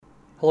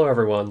Hello,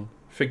 everyone.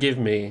 Forgive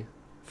me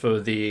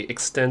for the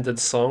extended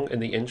song in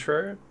the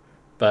intro,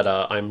 but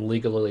I'm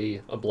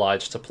legally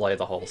obliged to play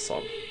the whole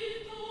song.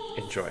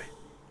 Enjoy.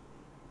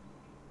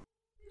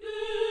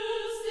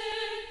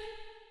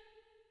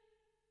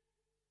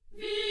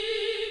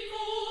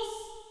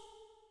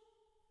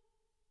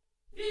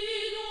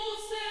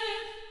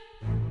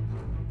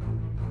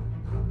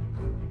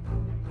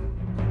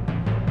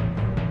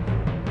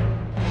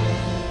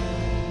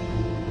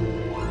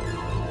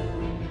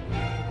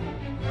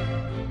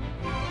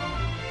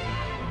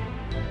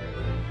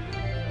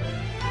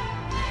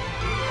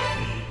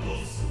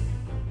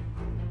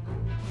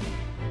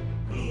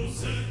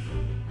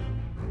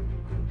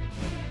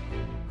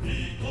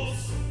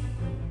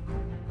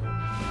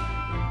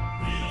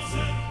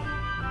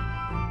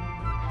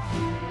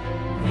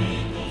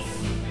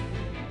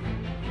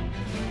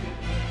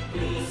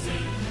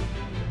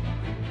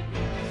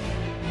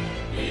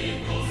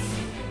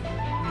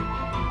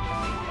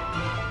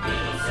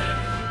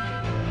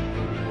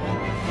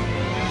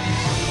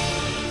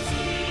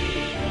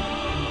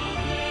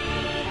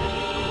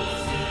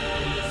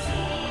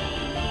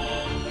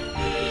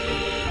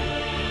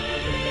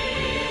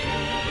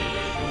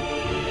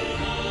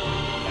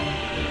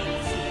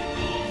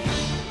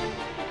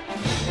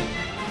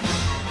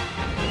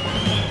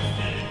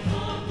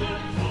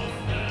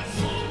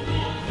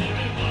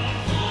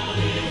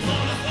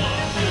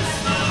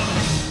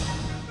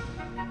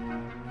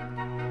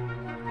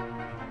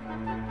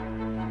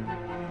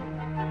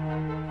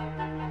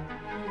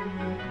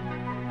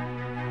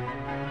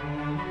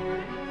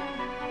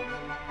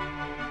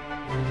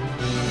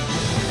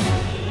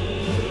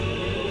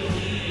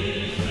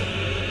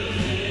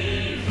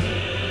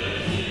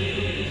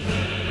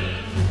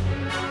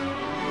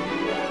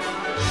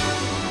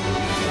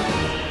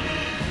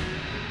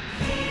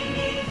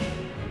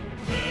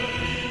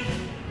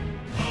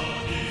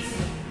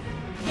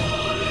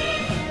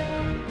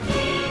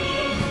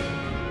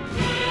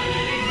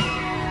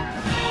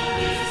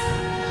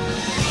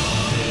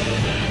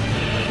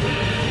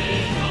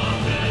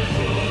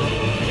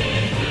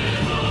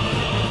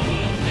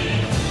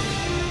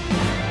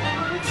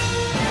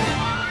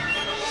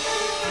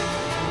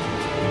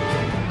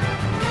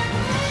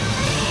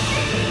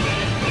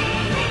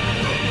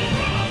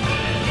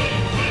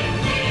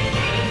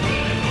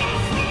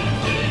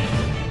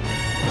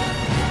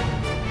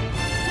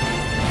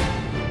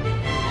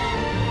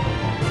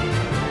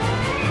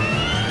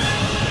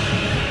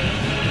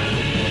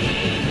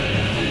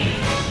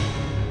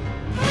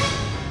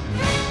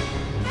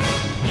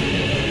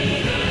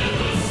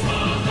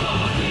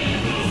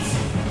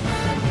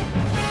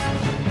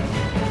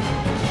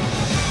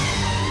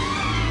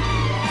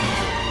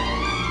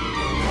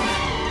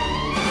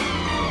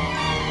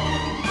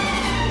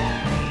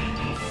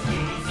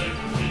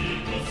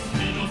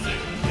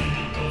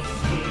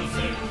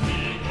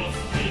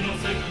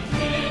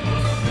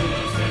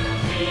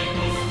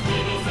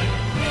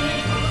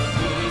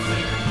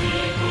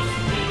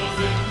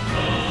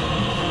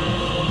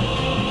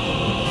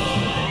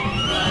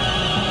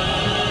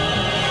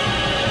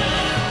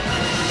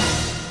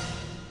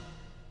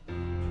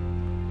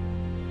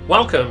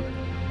 Welcome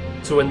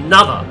to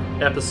another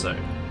episode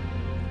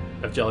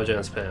of Jelly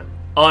Jam Spam.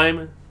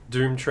 I'm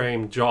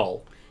Doomtrain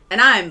Joel.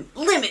 And I'm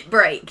Limit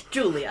Break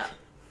Julia.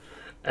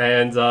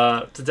 And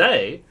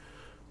today,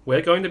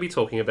 we're going to be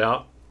talking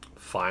about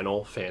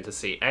Final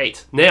Fantasy VIII.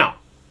 Now,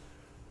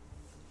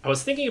 I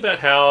was thinking about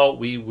how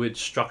we would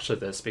structure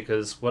this,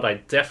 because what I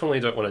definitely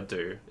don't want to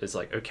do is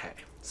okay,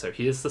 so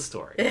here's the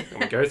story. And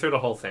we go through the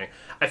whole thing.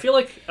 I feel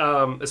like,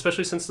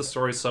 especially since the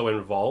story is so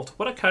involved,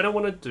 what I kind of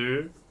want to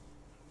do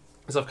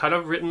is I've kind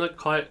of written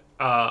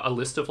a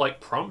list of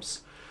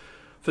prompts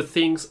for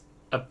things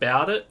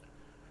about it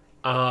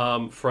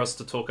for us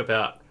to talk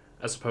about,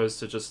 as opposed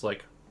to just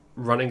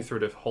running through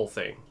the whole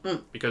thing.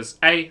 Because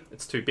A,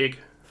 it's too big,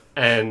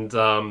 and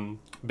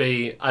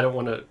B, I don't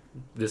want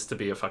this to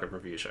be a fucking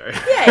review show.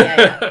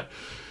 Yeah.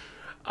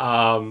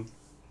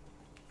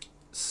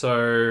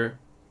 So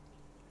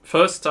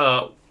first,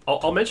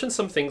 I'll mention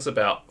some things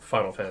about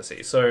Final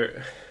Fantasy. So,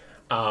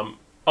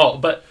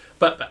 but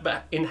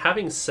in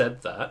having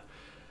said that,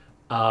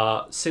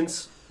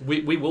 since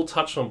we will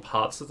touch on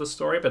parts of the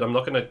story, but I'm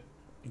not going to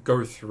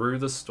go through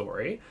the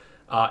story.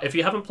 If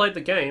you haven't played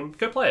the game,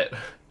 go play it.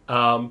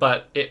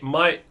 But it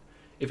might,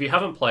 if you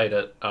haven't played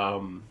it,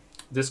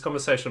 this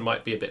conversation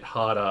might be a bit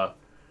harder.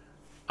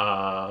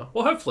 Well,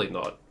 hopefully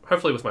not.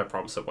 Hopefully with my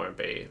prompts it won't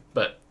be.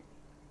 But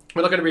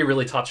we're not going to be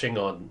really touching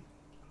on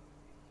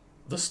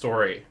the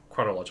story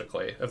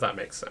chronologically, if that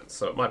makes sense.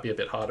 So it might be a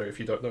bit harder if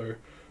you don't know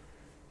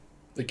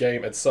the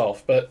game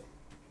itself. But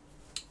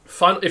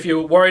if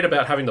you're worried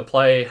about having to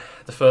play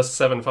the first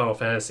 7 Final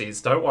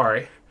Fantasies, don't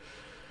worry.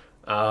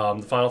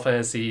 The Final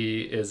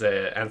Fantasy is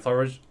an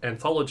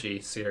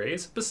anthology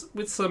series,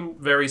 with some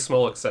very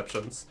small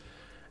exceptions,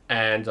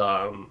 and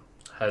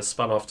has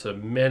spun off to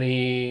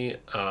many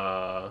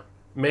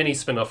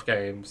spin-off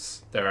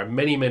games. There are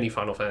many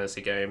Final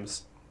Fantasy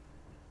games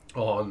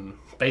on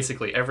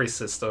basically every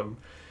system.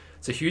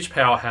 It's a huge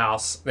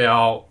powerhouse.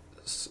 Now,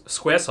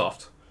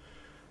 Squaresoft,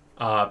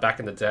 back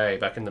in the day,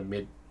 back in the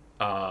mid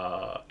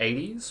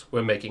 80s,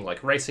 were making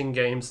like racing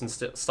games and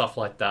stuff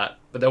like that,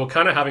 but they were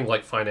kind of having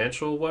like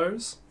financial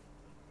woes.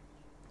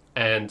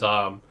 And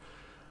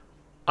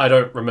I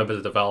don't remember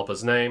the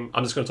developer's name.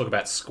 I'm just going to talk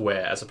about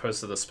Square as opposed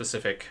to the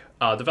specific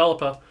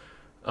developer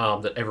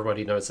that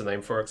everybody knows the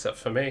name for except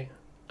for me.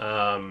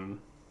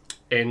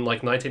 In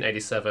like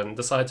 1987,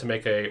 decided to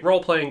make a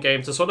role-playing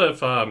game to sort of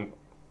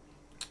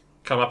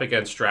come up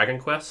against Dragon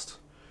Quest,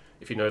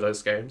 if you know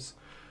those games.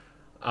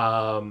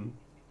 But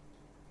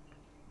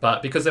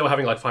because they were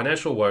having like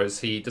financial woes,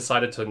 he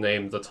decided to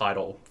name the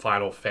title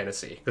Final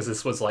Fantasy, because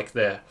this was like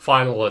their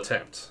final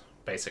attempt,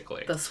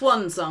 basically. The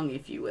swan song,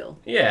 if you will.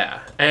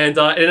 Yeah, and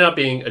it ended up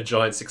being a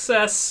giant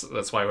success.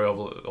 That's why we're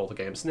all the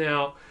games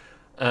now.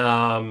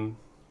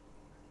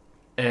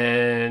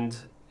 And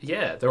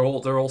yeah, they're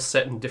all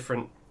set in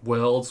different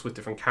worlds with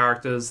different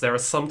characters. There are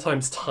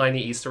sometimes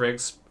tiny Easter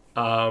eggs,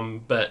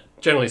 but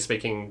generally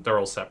speaking, they're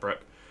all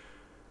separate.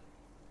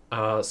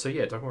 So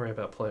yeah, don't worry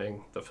about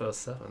playing the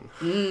first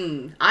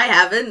 7. I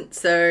haven't,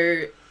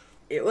 so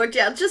it worked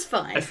out just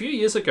fine. A few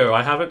years ago,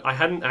 I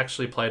hadn't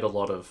actually played a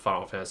lot of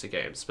Final Fantasy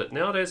games, but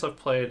nowadays I've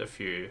played a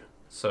few.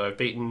 So I've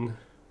beaten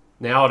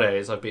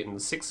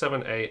 6,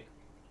 7, 8.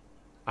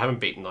 I haven't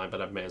beaten 9, but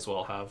I may as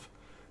well have.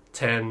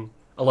 10,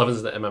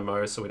 11's the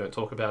MMO, so we don't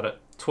talk about it.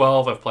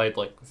 12 I've played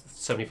like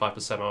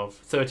 75% of.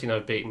 13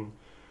 I've beaten.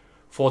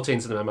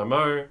 14's an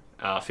MMO.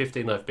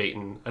 15 I've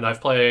beaten, and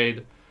I've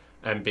played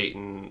and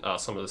beaten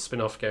some of the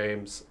spin-off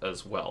games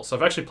as well. So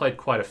I've actually played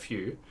quite a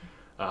few,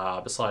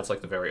 besides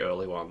like the very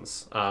early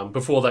ones.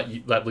 Before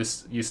that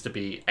list used to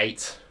be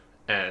 8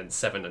 and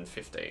 7 and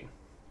 15.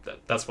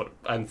 That's what,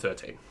 and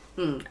 13.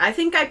 I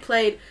think I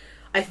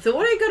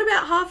thought I got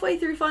about halfway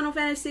through Final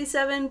Fantasy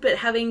VII, but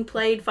having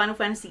played Final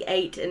Fantasy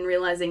VIII and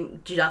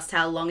realizing just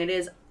how long it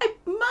is, I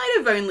might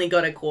have only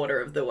got a quarter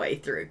of the way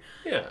through.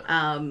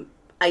 Yeah.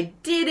 I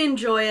did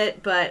enjoy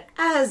it, but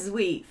as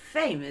we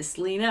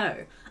famously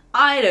know,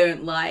 I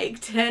don't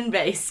like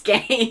turn-based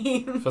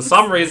games. For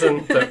some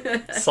reason,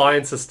 that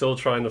science is still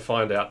trying to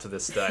find out to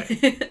this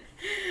day.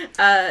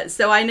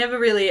 So I never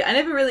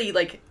really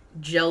like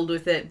gelled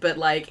with it, but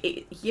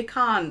like you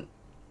can't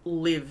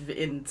live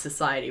in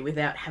society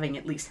without having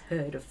at least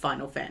heard of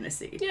Final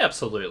Fantasy. Yeah,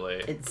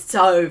 absolutely. It's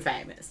so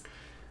famous.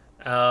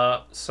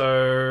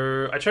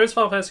 So I chose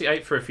Final Fantasy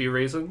VIII for a few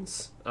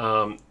reasons.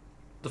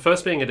 The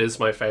first being it is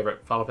my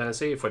favourite Final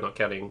Fantasy, if we're not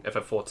counting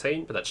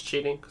FF14, but that's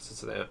cheating because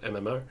it's an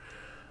MMO.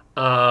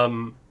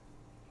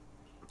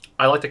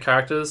 I like the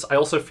characters. I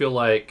also feel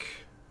like,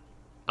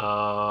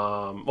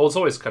 well, it's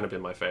always kind of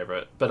been my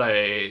favorite, but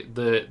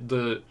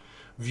the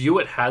view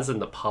it has in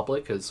the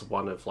public is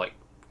one of like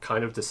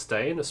kind of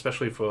disdain,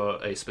 especially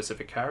for a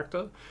specific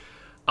character,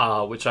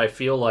 which I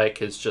feel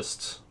like is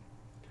just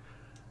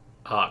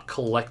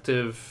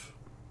collective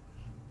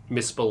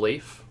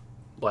misbelief.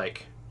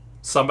 Like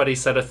somebody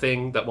said a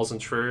thing that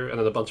wasn't true, and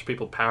then a bunch of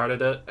people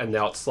parroted it, and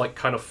now it's like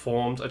kind of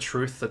formed a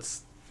truth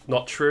that's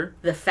not true.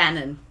 The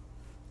fanon.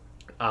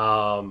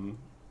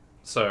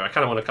 So I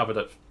kind of wanted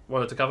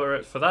to cover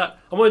it for that.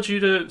 I wanted you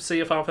to see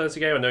a Final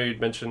Fantasy game. I know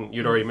you'd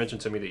already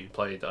mentioned to me that you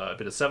played a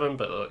bit of 7,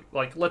 but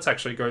like let's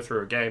actually go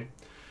through a game.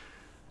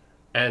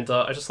 And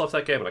I just love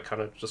that game, and I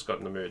kind of just got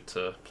in the mood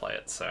to play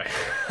it. So,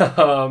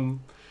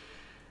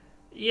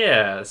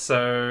 yeah.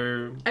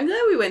 So I'm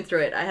glad we went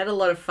through it. I had a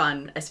lot of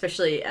fun,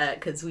 especially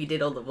because we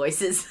did all the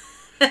voices.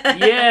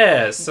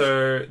 Yeah.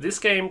 So this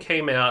game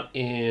came out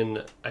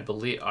in, I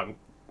believe, I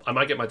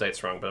might get my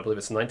dates wrong, but I believe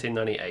it's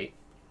 1998.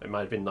 It might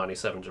have been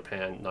 97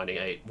 Japan,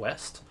 98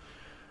 West,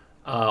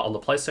 on the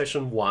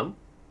PlayStation 1.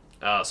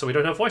 So we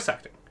don't have voice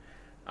acting.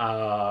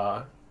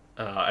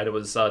 And it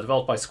was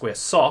developed by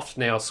Squaresoft,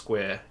 now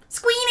Square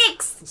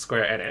Squeenix!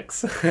 Square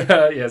Enix.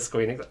 Yeah,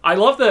 Square Enix. I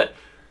love that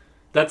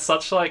that's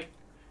such like,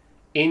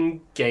 in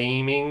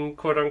gaming,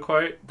 quote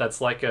unquote, that's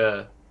like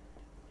a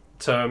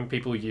term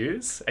people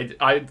use.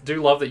 I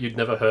do love that you'd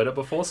never heard it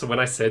before, so when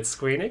I said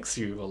Squeenix,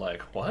 you were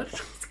like, what?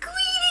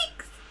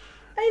 Squeenix!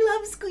 I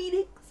love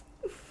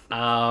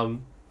Squeenix.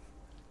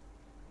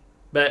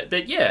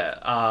 But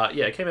yeah,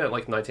 it came out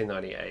like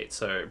 1998,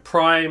 so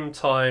prime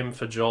time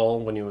for Joel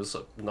when he was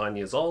 9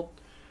 years old.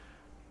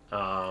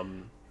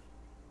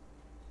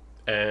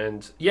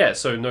 And yeah,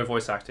 so no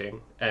voice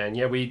acting, and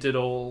yeah, we did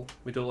all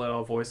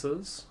our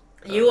voices.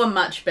 You are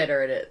much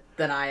better at it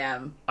than I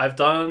am. I've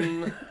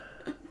done.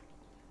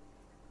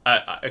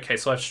 Okay,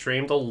 so I've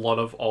streamed a lot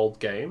of old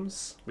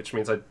games, which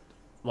means I've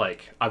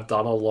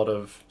done a lot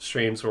of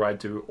streams where I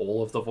do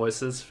all of the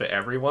voices for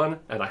everyone,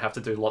 and I have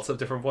to do lots of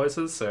different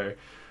voices. So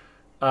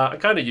I'm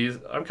kind of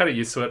used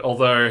to it.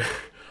 Although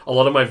a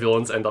lot of my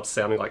villains end up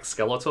sounding like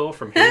Skeletor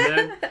from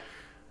He-Man.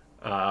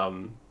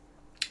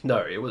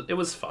 No, it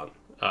was fun.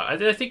 I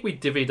think we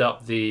divvied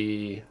up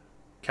the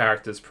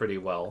characters pretty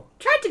well.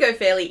 Tried to go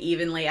fairly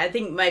evenly. I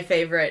think my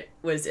favorite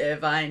was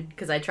Irvine,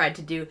 because I tried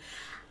to do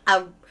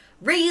a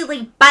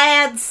really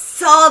bad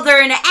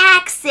southern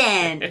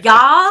accent,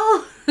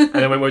 y'all. And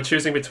then when we're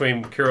choosing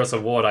between Kuros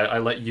and Ward, I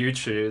let you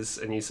choose,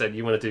 and you said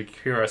you want to do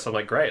Kuros. I'm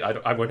like, great,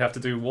 I won't have to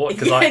do Ward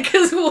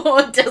because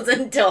Ward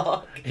doesn't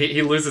talk.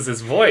 He loses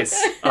his voice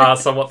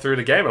somewhat through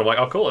the game, and I'm like,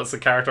 oh cool, it's a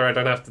character I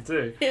don't have to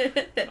do.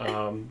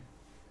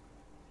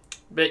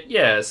 But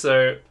yeah,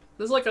 so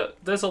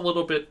there's a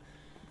little bit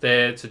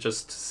there to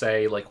just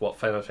say like what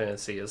Final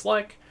Fantasy is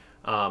like.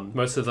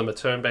 Most of them are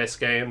turn-based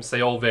games.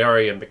 They all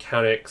vary in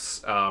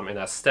mechanics, in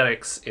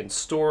aesthetics, in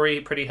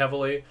story pretty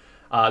heavily.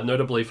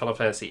 Notably, Final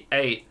Fantasy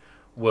VIII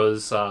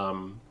was...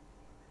 there's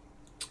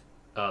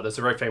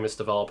a very famous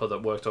developer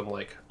that worked on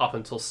like up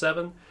until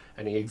 7,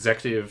 and he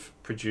executive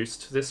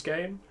produced this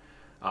game.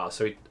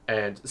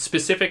 And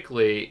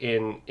specifically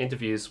in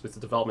interviews with the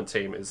development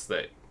team is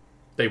that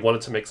they wanted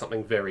to make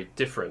something very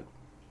different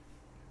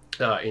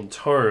in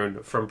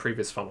tone from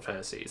previous Final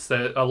Fantasies.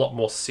 They're a lot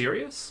more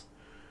serious.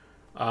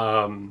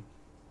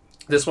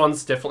 This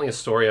one's definitely a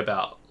story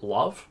about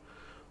love,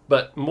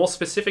 but more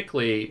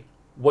specifically,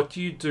 what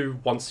do you do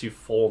once you've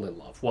fallen in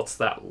love? What's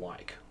that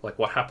like? Like,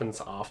 what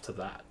happens after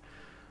that?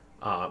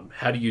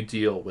 How do you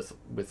deal with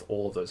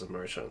all of those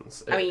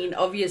emotions? I mean,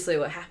 obviously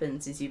what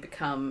happens is you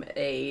become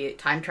a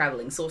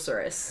time-traveling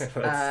sorceress.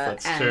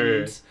 That's and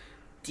true.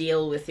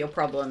 Deal with your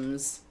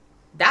problems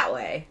that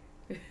way.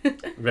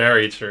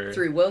 Very true.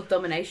 Through world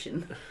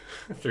domination.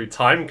 Through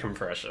time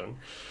compression.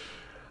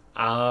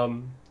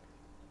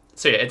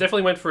 So yeah, it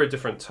definitely went for a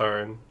different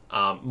tone.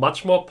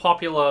 Much more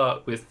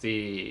popular with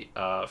the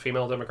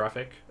female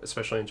demographic,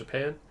 especially in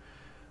Japan.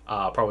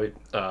 Probably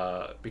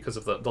because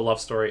of the love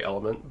story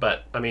element.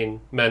 But, I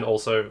mean, men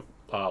also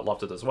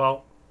loved it as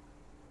well.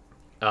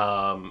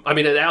 I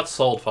mean, it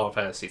outsold Final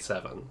Fantasy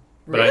VII.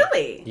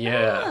 Really?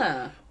 Yeah.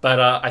 Ah. But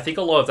I think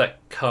a lot of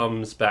that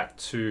comes back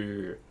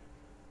to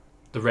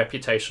the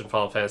reputation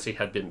Final Fantasy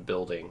had been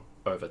building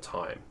over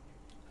time.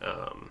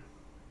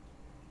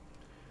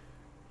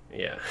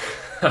 Yeah.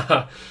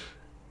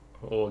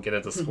 We'll get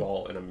into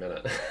Squall in a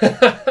minute.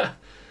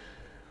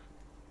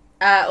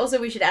 Also,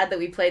 we should add that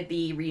we played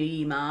the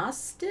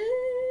remastered.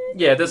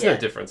 Yeah, there's no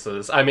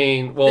differences. I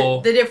mean,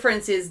 well... The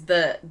difference is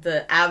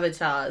the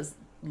avatars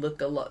look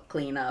a lot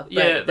cleaner. But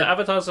yeah, the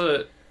avatars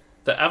are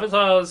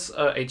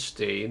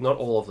HD, not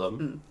all of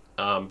them,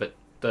 but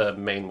the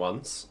main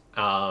ones.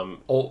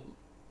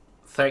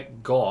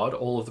 Thank God,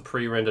 all of the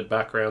pre-rendered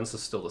backgrounds are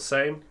still the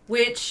same.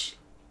 Which,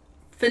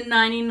 for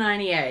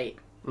 1998,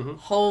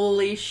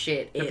 holy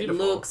shit, it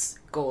beautiful. looks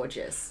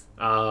gorgeous.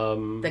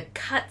 The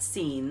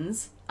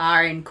cutscenes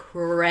are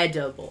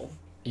incredible.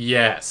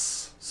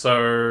 Yes.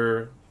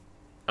 So,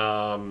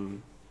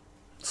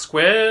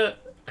 Square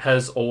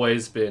has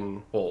always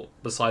been, well,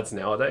 besides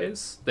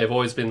nowadays, they've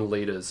always been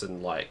leaders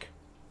in, like,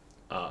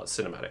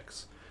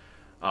 cinematics.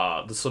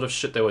 The sort of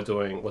shit they were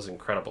doing was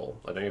incredible.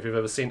 I don't know if you've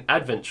ever seen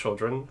Advent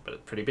Children, but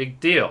it's a pretty big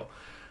deal.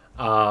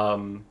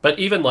 But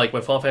even, like,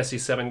 when Final Fantasy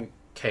VII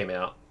came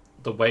out,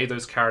 the way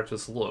those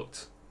characters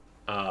looked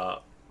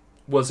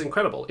was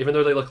incredible. Even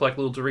though they look like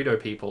little Dorito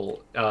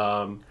people.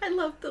 I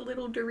love the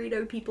little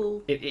Dorito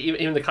people.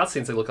 Even the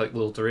cutscenes, they look like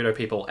little Dorito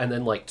people. And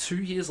then, like, 2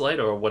 years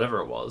later, or whatever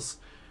it was,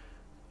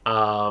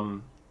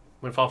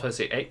 when Final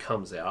Fantasy VIII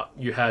comes out,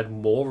 you had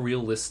more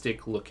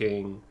realistic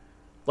looking...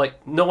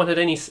 Like, no one had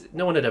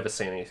ever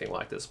seen anything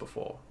like this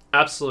before.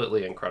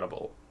 Absolutely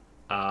incredible.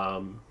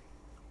 And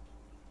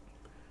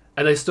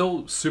they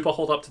still super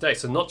hold up today.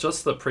 So not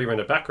just the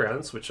pre-rendered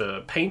backgrounds, which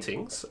are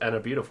paintings and are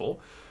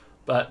beautiful,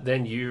 but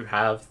then you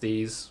have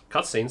these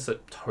cutscenes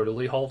that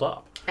totally hold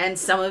up. And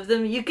some of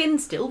them you can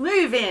still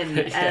move in.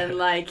 Yeah. And,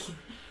 like,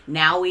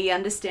 now we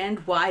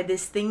understand why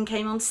this thing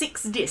came on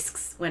 6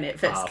 discs when it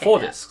first came 4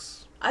 out.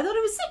 discs. I thought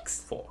it was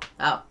 6. 4.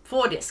 Oh,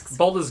 4 discs.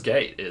 Baldur's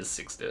Gate is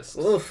 6 discs.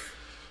 Oof.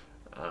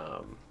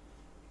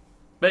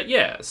 But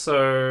yeah,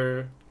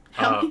 so...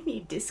 How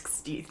many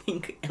discs do you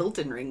think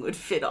Elden Ring would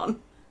fit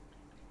on?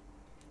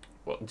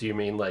 What do you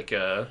mean, like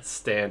a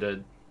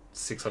standard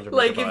 600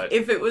 Like, megabyte?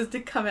 if it was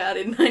to come out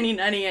in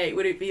 1998,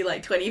 would it be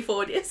like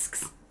 24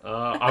 discs?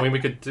 I mean, we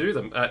could do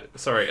them. A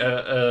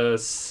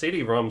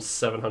CD-ROM's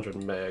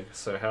 700 meg,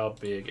 so how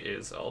big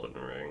is Elden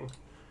Ring?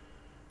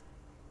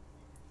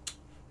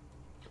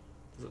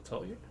 Does it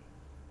tell you?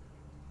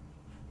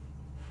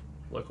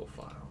 Local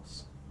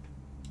files.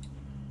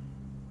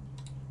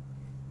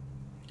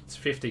 It's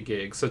 50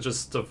 gigs, so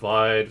just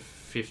divide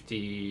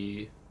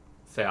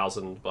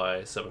 50,000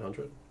 by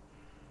 700.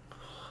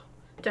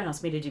 Don't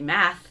ask me to do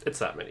math. It's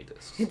that many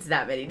discs. It's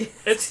that many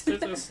discs.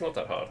 It's not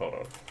that hard. Hold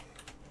on.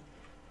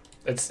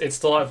 It's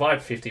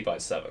divide 50 by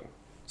 7,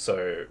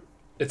 so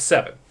it's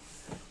 7.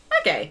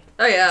 Okay.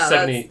 Oh yeah.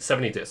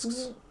 70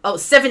 discs. Oh,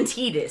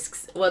 70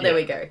 discs. Well, there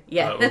Yeah. we go.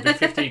 Yeah. It would be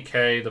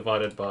 50k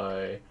divided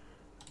by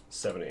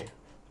 70,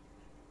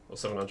 or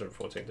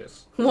 714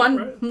 discs.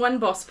 one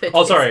boss per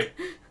Oh, disc. sorry.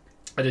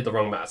 I did the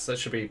wrong maths. That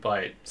should be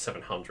by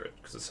 700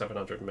 because it's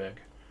 700 meg.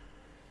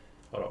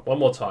 Hold on, one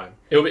more time.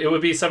 It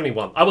would be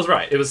 71. I was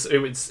right. It's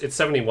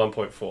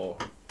 71.4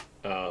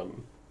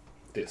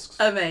 discs.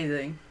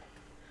 Amazing.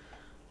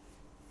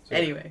 So,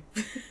 Anyway.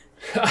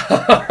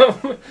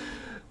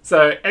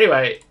 So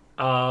anyway,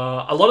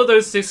 a lot of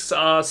those discs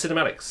are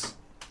cinematics.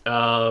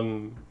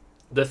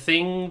 The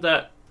thing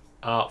that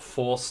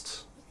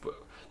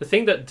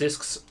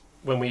discs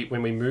when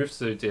we moved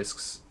to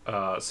discs,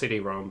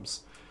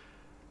 CD-ROMs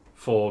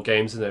for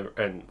games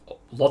and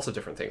lots of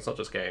different things, not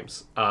just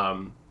games.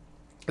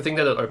 The thing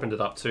that it opened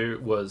it up to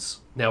was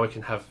now we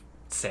can have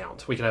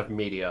sound, we can have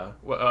media,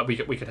 we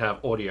can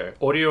have audio.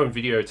 Audio and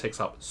video takes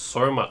up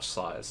so much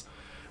size.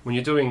 When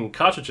you're doing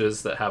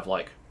cartridges that have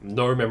like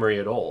no memory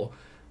at all,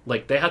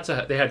 like they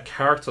had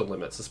character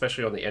limits,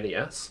 especially on the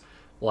NES.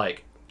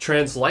 Like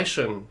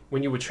translation,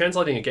 when you were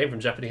translating a game from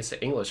Japanese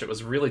to English, it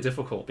was really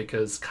difficult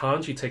because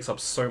kanji takes up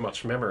so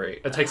much memory.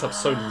 It takes up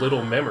so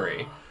little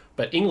memory,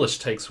 but English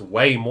takes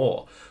way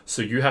more.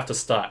 So you have to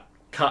start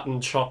cutting,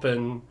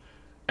 chopping,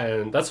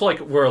 and that's like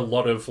where a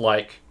lot of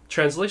like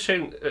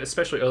translation,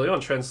 especially early on,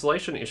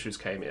 translation issues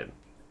came in.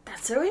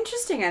 That's so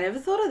interesting. I never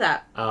thought of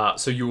that.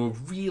 So you were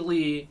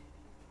really,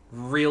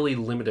 really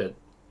limited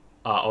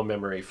on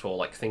memory for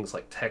like things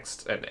like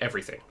text and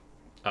everything.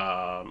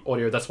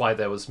 Audio, that's why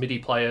there was MIDI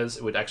players.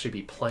 It would actually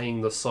be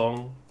playing the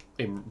song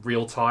in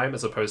real time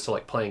as opposed to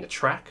like playing a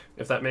track,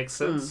 if that makes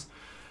sense.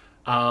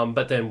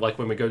 But then like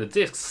when we go to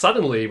discs,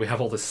 suddenly we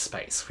have all this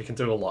space. We can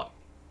do a lot.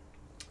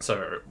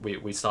 So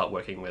we start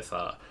working with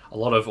a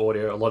lot of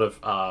audio, a lot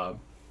of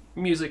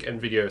music and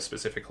video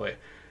specifically.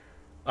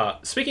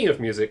 Speaking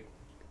of music,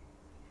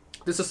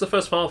 this is the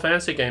first Final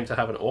Fantasy game to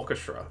have an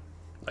orchestra.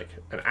 Like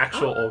an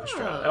actual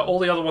orchestra. All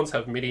the other ones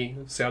have MIDI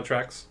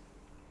soundtracks.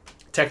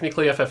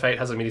 Technically, FF8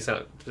 has a MIDI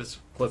sound. Just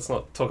let's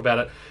not talk about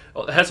it.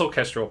 It has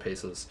orchestral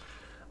pieces,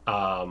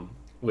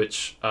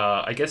 which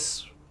I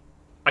guess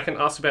I can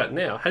ask about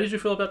now. How did you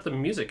feel about the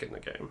music in the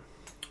game?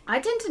 I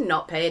tend to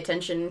not pay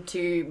attention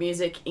to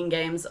music in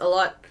games a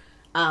lot,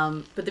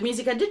 but the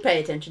music I did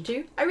pay attention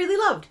to, I really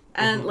loved.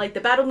 And like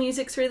the battle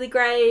music's really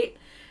great.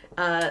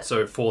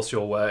 So Force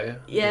Your Way.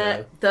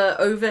 Yeah, the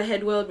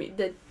overhead world,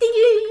 the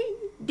ding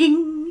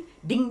ding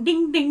ding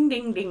ding ding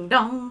ding ding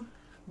dong.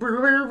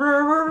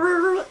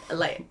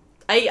 Like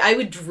I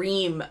would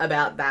dream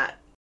about that.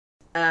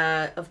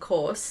 Of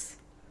course,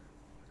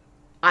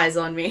 Eyes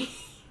on Me,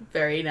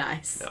 very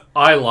nice. Yeah,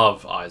 I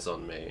love Eyes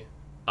on Me.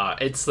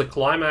 It's the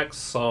climax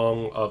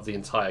song of the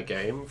entire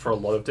game for a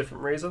lot of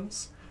different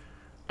reasons,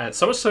 and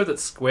so much so that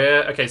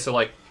Square. Okay, so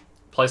like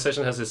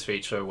PlayStation has this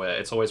feature where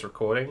it's always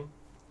recording,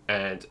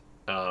 and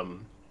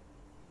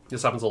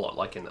this happens a lot,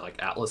 like in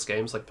like Atlas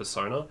games, like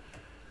Persona.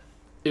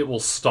 It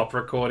will stop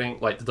recording,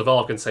 like the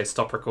developer can say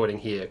stop recording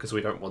here because we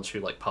don't want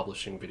you like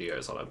publishing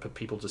videos on it, but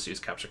people just use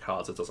capture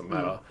cards, it doesn't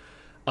matter.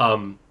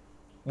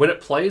 When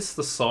it plays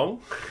the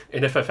song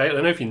in FF8, I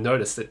don't know if you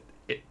noticed it,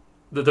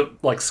 the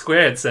like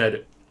Square had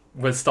said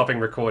we're stopping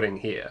recording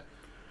here.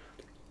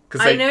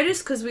 I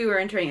noticed because we were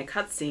entering a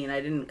cutscene,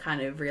 I didn't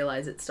kind of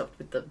realize it stopped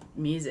with the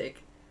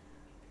music.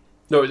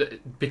 No,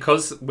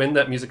 because when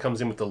that music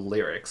comes in with the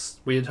lyrics,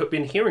 we had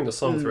been hearing the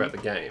song throughout the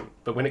game,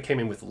 but when it came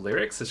in with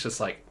lyrics, it's just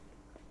like,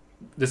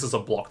 this is a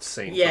blocked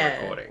scene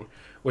for recording,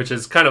 which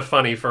is kind of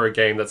funny for a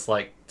game that's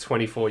like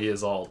 24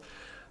 years old.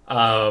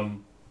 But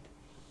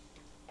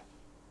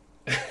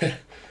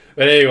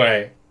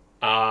anyway,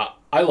 I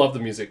love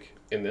the music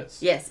in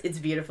this. Yes, it's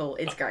beautiful.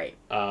 It's great.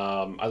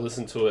 I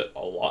listen to it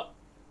a lot.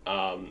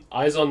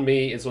 Eyes on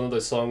Me is one of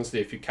those songs that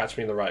if you catch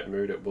me in the right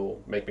mood, it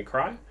will make me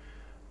cry.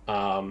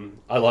 I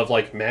love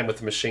like Man with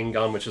the Machine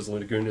Gun, which is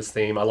Laguna's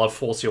theme. I love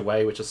Force Your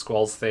Way, which is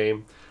Squall's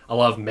theme. I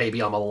love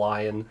Maybe I'm a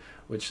Lion,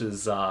 which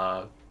is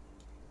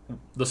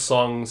the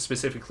song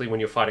specifically when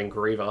you're fighting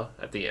Griever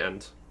at the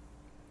end.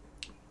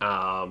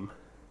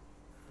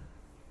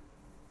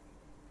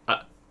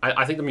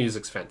 I think the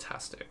music's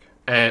fantastic.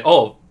 And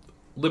I'm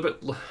not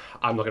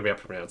going to be able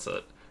to pronounce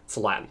it. It's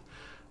Latin.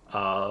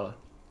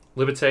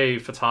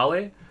 Liberté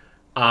Fatale.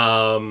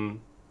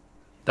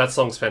 That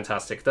song's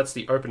fantastic. That's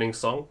the opening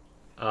song.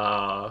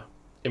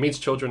 It means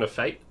Children of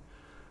Fate.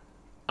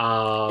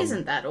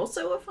 Isn't that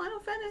also a Final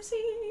Fantasy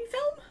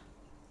film?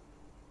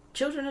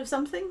 Children of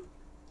something?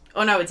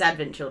 Oh no, it's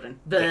Advent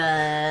Children. Which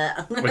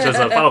is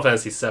a Final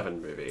Fantasy VII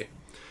movie.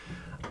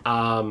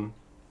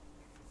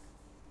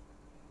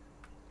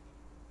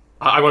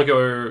 I want to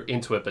go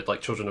into it, but like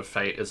Children of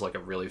Fate is like a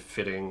really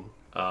fitting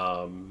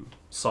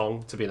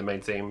song to be the main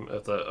theme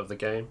of the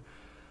game.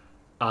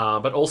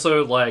 But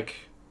also like,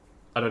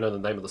 I don't know the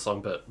name of the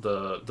song, but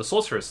the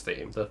Sorceress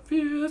theme, the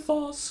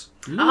Vithos.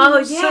 Oh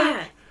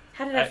yeah,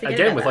 how did I forget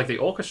again about with that? like the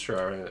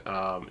orchestra?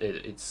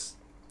 It's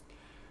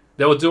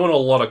they were doing a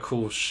lot of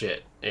cool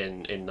shit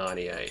in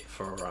 '98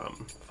 for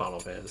Final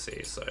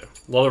Fantasy, so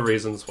a lot of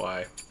reasons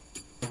why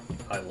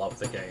I love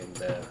the game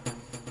there.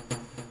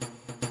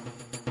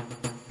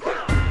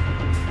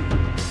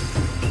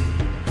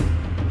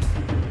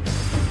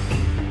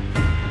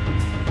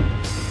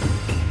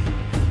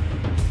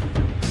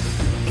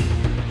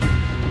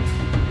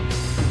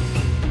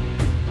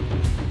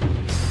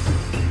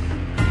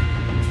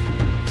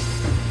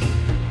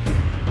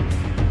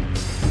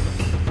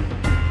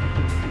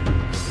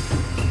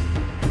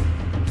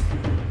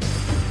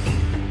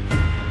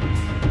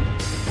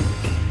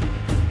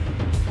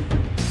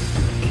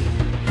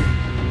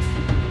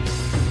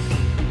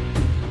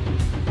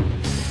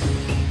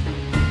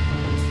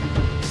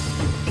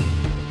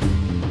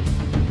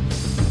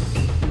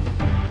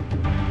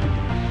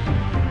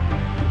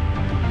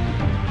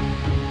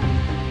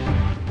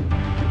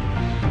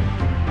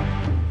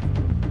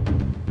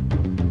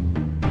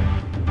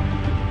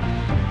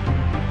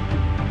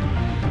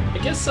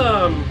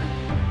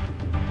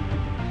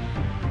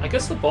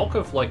 guess the bulk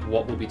of like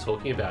what we'll be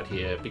talking about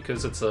here,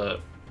 because it's a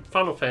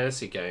Final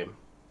Fantasy game,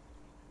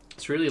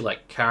 it's really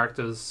like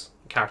characters,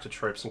 character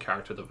tropes, and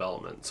character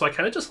development. So I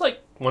kind of just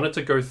like wanted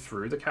to go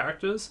through the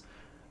characters,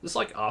 just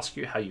like ask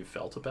you how you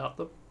felt about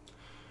them.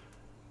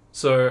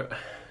 So,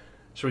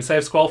 should we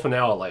save Squall for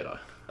now or later?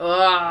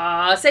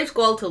 Save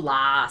Squall to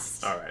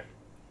last. All right,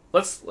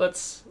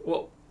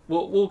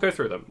 we'll go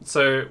through them.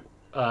 So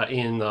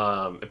in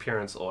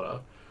appearance order.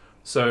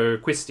 So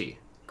Quistis.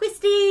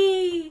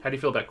 Quistis! How do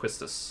you feel about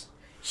Quistis?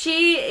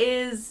 She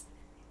is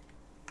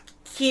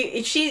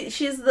cute.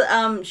 She's the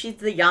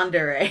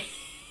yandere,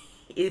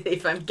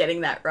 if I'm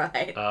getting that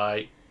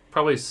right.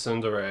 Probably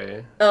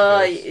tsundere.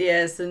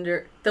 Yeah,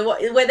 tsundere.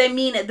 Where they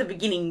mean at the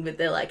beginning, but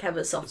they like have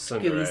a soft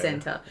gooey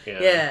center.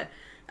 Yeah.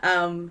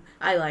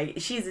 I like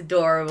it. She's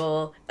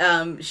adorable.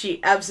 She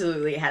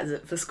absolutely has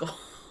it for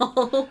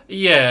Squall.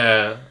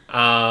 Yeah.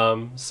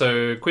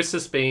 So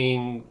Quistis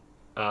being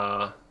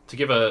to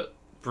give a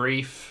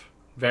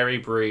very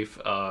brief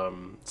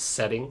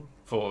setting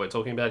for what we're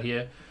talking about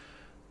here.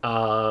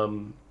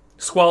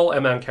 Squall,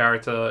 our main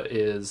character,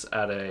 is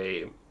at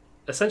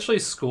essentially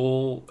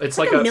school. It's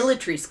like a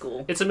military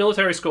school. It's a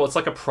military school. It's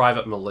like a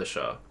private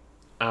militia.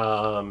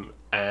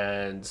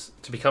 And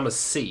to become a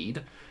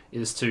seed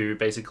is to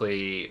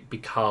basically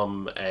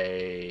become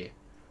a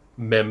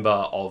member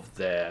of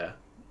their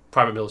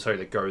private military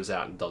that goes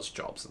out and does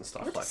jobs and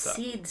stuff like that. What does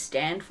SEED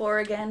stand for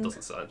again?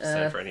 Doesn't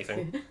stand for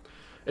anything.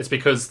 It's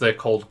because they're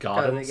called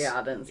gardens. Oh, the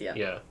gardens, yeah.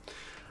 Yeah.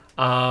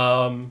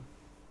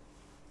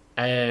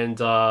 And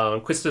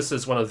Quistis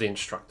is one of the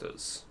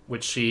instructors,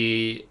 which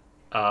she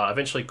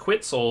eventually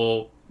quits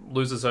or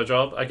loses her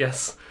job, I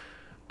guess,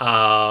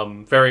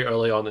 very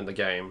early on in the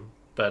game.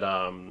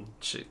 But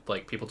she,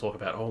 like, people talk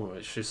about, oh,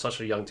 she's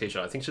such a young teacher.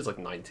 I think she's like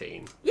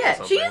 19.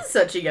 Yeah, she is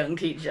such a young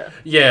teacher.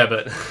 Yeah,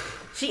 but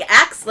she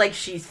acts like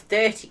she's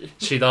 30.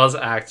 She does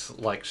act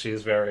like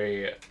she's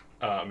very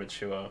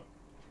mature.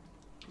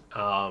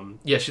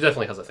 Yeah, she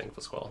definitely has a thing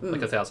for Squall, like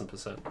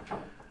 1,000%.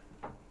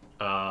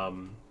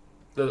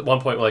 At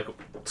one point, like,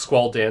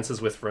 Squall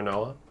dances with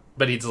Rinoa,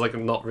 but he's like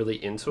not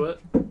really into it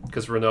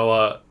because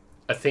Rinoa.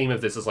 A theme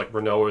of this is like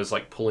Rinoa is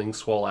like pulling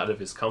Squall out of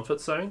his comfort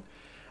zone,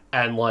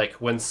 and like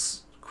when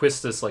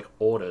Quistis like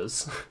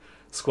orders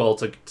Squall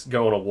to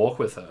go on a walk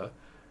with her,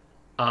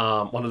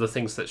 one of the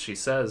things that she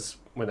says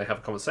when they have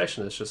a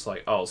conversation is just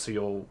like, "Oh, so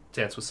you'll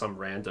dance with some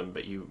random,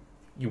 but you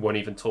won't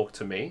even talk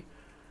to me."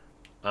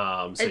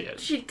 So yeah,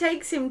 she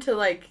takes him to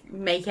like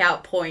make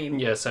out point.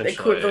 Yeah, essentially.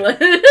 Equivalent.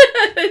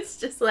 It's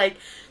just like,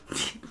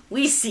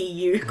 we see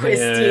you,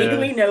 Quistis. Yeah.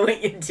 We know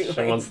what you're doing.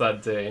 She wants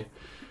that D.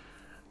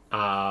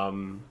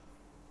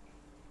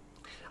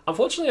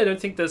 Unfortunately, I don't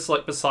think there's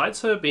like,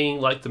 besides her being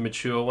like the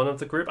mature one of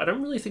the group, I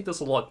don't really think there's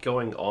a lot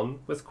going on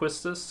with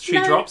Quistis. She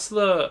drops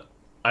the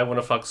 "I want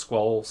to fuck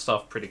Squall"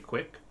 stuff pretty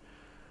quick.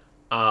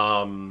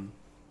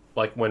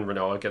 Like when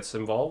Rinoa gets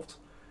involved,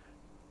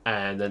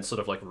 and then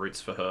sort of like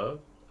roots for her.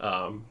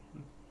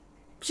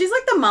 She's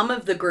like the mum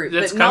of the group.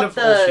 That's but kind not of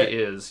the, all she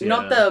is. Yeah.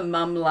 Not the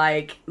mum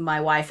like my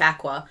wife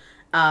Aqua,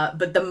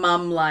 but the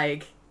mum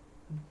like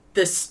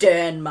the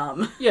stern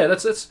mum. Yeah,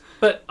 that's.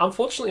 But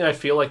unfortunately, I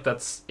feel like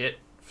that's it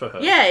for her.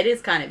 Yeah, it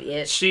is kind of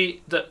it.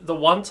 The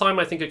one time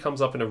I think it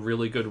comes up in a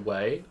really good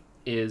way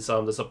is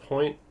there's a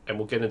point, and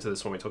we'll get into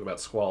this when we talk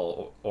about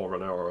Squall or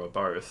Rinoa or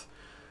both.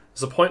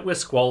 There's a point where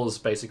Squall is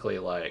basically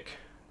like,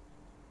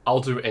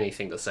 "I'll do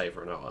anything to save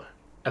Rinoa."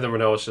 And then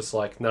Rinoa's just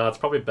like, "Nah, it's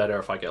probably better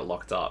if I get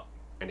locked up."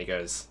 And he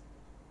goes,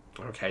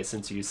 "Okay,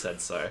 since you said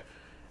so."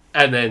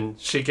 And then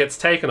she gets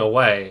taken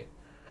away,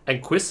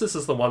 and Quistis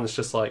is the one that's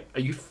just like,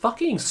 "Are you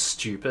fucking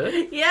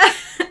stupid?" Yeah.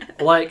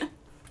 Like,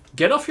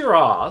 get off your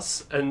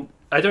ass, and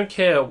I don't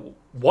care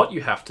what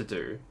you have to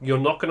do. You're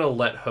not going to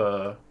let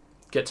her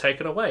get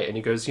taken away. And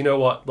he goes, "You know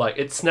what?" Like,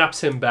 it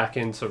snaps him back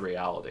into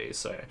reality.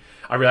 So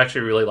I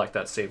actually really like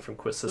that scene from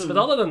Quistis. But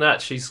other than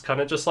that, she's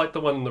kind of just like the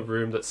one in the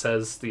room that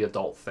says the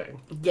adult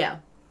thing. Yeah.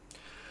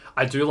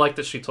 I do like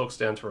that she talks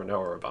down to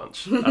Rinoa a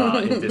bunch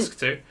in Disc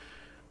 2.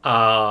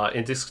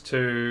 In Disc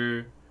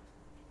 2,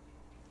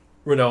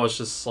 Rinoa's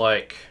just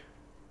like...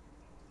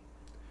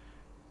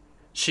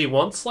 She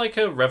wants like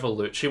a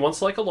revolution. She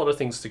wants like a lot of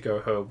things to go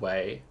her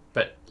way,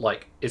 but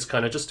like is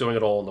kind of just doing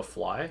it all on the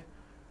fly.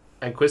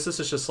 And Quistis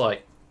is just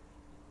like,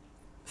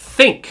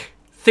 think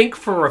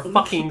for a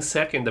fucking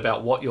second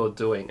about what you're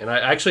doing. And I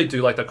actually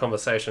do like that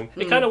conversation.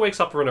 It kind of wakes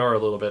up Rinoa a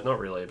little bit, not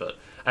really, but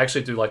I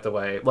actually do like the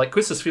way, like,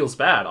 Quistis feels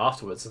bad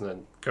afterwards and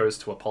then goes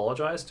to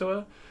apologize to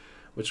her,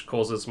 which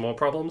causes more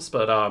problems.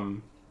 But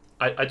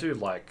I do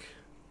like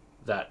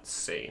that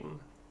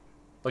scene.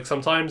 Like,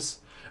 sometimes,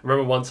 I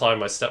remember one time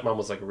my stepmom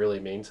was like really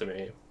mean to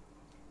me,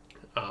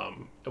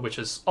 which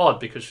is odd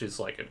because she's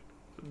like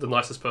the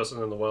nicest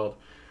person in the world.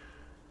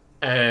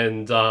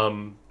 And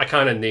I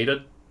kind of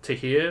needed to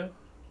hear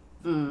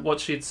what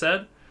she'd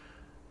said,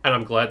 and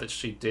I'm glad that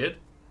she did.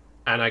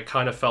 And I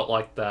kind of felt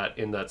like that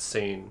in that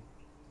scene,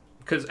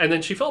 and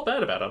then she felt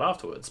bad about it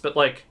afterwards. But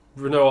like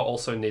Rinoa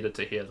also needed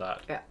to hear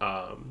that. Yeah.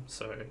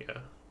 So yeah.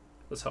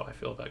 That's how I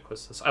feel about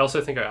Quistis. I also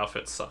think her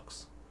outfit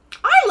sucks.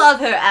 I love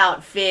her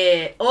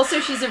outfit. Also,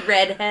 she's a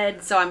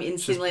redhead, so I'm She's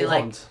instantly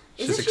blonde.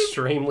 like... She's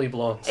extremely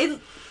blonde.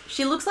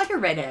 She looks like a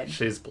redhead.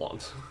 She's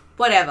blonde.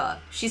 Whatever.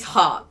 She's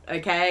hot,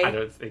 okay? I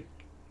don't think...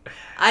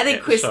 I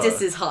think Quistis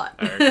sure. is hot.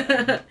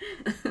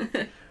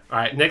 Okay.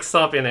 Alright, next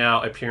up in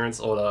our appearance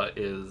order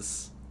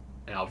is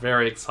our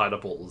very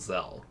excitable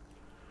Zell.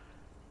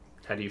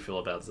 How do you feel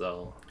about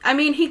Zell? I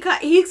mean, he's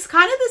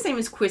kind of the same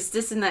as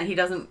Quistis in that he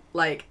doesn't,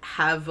 like,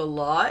 have a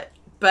lot,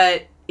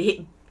 but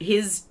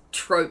his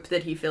trope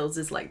that he fills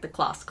is, like, the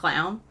class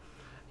clown.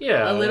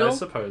 Yeah, a little. I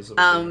suppose. It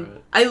would be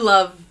right. I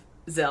love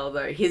Zell,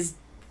 though. His,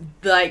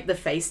 like, the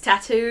face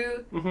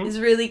tattoo is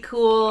really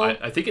cool.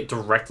 I think it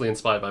directly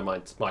inspired by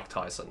Mike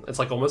Tyson. It's,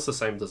 like, almost the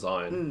same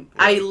design.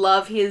 Yeah. I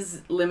love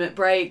his limit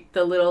break,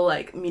 the little,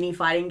 like, mini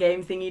fighting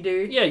game thing you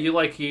do. Yeah,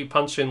 you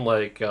punch in,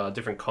 like,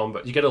 different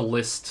combo. You get a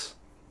list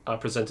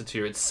presented to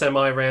you. It's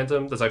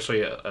semi-random. There's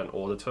actually an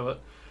order to it.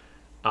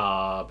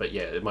 But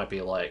yeah, it might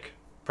be, like,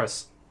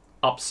 press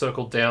up,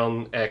 circle,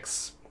 down,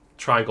 X,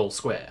 triangle,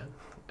 square.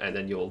 And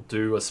then you'll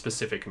do a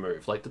specific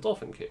move, like the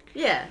dolphin kick.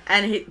 Yeah,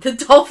 and the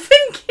dolphin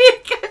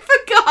kick, I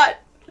forgot.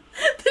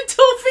 The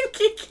dolphin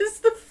kick is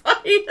the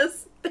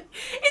funniest thing.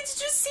 It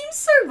just seems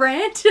so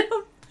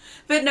random.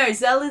 But no,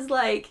 Zell is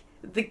like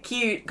the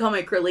cute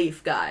comic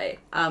relief guy.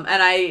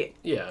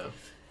 Yeah.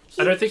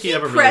 I don't think he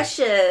ever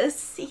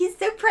precious. He's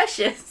so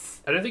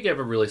precious. I don't think he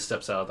ever really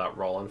steps out of that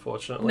role,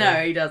 unfortunately. No,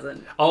 he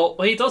doesn't. Oh,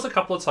 well, he does a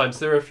couple of times.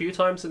 There are a few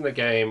times in the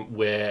game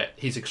where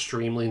he's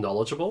extremely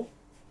knowledgeable.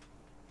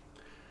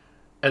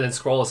 And then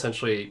Squall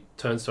essentially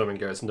turns to him and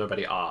goes,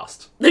 "Nobody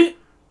asked.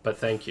 But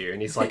thank you."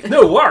 And he's like,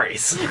 "No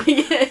worries."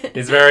 Yeah.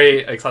 He's very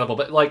excitable.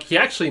 But, like, he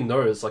actually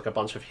knows, like, a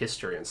bunch of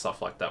history and stuff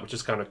like that, which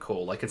is kind of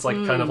cool. Like, it's, like,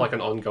 kind of like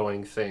an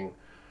ongoing thing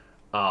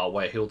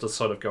where he'll just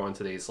sort of go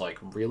into these, like,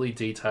 really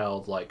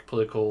detailed, like,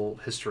 political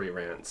history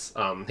rants.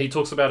 He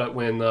talks about it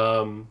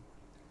when...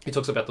 he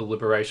talks about the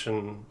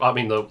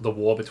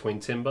war between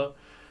Timber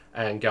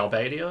and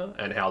Galbadia,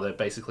 and how they've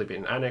basically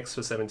been annexed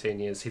for 17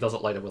 years. He does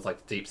it later with,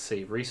 like, Deep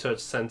Sea Research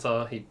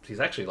Center. He's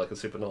actually, like, a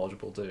super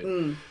knowledgeable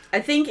dude. I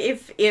think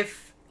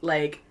if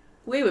like,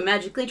 we were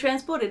magically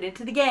transported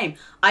into the game,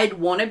 I'd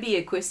want to be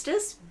a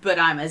Quistis, but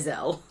I'm a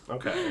Zell.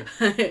 Okay.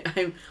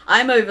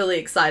 I'm overly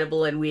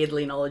excitable and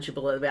weirdly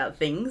knowledgeable about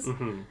things,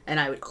 and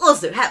I would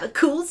also have a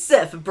cool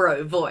surfer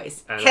bro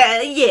voice. And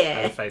Hell yeah!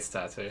 And a face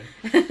tattoo.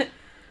 Hey,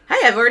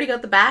 I've already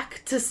got the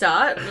back to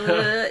start.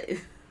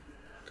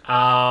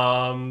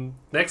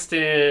 Next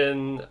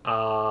in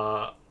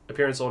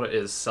appearance order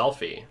is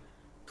Selphie.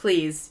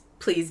 Please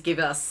give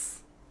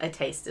us a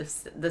taste of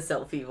the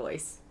Selphie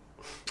voice.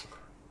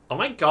 Oh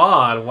my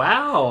god,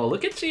 wow,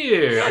 look at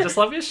you. I just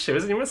love your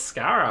shoes and your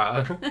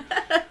mascara.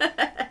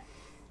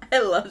 I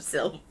love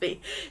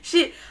Selphie.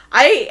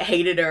 I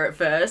hated her at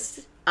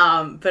first,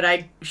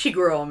 but she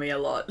grew on me a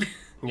lot.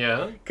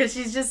 Yeah? Because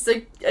she's just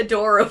so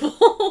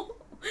adorable.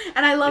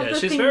 And I love the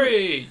she's thing...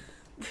 very...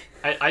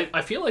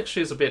 I feel like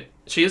she is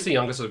the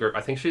youngest of the group.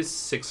 I think she's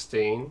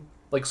 16.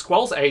 Like,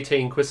 Squall's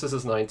 18, Quistis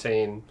is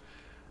 19.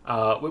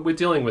 We're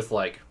dealing with,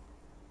 like,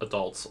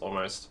 adults,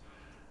 almost.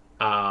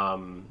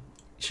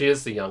 She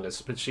is the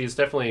youngest, but she's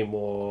definitely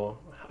more...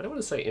 I don't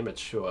want to say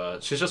immature.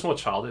 She's just more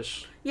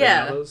childish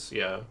than the others.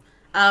 Yeah.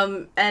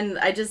 And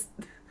I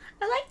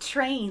like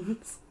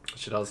trains.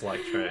 She does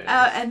like trains.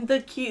 And the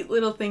cute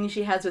little thing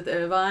she has with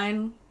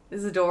Irvine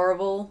is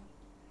adorable.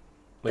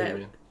 What do you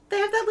mean? They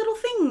have that little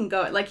thing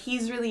going. Like,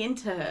 he's really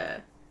into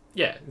her.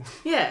 Yeah.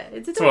 Yeah,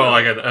 it's adorable. It's more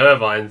like an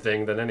Irvine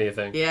thing than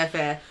anything. Yeah,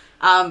 fair.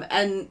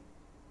 And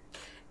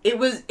it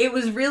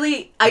was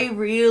really... I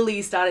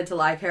really started to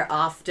like her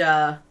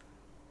after...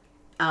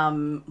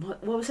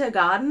 what was her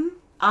garden?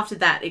 After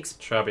that...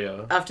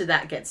 Travia. After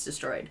that gets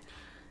destroyed.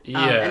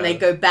 Yeah. And they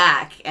go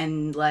back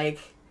and, like...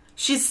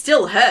 She's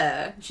still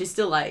her. She's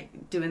still,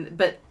 like, doing...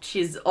 But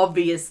she's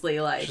obviously,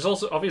 like... She's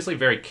also obviously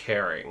very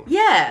caring.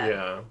 Yeah.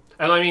 Yeah.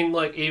 And I mean,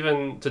 like,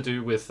 even to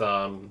do with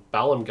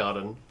Balam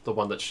Garden, the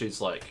one that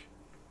she's, like...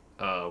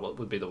 what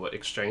would be the word?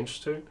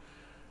 Exchanged to?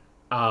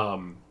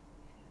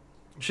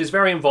 She's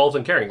very involved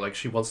and caring. Like,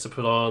 she wants to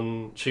put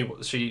on...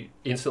 She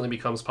instantly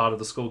becomes part of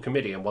the school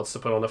committee and wants to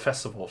put on a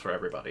festival for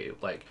everybody.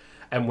 Like,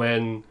 and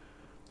when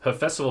her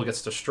festival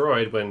gets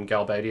destroyed, when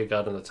Galbadia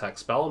Garden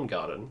attacks Balam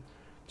Garden,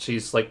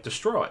 she's, like,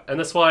 distraught. And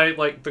that's why,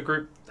 like, the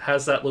group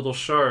has that little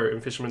show in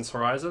Fisherman's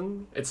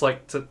Horizon. It's,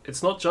 like,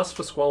 it's not just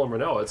for Squall and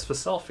Rinoa, it's for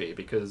Selphie,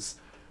 because,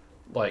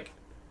 like,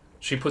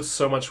 she puts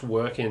so much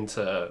work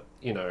into,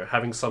 you know,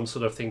 having some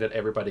sort of thing that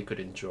everybody could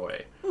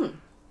enjoy.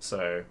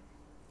 So...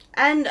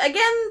 And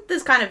again,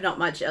 there's kind of not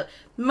much else.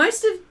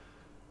 Most of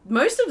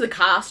the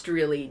cast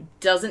really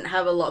doesn't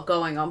have a lot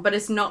going on, but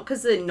it's not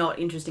because they're not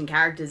interesting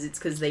characters, it's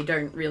because they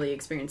don't really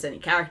experience any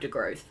character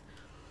growth.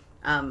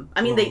 I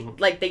mean,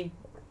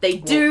 they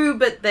do,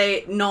 but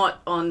they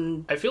not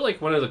on... I feel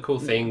like one of the cool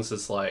things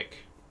is, like,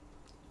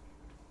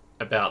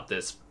 about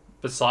this,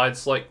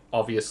 besides, like,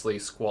 obviously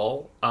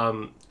Squall,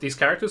 these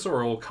characters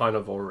are all kind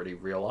of already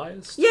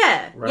realized.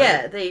 Yeah, right?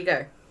 yeah, there you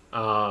go.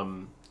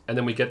 And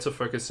then we get to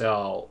focus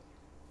our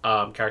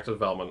character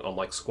development on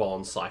like Squall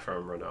and Cypher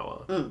and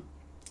Renoa.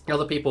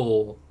 Other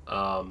people,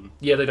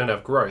 they don't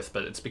have growth,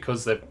 but it's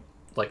because they've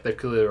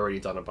clearly already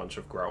done a bunch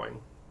of growing,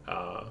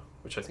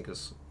 which I think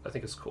is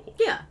cool.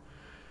 Yeah.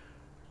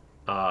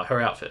 Her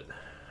outfit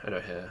and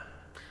her hair.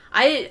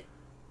 I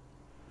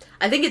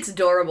think it's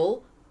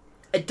adorable.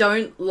 I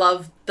don't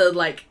love the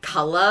like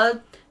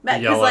color,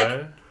 Yellow.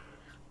 like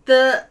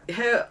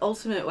her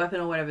ultimate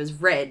weapon or whatever is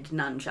red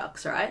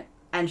nunchucks, right?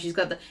 And she's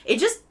got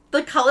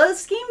the color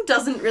scheme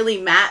doesn't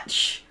really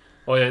match.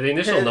 Oh yeah, the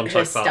initial her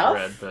nunchucks aren't stuff.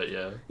 red, but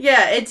yeah.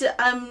 Yeah,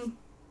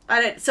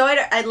 I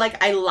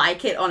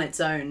like it on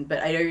its own, but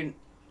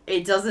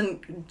it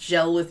doesn't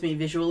gel with me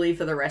visually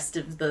for the rest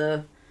of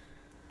the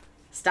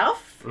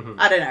stuff. Mm-hmm.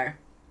 I don't know.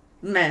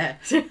 Meh.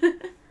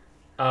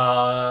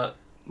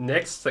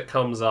 Next that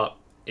comes up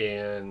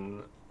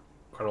in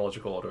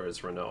chronological order is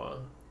Renoa.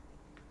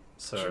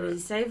 So Should we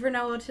save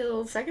Renoa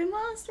till second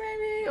last,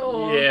 maybe?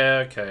 Or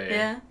yeah, okay.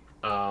 Yeah.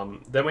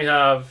 Then we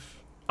have.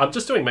 I'm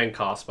just doing main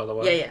cast, by the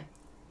way. Yeah.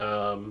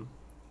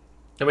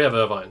 Then we have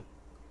Irvine.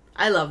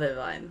 I love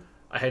Irvine.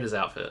 I hate his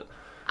outfit.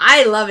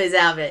 I love his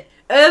outfit.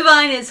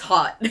 Irvine is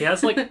hot. He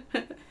has like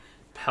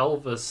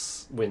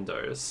pelvis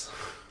windows.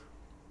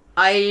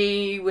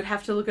 I would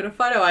have to look at a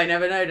photo. I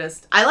never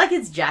noticed. I like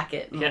his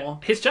jacket more. Yeah,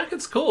 his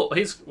jacket's cool.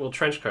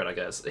 Trench coat, I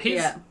guess. He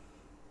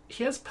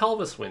has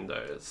pelvis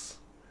windows.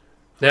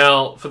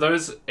 Now, for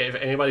those, if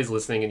anybody's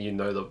listening and you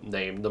know the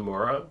name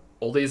Nomura,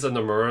 all these are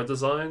Nomura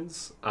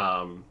designs.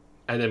 And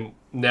then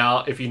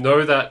now, if you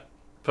know that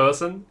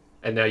person,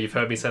 and now you've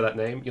heard me say that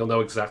name, you'll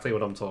know exactly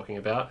what I'm talking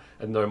about,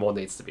 and no more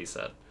needs to be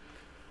said.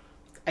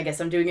 I guess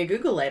I'm doing a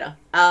Google later.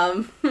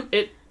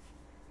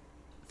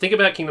 Think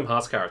about Kingdom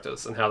Hearts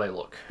characters and how they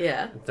look.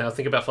 Yeah. Now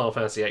think about Final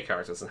Fantasy VIII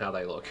characters and how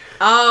they look.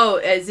 Oh,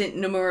 as in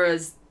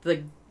Nomura's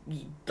the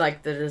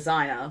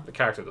designer. The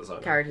character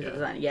designer.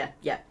 Designer.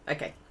 Yeah.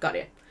 Okay, got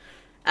it.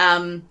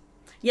 I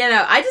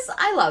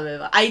love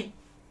him. I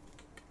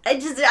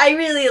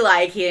really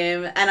like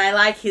him, and I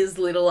like his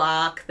little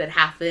arc that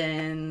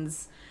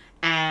happens,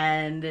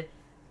 and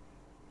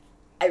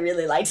I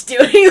really liked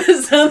doing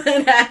the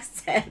Southern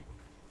accent.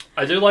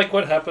 I do like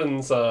what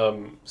happens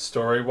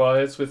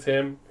story-wise with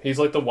him. He's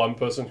like the one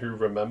person who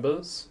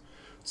remembers.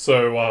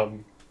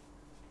 So,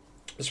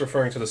 just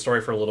referring to the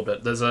story for a little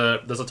bit, there's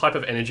a type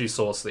of energy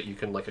source that you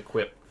can like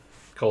equip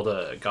called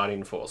a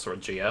Guardian Force or a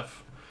GF.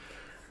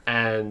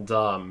 And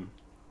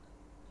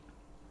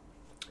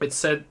it's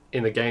said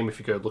in the game, if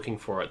you go looking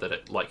for it, that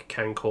it like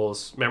can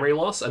cause memory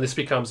loss, and this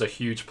becomes a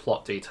huge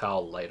plot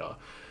detail later.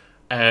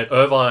 And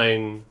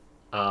Irvine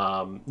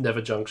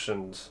never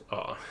junctioned.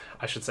 Oh,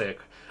 I should say.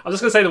 I'm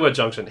just going to say the word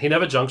junction. He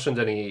never junctioned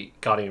any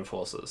Guardian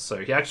Forces, so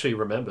he actually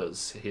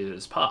remembers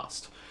his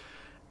past,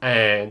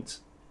 and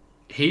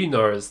he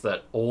knows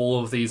that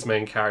all of these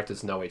main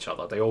characters know each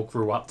other. They all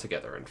grew up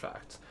together, in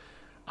fact,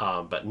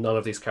 but none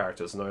of these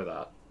characters know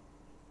that.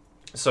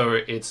 So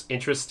it's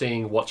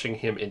interesting watching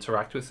him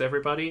interact with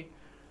everybody.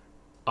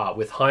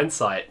 With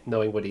hindsight,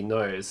 knowing what he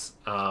knows,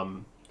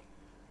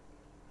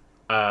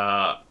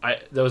 there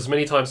was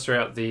many times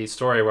throughout the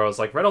story where I was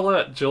like, red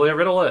alert, Julia,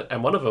 red alert.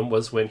 And one of them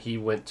was when he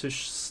went to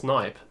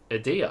snipe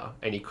Edea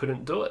and he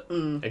couldn't do it.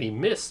 And he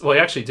missed. Well, he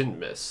actually didn't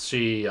miss.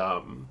 She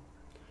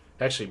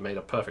actually made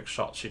a perfect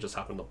shot. She just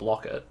happened to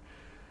block it.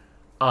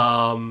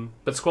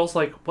 But Squall's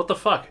like, what the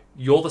fuck?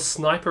 You're the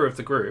sniper of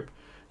the group.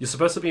 You're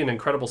supposed to be an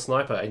incredible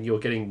sniper and you're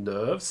getting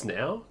nerves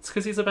now? It's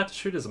because he's about to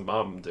shoot his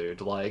mum,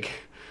 dude. Like,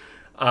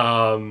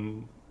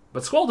 but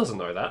Squall doesn't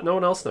know that. No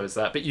one else knows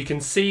that. But you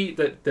can see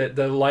that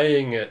they're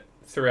laying it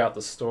throughout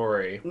the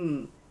story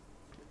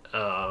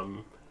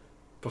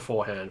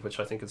beforehand, which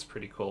I think is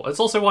pretty cool.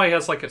 It's also why he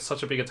has like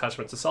such a big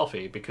attachment to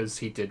Selphie, because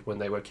he did when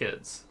they were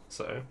kids.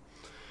 So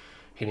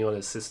hitting on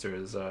his sister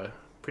is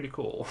pretty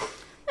cool.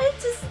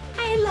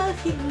 I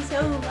love him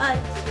so much.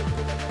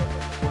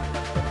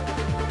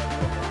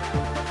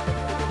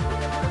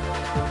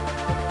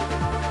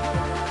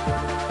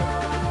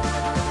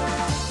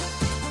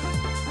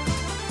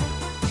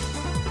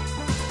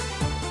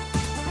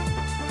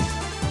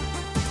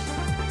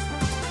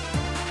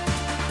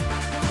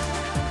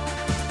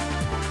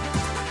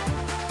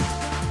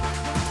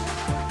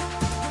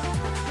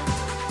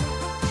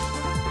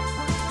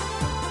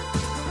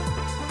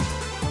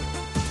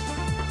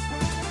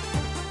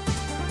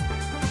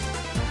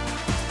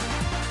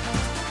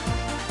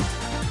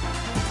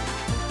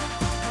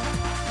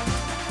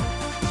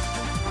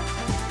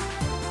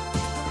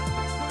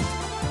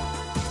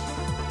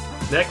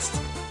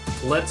 Next,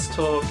 let's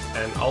talk,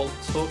 and I'll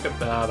talk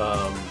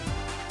about,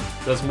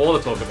 there's more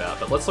to talk about,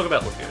 but let's talk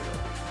about Laguna,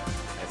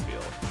 I feel.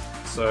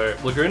 So,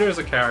 Laguna is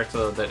a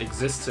character that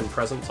exists in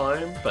present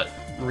time, but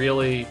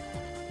really,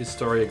 his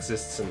story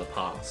exists in the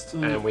past.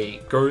 And we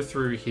go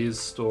through his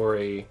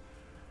story.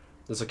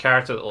 There's a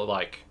character that,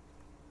 like,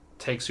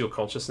 takes your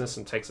consciousness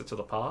and takes it to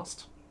the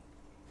past.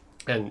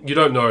 And you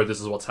don't know this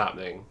is what's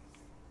happening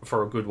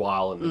for a good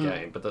while in the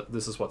game, but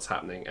this is what's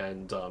happening.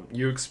 And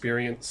you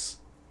experience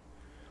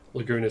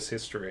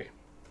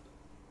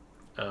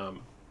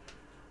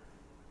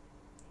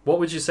What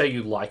would you say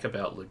you like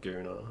about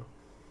Laguna?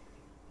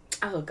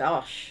 Oh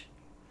gosh,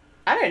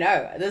 I don't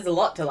know. There's a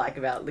lot to like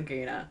about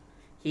Laguna.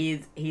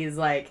 He's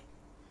like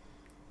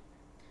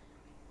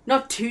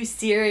not too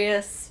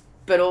serious,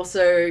 but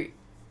also,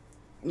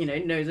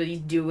 knows what he's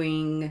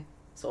doing.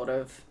 Sort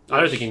of. I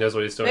don't think he knows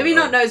what he's doing. Maybe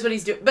not knows what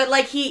he's doing, but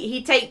like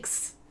he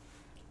takes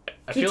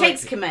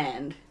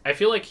command. I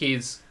feel like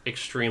he's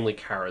extremely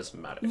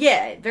charismatic.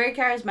 Yeah, very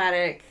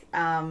charismatic.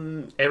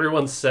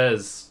 Everyone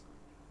says,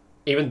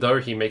 even though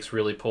he makes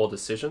really poor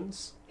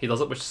decisions, he does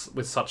it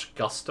with such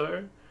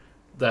gusto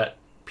that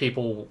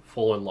people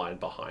fall in line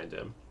behind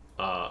him.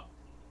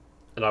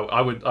 And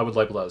I would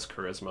label that as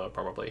charisma,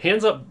 probably. He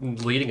ends up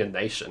leading a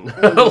nation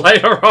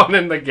later on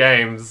in the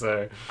game,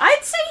 so...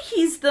 I'd say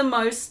he's the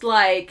most,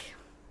 like...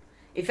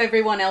 If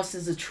everyone else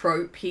is a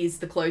trope, he's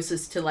the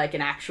closest to, like, an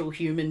actual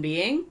human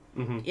being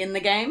in the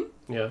game.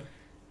 Yeah.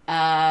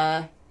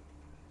 I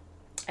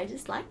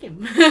just like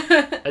him.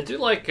 I do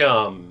like,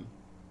 there's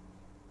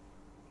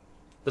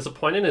a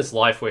point in his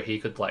life where he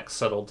could, like,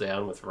 settle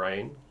down with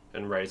Rain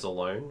and raise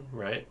alone,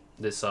 right?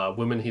 This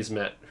woman he's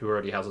met who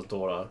already has a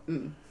daughter,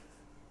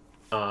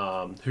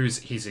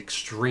 he's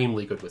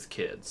extremely good with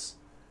kids.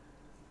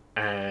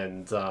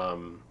 And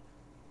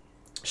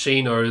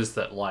she knows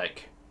that,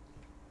 like,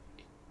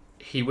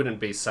 he wouldn't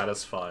be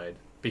satisfied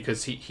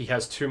because he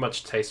has too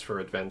much taste for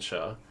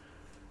adventure.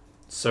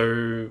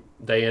 So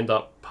they end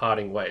up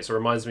parting ways. It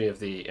reminds me of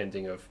the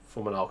ending of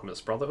Fullmetal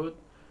Alchemist Brotherhood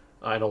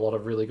in a lot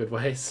of really good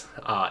ways.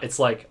 It's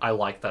like, I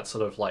like that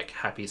sort of, like,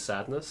 happy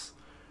sadness.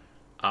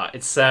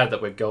 It's sad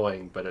that we're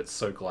going, but it's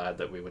so glad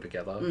that we were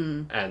together.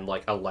 And,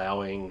 like,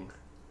 allowing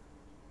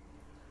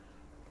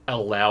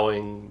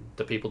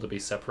the people to be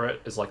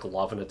separate is like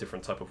love in a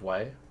different type of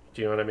way.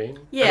 Do you know what I mean?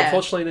 Yeah. And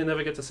unfortunately, they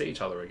never get to see each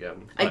other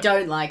again. I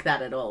don't like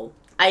that at all.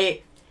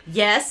 I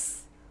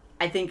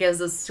think as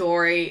a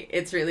story,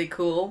 it's really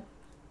cool.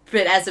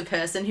 But as a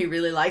person who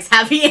really likes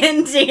happy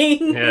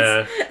endings,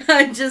 Yeah.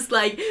 I'm just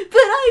like, but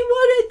I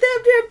wanted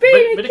them to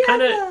be but together. it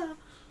kind of,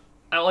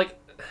 I like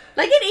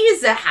it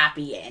is a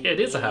happy ending.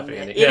 it is a happy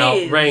ending. It Yeah,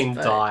 is, Rain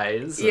but-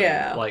 dies. And,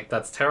 Yeah. like,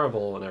 that's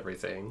terrible and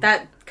everything.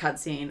 That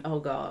cutscene, oh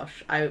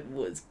gosh, I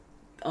was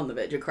on the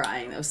verge of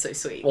crying. That was so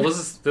sweet. Well,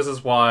 this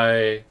is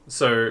why.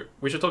 So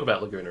we should talk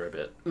about Laguna a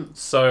bit.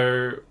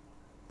 So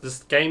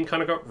this game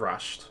kind of got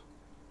rushed,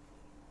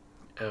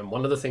 and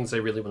one of the things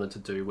they really wanted to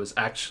do was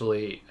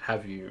actually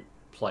have you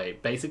play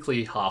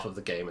basically half of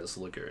the game as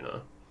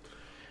Laguna.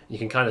 You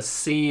can kind of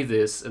see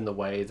this in the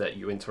way that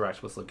you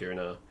interact with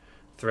Laguna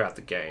throughout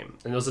the game.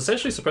 And it was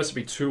essentially supposed to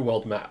be two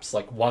world maps,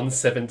 like one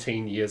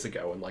 17 years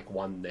ago and like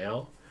one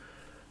now.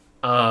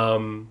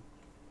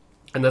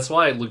 And that's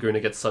why Laguna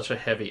gets such a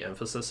heavy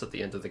emphasis at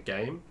the end of the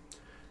game.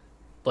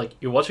 Like,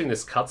 you're watching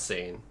this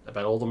cutscene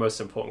about all the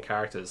most important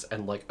characters,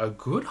 and like a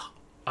good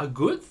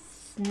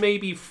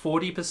maybe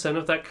 40%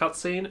 of that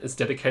cutscene is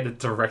dedicated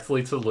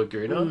directly to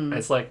Laguna. And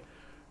it's like,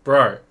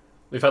 bro,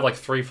 we've had like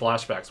 3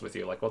 flashbacks with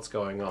you. Like, what's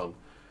going on?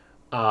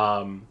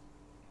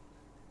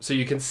 So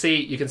you can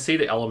see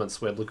the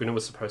elements where Laguna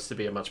was supposed to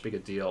be a much bigger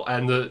deal,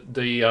 and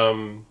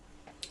the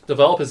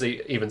developers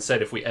even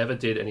said if we ever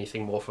did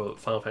anything more for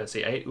Final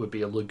Fantasy VIII, it would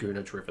be a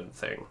Laguna-driven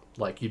thing.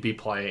 Like, you'd be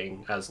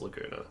playing as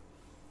Laguna,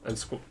 and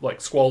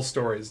Squall's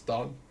story is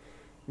done.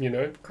 You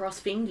know,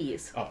 Cross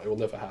fingers. it will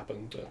never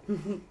happen.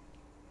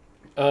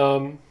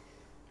 But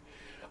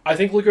I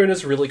think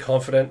Laguna's really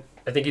confident.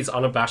 I think he's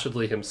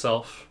unabashedly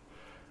himself.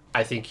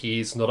 I think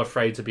he's not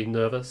afraid to be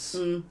nervous.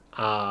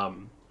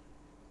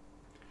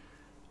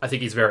 I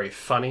think he's very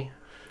funny.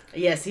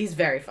 Yes, he's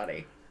very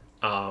funny.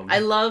 I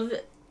love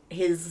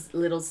his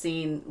little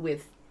scene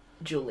with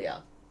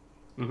Julia.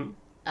 No,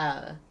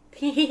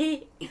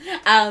 it's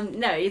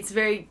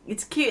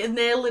cute, and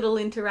their little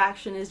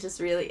interaction is just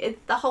really,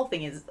 the whole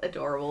thing is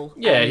adorable.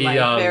 Yeah,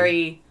 and,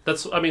 very...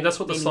 That's what the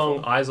meaningful.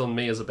 song Eyes on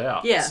Me is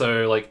about. Yeah.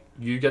 So, like,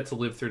 you get to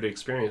live through the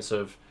experience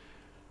of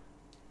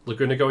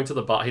Laguna going to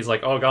the bar. He's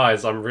like, oh,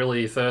 guys, I'm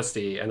really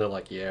thirsty. And they're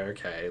like, yeah,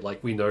 okay.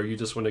 Like, we know you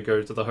just want to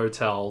go to the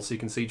hotel so you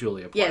can see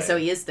Julia play. Yeah, so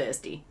he is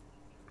thirsty.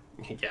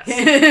 Yes.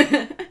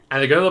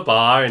 And they go to the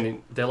bar,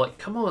 and they're like,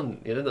 come on.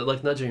 You know, they're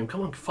like nudging him,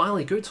 come on,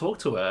 finally, go talk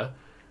to her.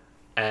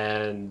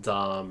 And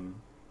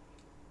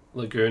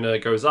Laguna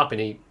goes up,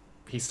 and he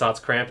starts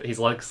cramping. His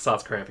leg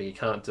starts cramping. He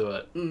can't do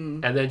it.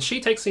 And then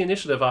she takes the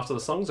initiative after the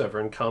song's over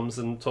and comes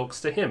and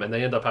talks to him. And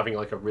they end up having,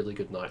 like, a really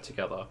good night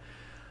together.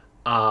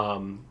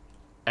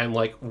 And,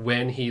 like,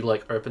 when he,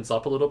 like, opens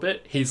up a little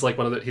bit, he's, like,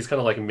 he's kind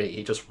of like me.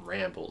 He just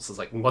rambles. It's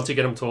like, once you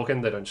get him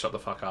talking, they don't shut the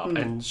fuck up.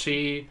 And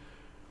she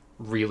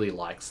really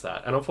likes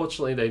that. And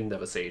unfortunately, they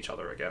never see each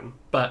other again.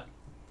 But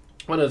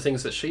one of the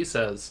things that she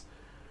says,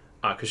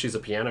 because she's a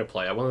piano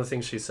player, one of the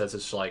things she says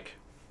is, like,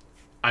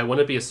 I want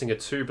to be a singer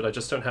too, but I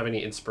just don't have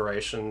any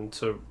inspiration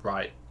to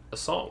write a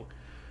song.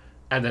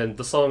 And then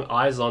the song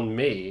Eyes on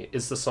Me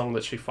is the song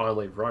that she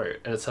finally wrote.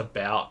 And it's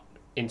about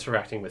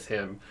interacting with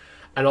him.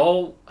 And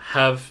I'll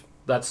have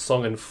that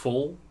song in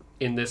full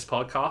in this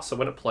podcast, so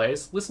when it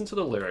plays, listen to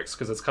the lyrics,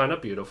 because it's kind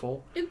of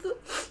beautiful.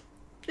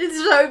 It's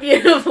so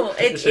beautiful.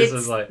 It's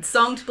just like,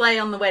 song to play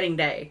on the wedding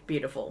day.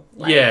 Beautiful.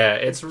 Like, yeah,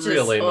 it's just,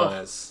 really oh.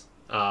 nice.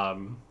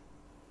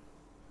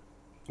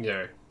 You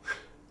know,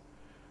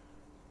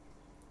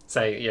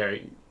 say, you know,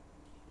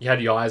 you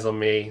had your eyes on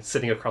me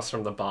sitting across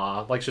from the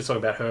bar, like she's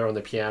talking about her on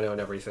the piano and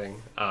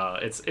everything.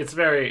 It's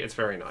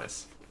very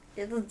nice.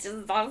 It's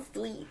just so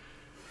sweet.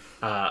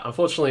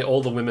 Unfortunately,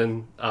 all the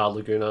women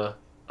Laguna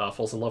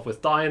falls in love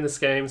with die in this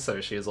game,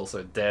 so she is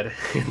also dead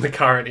in the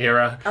current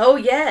era. Oh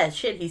yeah,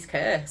 shit, he's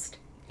cursed.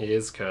 He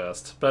is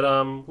cursed, but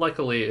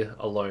luckily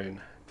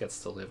Alone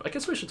gets to live. I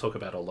guess we should talk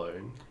about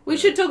Alone. We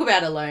should talk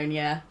about Alone,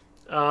 yeah.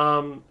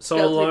 So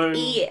Spelled Alone, with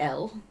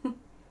E-L.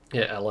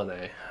 yeah,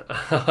 L-N-A.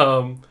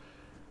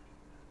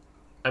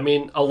 I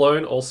mean,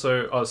 Alone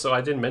also. Oh, so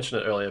I didn't mention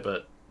it earlier,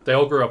 but they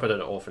all grew up at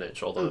an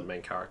orphanage, all the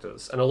main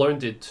characters, and Alone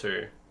did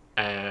too.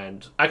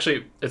 And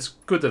actually, it's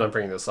good that I'm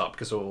bringing this up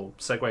because we'll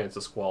segue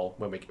into Squall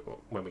when we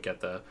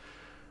get there,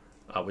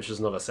 which is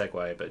not a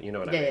segue, but you know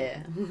what I mean.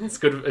 Yeah. It's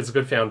good. It's a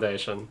good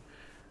foundation.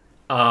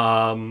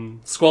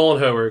 Squall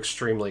and her were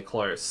extremely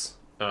close,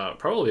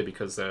 probably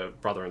because they're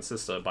brother and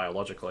sister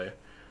biologically.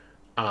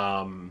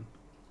 Well,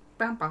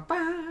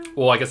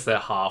 I guess they're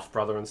half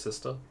brother and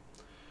sister.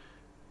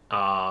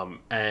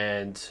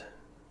 And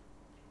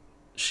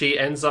she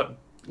ends up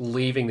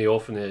leaving the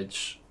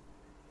orphanage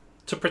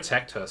to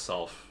protect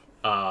herself.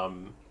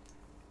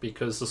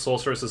 Because the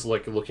sorceress is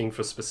like looking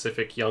for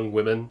specific young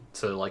women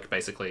to like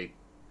basically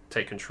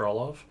take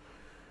control of.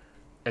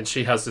 And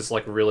she has this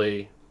like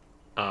really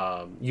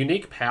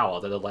unique power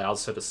that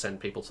allows her to send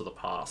people to the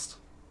past.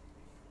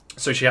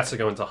 So she has to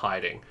go into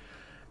hiding.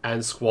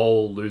 And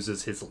Squall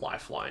loses his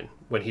lifeline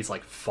when he's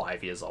like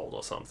 5 years old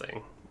or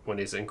something. When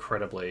he's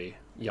incredibly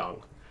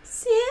young.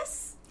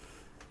 Sis?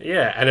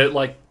 Yeah, and it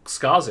like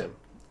scars him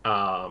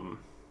for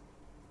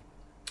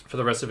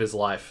the rest of his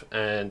life.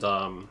 And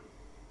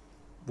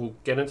we'll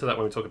get into that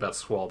when we talk about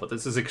Squall, but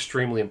this is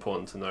extremely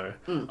important to know.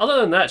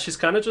 Other than that, she's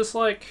kind of just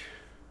like...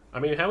 I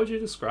mean, how would you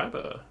describe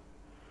her?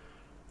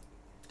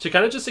 She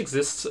kind of just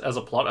exists as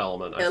a plot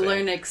element, I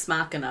Alone think. ex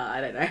machina,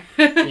 I don't know.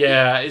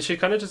 Yeah, she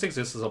kind of just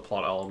exists as a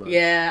plot element.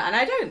 Yeah, and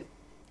I don't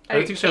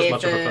think she has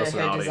much of a her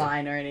personality.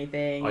 design or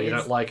anything. Oh, you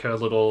It's don't like her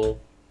little...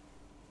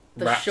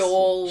 the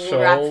shawl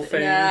wrap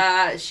thing?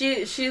 Yeah,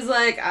 she's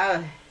like,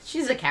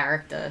 she's a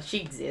character. She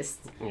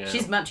exists. Yeah.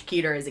 She's much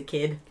cuter as a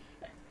kid.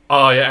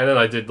 Oh, yeah, and then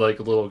I did like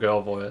a little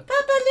girl voice.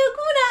 Papa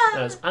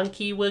Laguna! As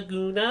Anki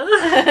Waguna.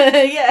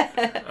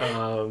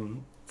 Yeah.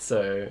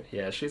 So,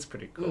 yeah, she's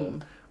pretty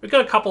cool. We've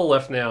got a couple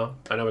left now.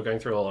 I know we're going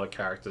through a lot of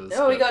characters.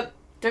 Oh, we got...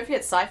 Don't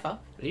forget Cypher.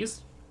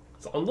 He's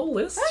on the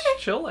list. Okay.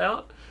 Chill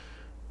out.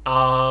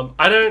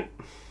 I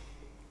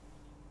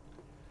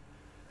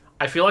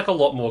feel like a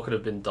lot more could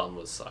have been done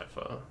with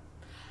Cypher.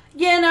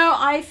 Yeah, no,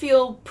 I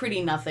feel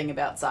pretty nothing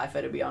about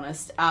Cypher, to be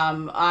honest.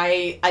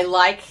 I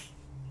like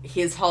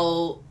his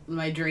whole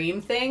my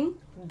dream thing.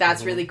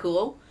 That's really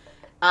cool.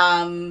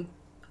 I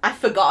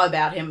forgot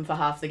about him for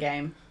half the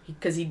game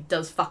because he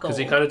does fuck all. Because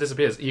he kind of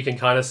disappears. You can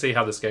kind of see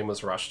how this game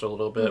was rushed a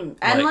little bit.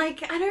 And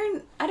like I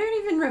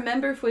don't even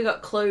remember if we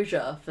got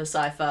closure for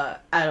Cypher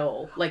at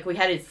all. Like we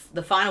had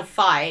the final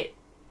fight,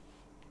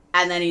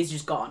 and then he's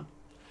just gone.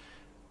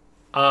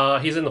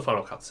 He's in the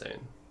final cutscene.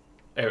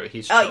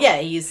 He's chill. Oh yeah,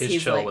 he's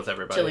chill like, with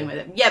everybody. chilling with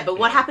him. Yeah, but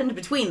what happened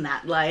between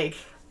that? Like,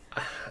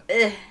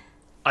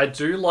 I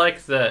do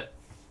like that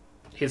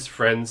his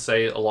friends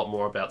say a lot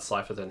more about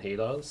Cypher than he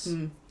does.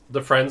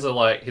 The friends are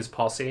like his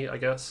posse, I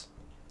guess.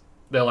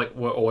 They're like,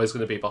 we're always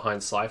going to be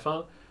behind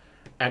Cypher.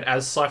 And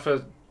as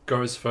Cypher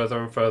goes further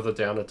and further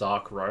down a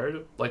dark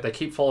road, like they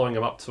keep following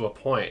him up to a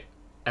point,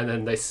 and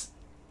then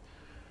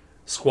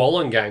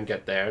Squall and gang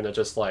get there, and they're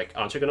just like,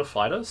 aren't you going to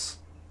fight us?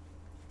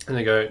 And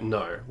they go,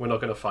 no, we're not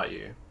going to fight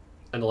you.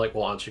 And they're like,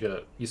 well, aren't you going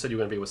to... You said you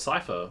were going to be with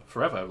Cypher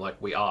forever. I'm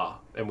like, we are,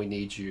 and we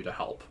need you to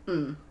help.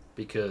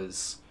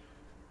 Because,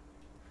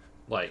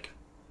 like,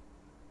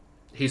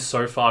 he's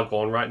so far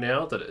gone right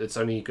now that it's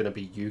only going to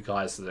be you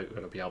guys that are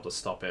going to be able to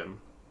stop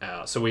him.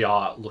 So we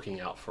are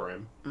looking out for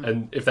him.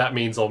 And if that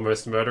means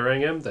almost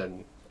murdering him,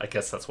 then I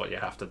guess that's what you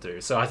have to do.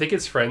 So I think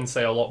his friends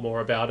say a lot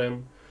more about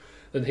him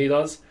than he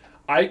does.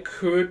 I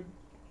could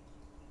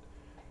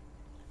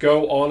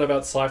go on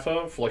about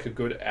Cypher for like a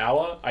good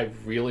hour. I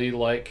really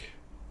like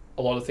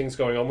a lot of things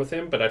going on with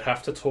him, but I'd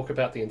have to talk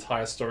about the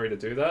entire story to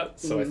do that.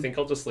 So I think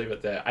I'll just leave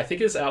it there. I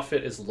think his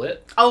outfit is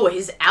lit. oh,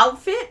 his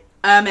outfit,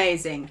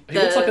 amazing. He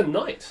looks like a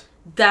knight.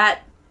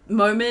 That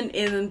moment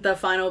in the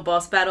final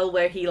boss battle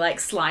where he like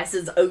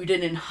slices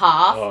Odin in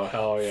half. Oh,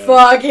 hell yeah.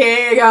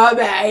 Fucking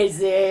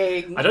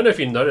amazing. I don't know if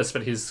you noticed,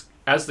 but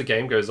as the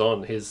game goes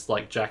on, his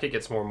like jacket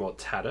gets more and more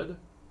tattered.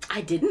 I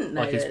didn't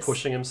notice. Like he's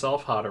pushing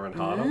himself harder and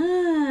harder.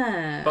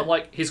 Ah. But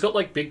like he's got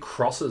like big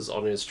crosses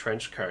on his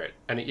trench coat,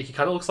 and he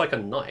kind of looks like a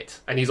knight.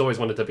 And he's always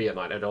wanted to be a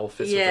knight. It all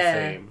fits with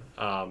the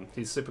theme.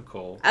 He's super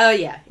cool. Oh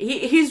yeah,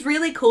 he's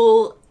really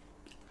cool.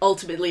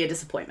 Ultimately, a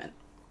disappointment.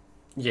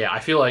 Yeah, I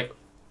feel like,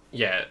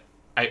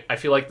 I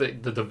feel like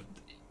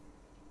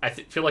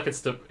feel like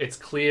it's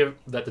clear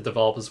that the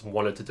developers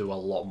wanted to do a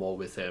lot more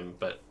with him,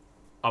 but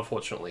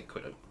unfortunately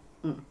couldn't.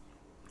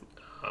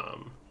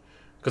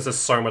 because there's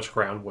so much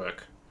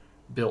groundwork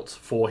built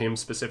for him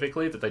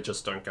specifically that they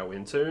just don't go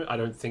into. I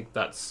don't think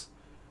that's...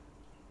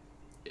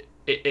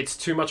 It's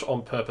too much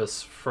on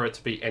purpose for it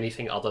to be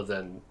anything other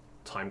than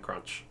time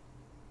crunch,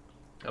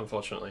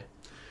 unfortunately.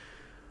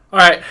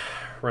 Alright,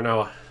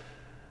 Rinoa.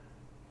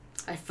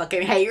 I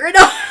fucking hate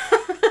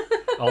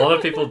Rinoa. A lot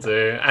of people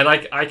do, and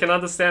I can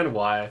understand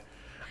why.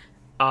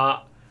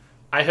 I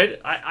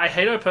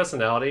hate her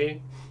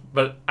personality,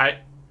 but I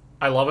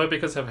love her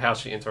because of how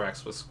she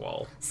interacts with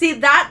Squall. See,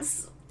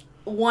 that's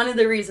one of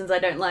the reasons I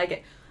don't like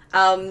it.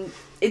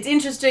 It's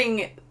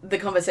interesting, the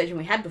conversation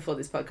we had before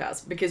this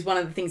podcast, because one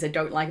of the things I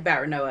don't like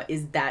about Rinoa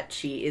is that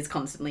she is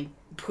constantly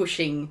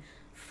pushing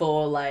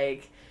for,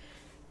 like,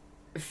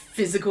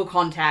 physical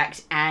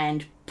contact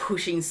and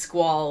pushing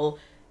Squall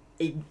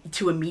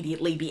to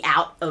immediately be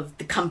out of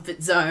the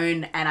comfort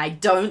zone, and I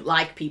don't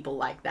like people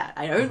like that.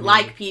 I don't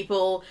like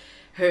people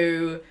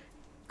who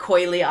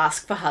coyly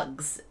ask for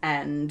hugs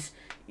and,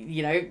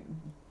 you know,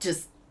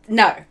 just...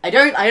 No, I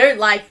don't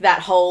like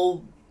that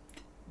whole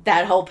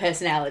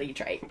personality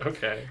trait.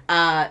 Okay.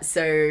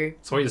 So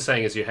what you're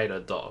saying is you hate a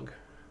dog.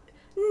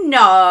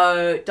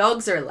 No,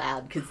 dogs are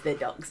allowed because they're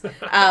dogs.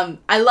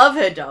 I love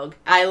her dog.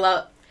 I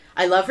love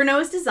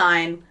Rinoa's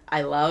design.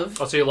 Oh,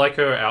 so you like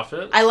her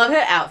outfit? I love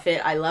her outfit.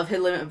 I love her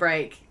limit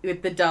break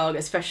with the dog,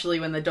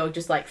 especially when the dog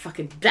just, like,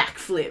 fucking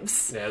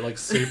backflips. Yeah, like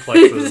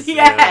suplexes.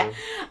 Yeah.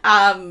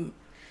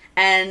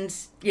 And,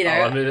 you know...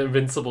 an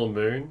Invincible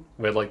Moon,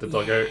 where, like, the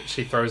doggo,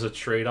 she throws a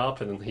treat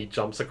up and then he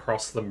jumps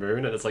across the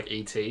moon and it's like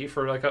E.T.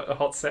 for, like, a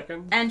hot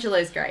second.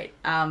 Angelo's great.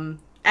 And,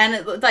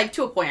 like,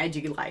 to a point, I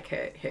do like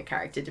her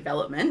character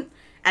development.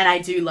 And I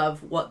do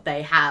love what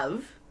they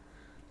have,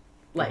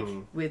 like,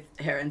 with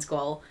her and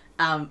Squall.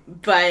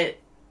 But...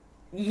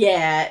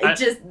 Yeah,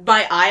 just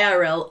my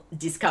IRL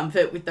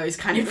discomfort with those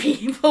kind of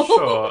people.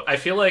 Sure. I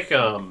feel like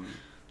the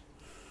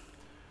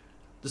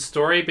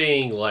story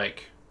being,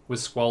 like, with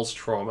Squall's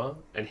trauma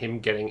and him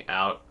getting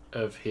out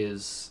of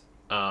his...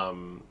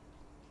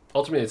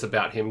 ultimately, it's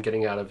about him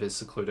getting out of his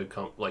secluded...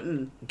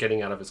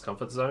 getting out of his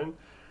comfort zone.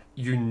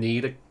 You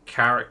need a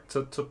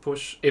character to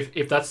push...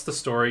 If that's the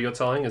story you're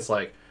telling, it's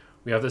like,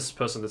 we have this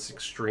person that's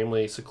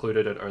extremely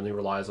secluded and only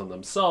relies on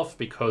themselves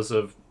because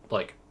of,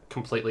 like...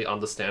 completely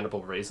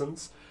understandable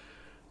reasons.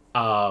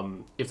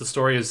 If the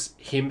story is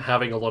him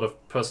having a lot of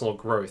personal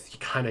growth, you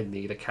kind of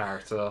need a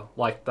character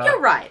like that. You're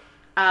right.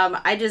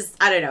 I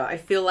don't know. I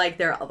feel like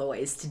there are other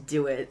ways to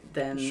do it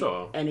than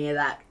any of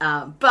that.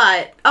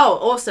 But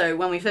also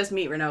when we first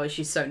meet Rinoa,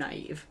 she's so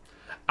naive.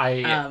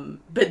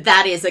 But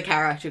that is a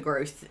character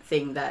growth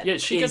thing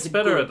that she gets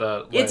better at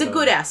that later. It's a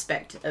good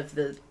aspect of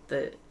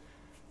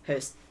her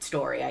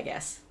story, I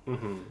guess.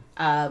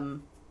 Mm-hmm.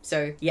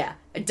 So yeah,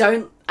 I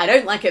don't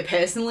like her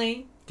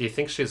personally. Do you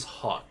think she's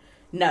hot?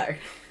 No.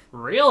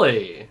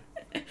 Really?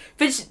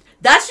 But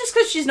that's just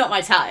because she's not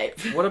my type.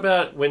 What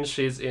about when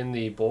she's in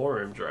the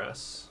ballroom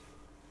dress?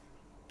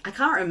 I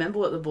can't remember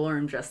what the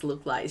ballroom dress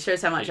looked like. It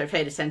shows how much I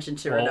paid attention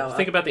to Rinoa.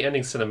 Think about the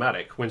ending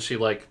cinematic when she,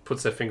 like,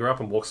 puts her finger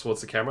up and walks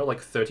towards the camera like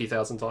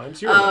 30,000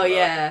 times. You remember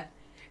that?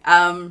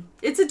 Yeah.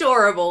 It's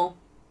adorable.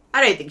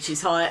 I don't think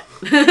she's hot.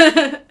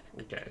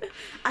 Okay.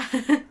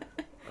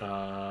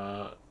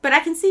 But I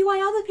can see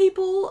why other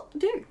people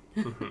do.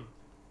 Mm-hmm.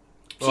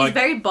 She's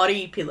very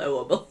body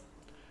pillowable.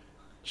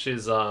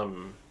 She's,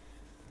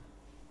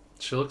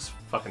 she looks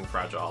fucking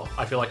fragile.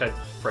 I feel like I'd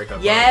break her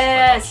bones.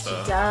 Yes, she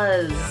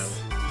does. Yeah.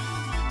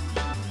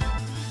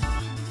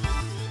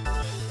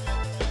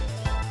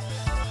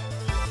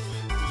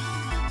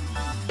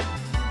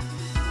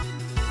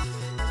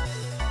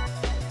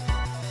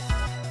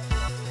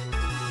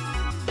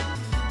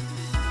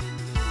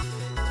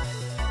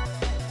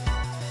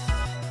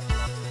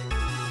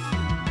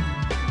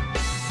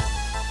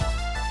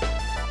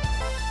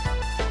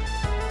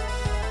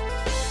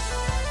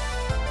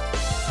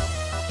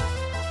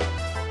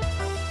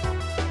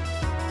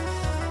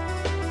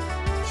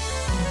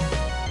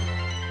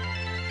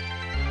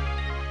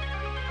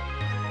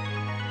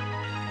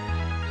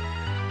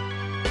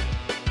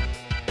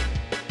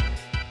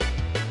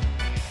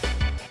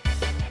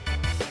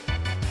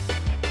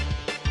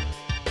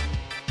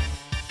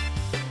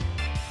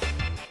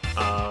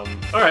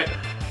 Alright,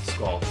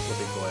 Squall, the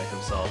big boy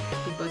himself.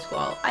 Big boy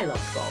Squall. I love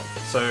Squall.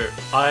 So,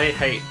 I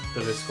hate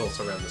the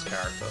discourse around this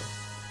character.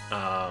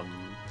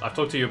 I've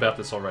talked to you about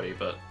this already,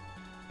 but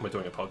we're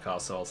doing a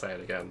podcast, so I'll say it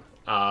again.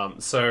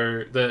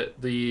 So,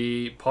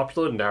 the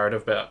popular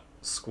narrative about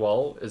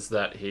Squall is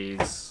that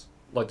he's...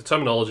 Like, the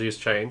terminology has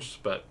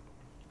changed, but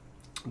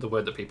the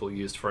word that people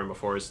used for him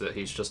before is that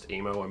he's just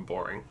emo and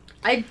boring.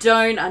 I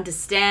don't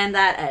understand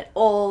that at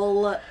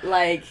all.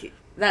 Like...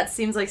 That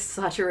seems like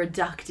such a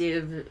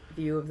reductive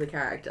view of the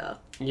character.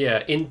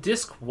 Yeah, in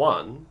Disc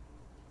 1,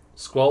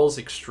 Squall's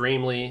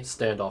extremely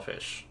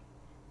standoffish.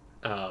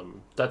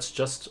 That's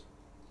just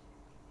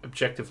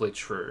objectively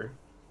true.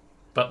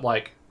 But,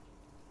 like...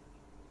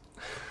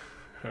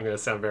 I'm going to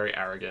sound very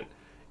arrogant.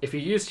 If you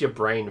used your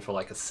brain for,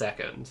 like, a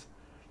second,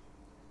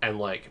 and,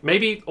 like,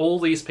 maybe all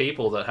these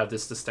people that have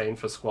this disdain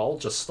for Squall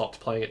just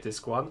stopped playing at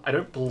Disc 1. I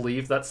don't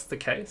believe that's the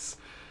case.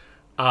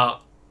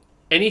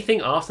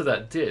 anything after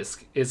that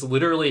disc is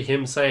literally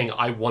him saying,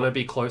 I want to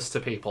be close to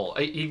people.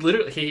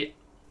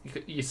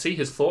 You see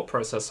his thought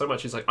process so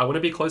much. He's like, I want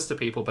to be close to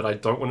people, but I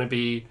don't want to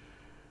be,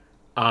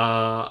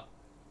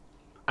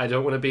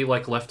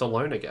 like left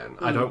alone again.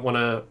 I don't want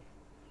to,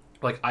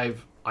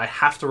 I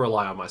have to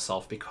rely on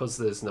myself because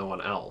there's no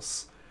one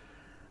else.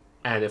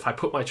 And if I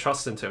put my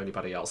trust into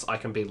anybody else, I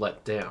can be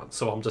let down.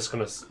 So I'm just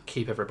going to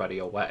keep everybody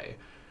away.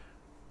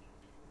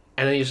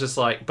 And then he's just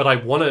like,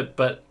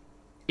 but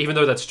even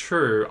though that's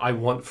true, I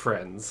want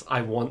friends.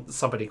 I want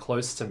somebody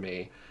close to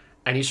me.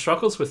 And he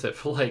struggles with it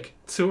for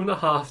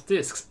 2.5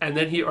 discs. And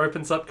then he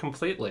opens up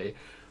completely.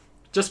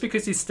 Just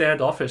because he's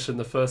standoffish in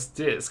the first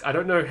disc, I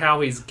don't know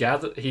how he's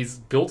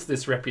built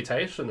this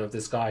reputation of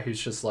this guy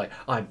who's just like,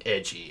 I'm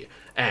edgy.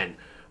 And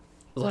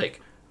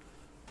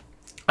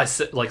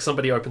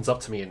somebody opens up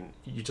to me and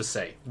you just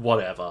say,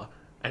 whatever.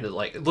 And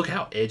look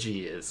how edgy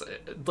he is.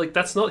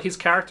 That's not his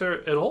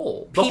character at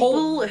all.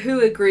 People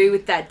who agree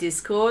with that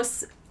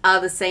discourse are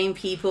the same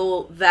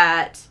people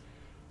that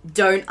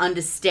don't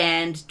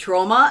understand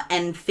trauma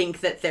and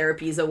think that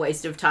therapy is a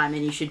waste of time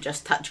and you should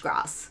just touch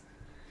grass.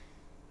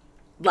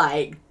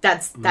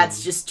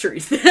 That's just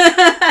truth.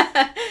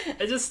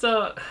 It just,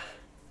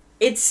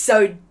 it's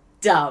so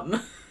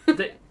dumb.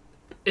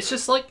 It's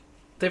just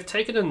they've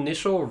taken an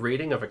initial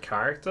reading of a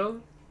character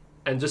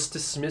and just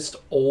dismissed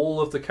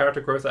all of the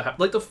character growth that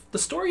happened. The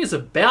story is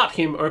about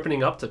him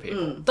opening up to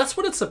people. That's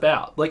what it's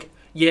about.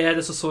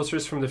 There's a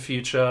sorceress from the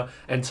future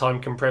and time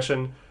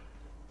compression.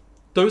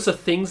 Those are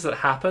things that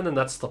happen and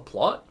that's the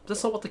plot.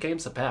 That's not what the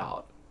game's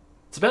about.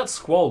 It's about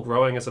Squall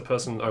growing as a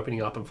person,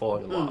 opening up and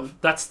falling in love.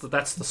 That's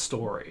the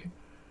story.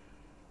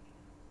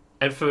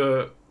 And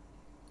for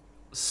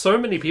so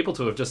many people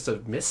to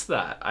have missed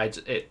that,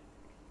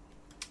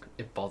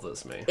 it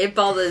bothers me. It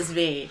bothers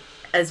me,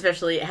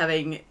 especially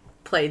having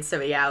played so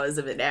many hours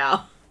of it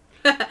now.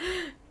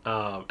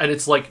 And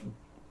it's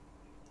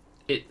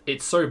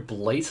it's so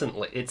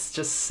blatantly, it's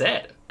just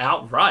said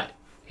outright.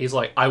 He's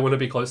like, I want to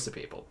be close to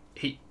people.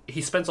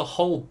 He spends a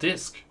whole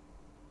disc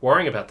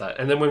worrying about that.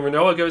 And then when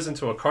Rinoa goes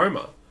into a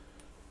coma,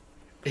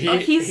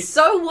 he's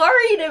so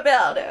worried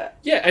about it.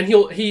 Yeah, and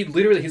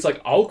he's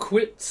like, I'll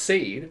quit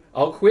Seed.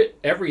 I'll quit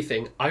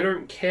everything. I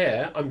don't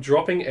care. I'm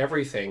dropping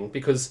everything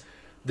because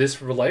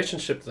this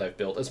relationship that I've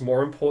built is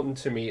more important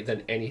to me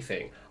than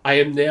anything. I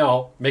am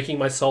now making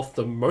myself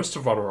the most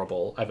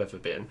vulnerable I've ever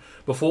been.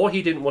 Before,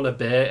 he didn't want to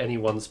bear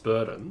anyone's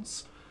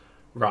burdens,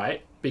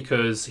 right?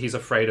 Because he's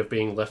afraid of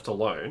being left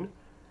alone.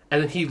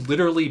 And then he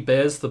literally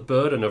bears the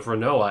burden of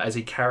Rinoa as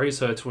he carries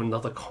her to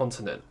another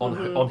continent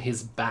on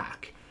his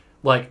back.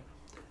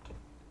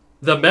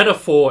 The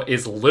metaphor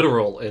is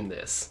literal in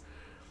this.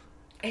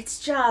 It's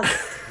just...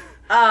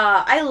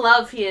 I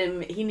love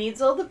him. He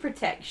needs all the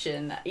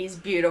protection. He's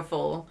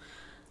beautiful.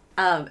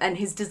 And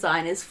his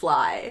design is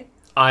fly.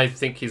 I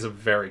think he's a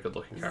very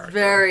good-looking character.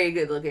 Very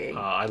good-looking.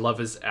 I love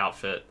his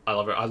outfit. I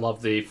love it. I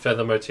love the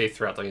feather motif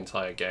throughout the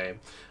entire game.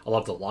 I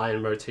love the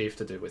lion motif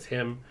to do with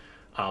him.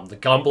 The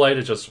gunblade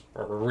is just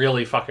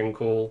really fucking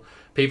cool.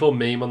 People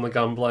meme on the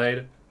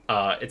gunblade.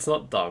 It's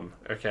not dumb,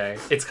 okay?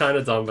 It's kind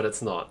of dumb, but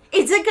it's not.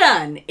 It's a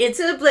gun. It's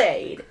a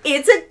blade.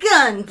 It's a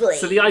gun blade.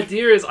 So the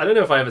idea is, I don't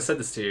know if I ever said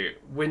this to you,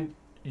 when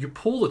you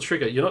pull the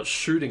trigger, you're not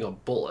shooting a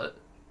bullet,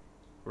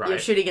 right? You're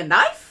shooting a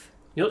knife?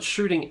 You're not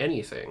shooting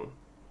anything,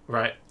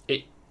 right?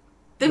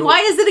 Then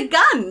why is it a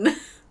gun?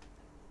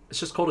 It's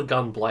just called a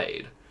gun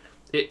blade.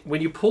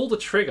 When you pull the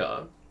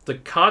trigger, the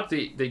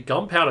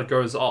gunpowder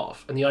goes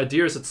off, and the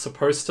idea is it's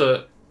supposed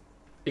to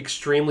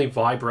extremely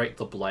vibrate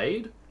the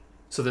blade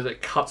so that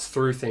it cuts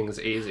through things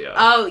easier.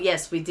 Oh,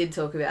 yes, we did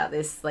talk about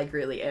this,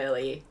 really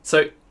early.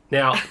 So,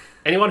 now,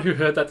 anyone who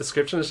heard that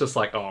description is just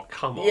like, oh,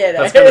 come on. Yeah,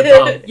 no. That's kind of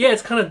dumb. Yeah,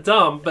 it's kind of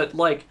dumb, but,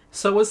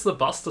 so is the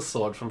Buster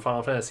Sword from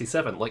Final Fantasy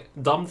VII.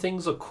 Dumb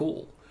things are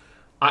cool.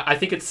 I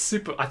think it's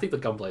super... I think the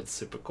Gunblade's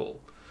super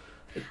cool.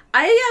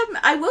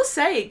 I will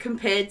say,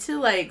 compared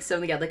to, some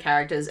of the other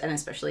characters, and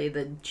especially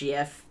the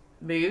GF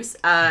moves,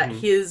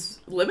 his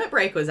Limit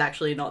Break was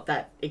actually not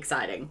that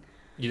exciting.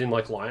 You didn't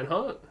like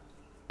Lionheart?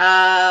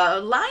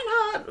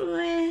 Lionheart...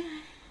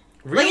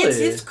 Really?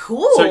 It's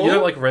cool. So you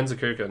don't like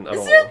Renzokuken at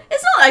all?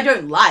 It's not I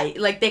don't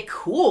like. They're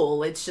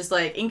cool. It's just,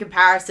 in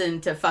comparison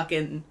to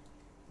fucking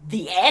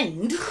the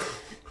end,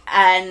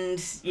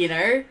 and,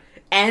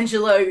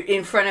 Angelo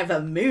in front of a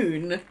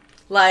moon,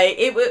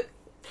 it was...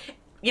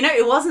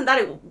 it wasn't that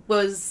it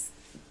was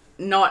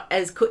not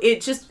as cool.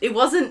 It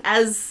wasn't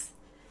as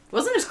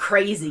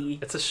crazy.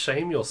 It's a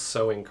shame you're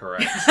so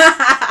incorrect.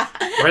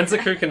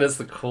 Renzokuken is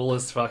the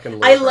coolest fucking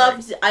I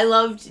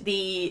loved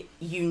the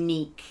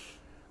unique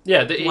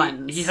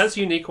ones. He has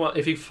unique ones.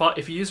 If you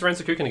use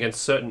Renzokuken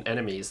against certain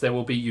enemies, there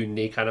will be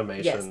unique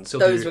animations.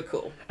 Yes, those were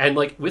cool. And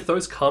with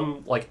those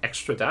come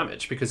extra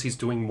damage because he's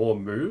doing more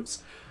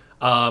moves.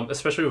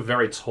 Especially with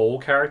very tall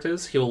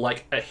characters, he'll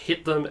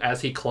hit them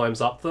as he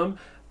climbs up them,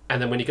 and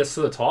then when he gets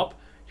to the top,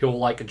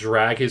 he'll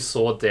drag his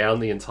sword down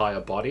the entire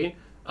body.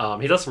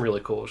 He does some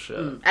really cool shit.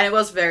 And it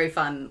was very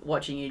fun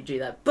watching you do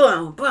that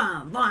boom,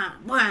 boom, boom,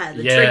 boom,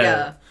 the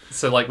trigger.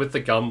 So with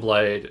the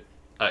Gunblade,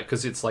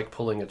 because it's like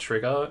pulling a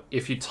trigger.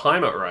 If you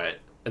time it right,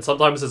 and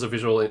sometimes there's a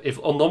visual. If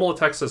on normal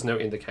attacks there's no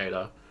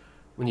indicator,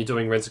 when you're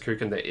doing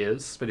Renzokuken there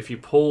is. But if you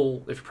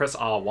press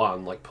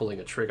R1 like pulling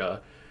a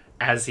trigger,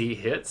 as he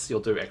hits, you'll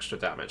do extra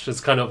damage.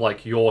 It's kind of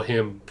like you're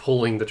him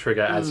pulling the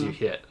trigger as you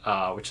hit,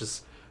 which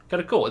is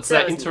kind of cool. It's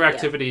that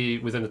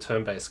interactivity within a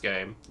turn-based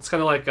game. It's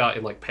kind of like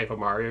in like Paper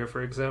Mario,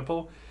 for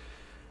example.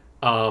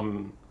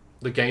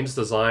 The game's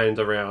designed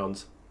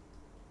around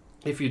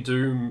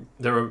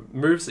there are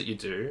moves that you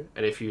do,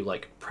 and if you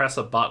like press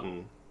a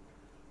button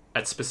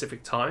at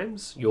specific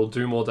times, you'll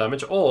do more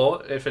damage.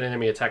 Or if an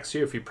enemy attacks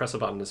you, if you press a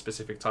button at a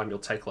specific time, you'll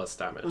take less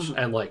damage.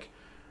 And like,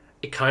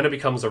 it kind of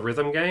becomes a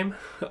rhythm game,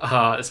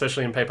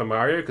 especially in Paper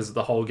Mario, because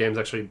the whole game's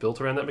actually built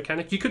around that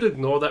mechanic. You could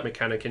ignore that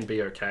mechanic and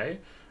be okay,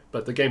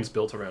 but the game's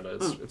built around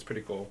it. It's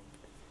pretty cool.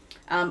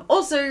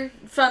 Also,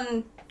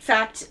 fun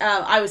fact,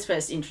 I was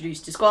first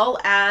introduced to Squall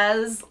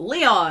as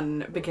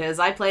Leon, because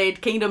I played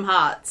Kingdom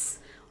Hearts,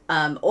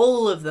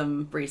 all of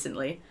them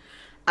recently.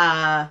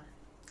 And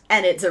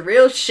it's a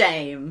real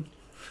shame.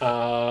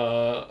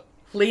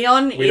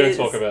 Leon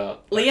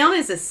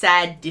is a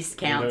sad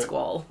discount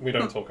Squall. We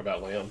don't talk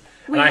about Leon.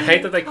 And I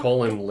hate that they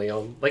call him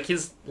Leon. Like,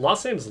 his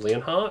last name's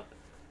Leonhardt.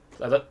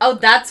 Oh,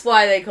 that's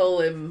why they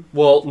call him...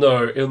 Well,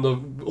 no,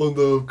 on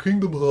the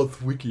Kingdom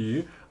Hearts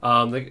wiki,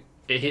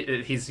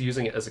 he's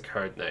using it as a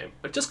code name.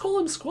 Just call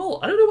him Squall.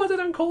 I don't know why they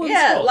don't call him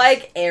Squall. Yeah,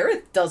 like,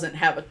 Aerith doesn't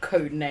have a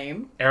code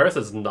name. Aerith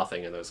is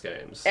nothing in those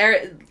games.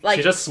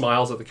 She just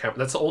smiles at the camera.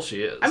 That's all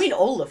she is. I mean,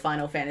 all the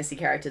Final Fantasy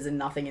characters are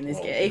nothing in this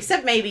game.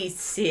 Except maybe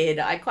Cid.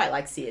 I quite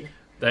like Cid.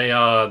 They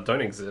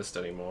don't exist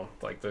anymore.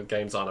 Like, the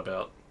games aren't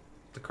about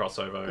the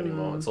crossover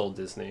anymore. It's all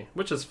Disney,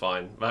 which is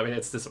fine. I mean,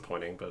 it's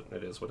disappointing, but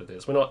it is what it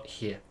is. We're not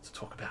here to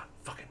talk about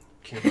fucking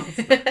Kingdom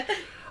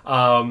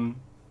Hearts.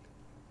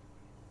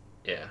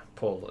 Yeah,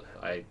 Paul,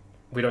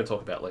 we don't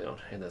talk about Leon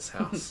in this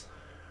house.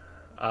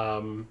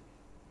 No,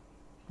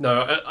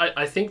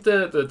 I think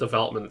the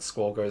development that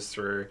Squall goes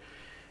through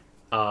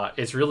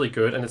is really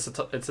good, and it's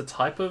a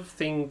type of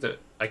thing that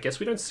I guess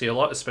we don't see a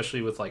lot,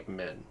 especially with like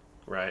men,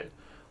 right?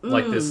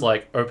 Like this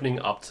like opening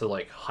up to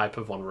like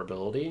hyper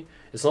vulnerability.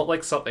 It's not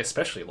like something,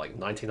 especially like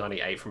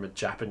 1998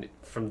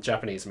 from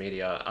Japanese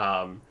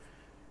media.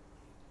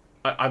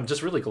 I'm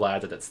just really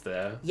glad that it's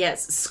there.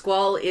 Yes,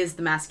 Squall is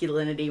the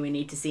masculinity we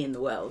need to see in the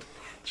world.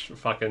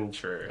 Fucking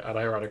true, and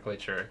ironically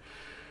true.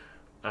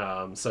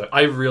 So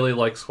I really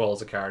like Squall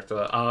as a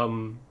character.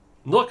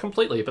 Not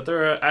completely, but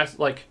there are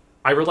like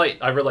I relate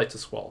to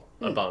Squall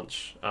a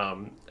bunch.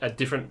 At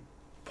different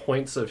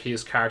points of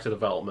his character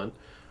development.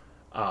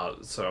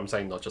 So I'm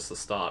saying not just the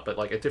start, but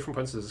like at different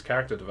points of his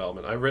character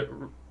development, I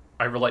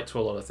relate to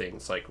a lot of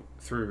things like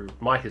through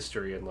my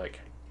history and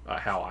like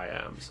how I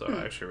am. So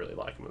I actually really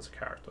like him as a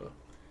character.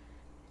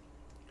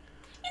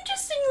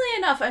 Interestingly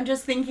enough, I'm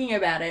just thinking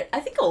about it. I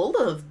think all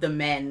of the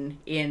men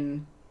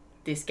in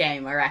this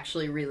game are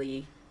actually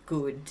really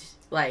good,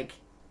 like,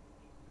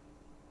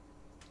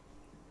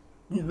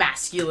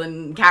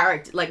 masculine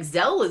character. Like,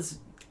 Zell is,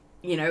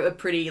 you know, a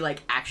pretty,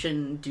 like,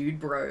 action dude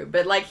bro,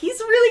 but, like, he's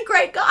a really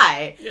great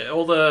guy. Yeah,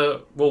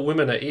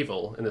 women are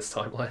evil in this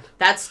timeline.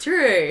 That's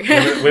true.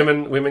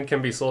 women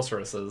can be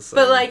sorceresses.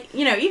 But, like,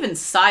 you know, even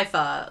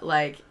Cypher,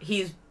 like,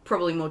 he's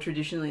probably more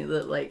traditionally,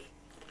 like...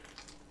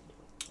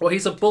 Well,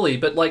 he's a bully,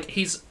 but, like,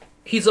 he's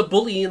a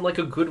bully in, like,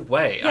 a good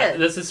way. Yeah.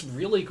 There's this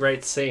really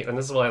great scene, and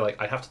this is why,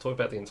 like, I have to talk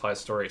about the entire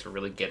story to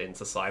really get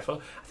into Cypher.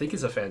 I think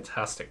he's a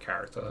fantastic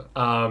character.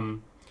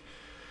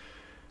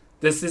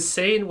 There's this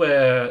scene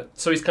where...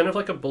 So he's kind of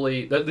like a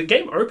bully. The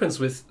game opens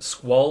with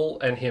Squall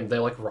and him. They're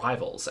like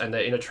rivals, and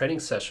they're in a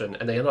training session,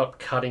 and they end up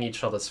cutting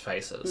each other's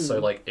faces. So,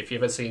 like, if you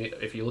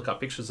look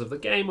up pictures of the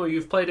game or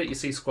you've played it, you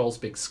see Squall's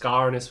big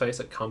scar on his face.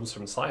 It comes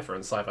from Cypher,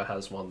 and Cypher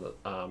has one that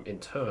in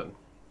turn.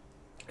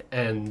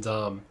 And...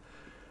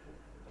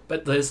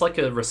 But there's, like,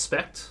 a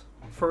respect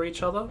for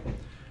each other.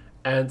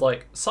 And,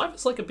 like,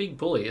 Cypher's, like, a big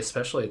bully,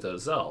 especially to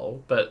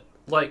Zell. But,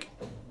 like,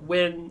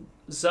 when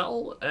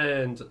Zell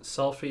and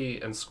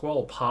Selphie and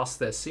Squall pass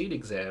their seed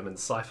exam and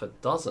Cypher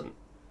doesn't,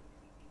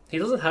 he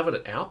doesn't have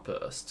an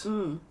outburst.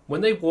 When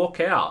they walk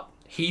out,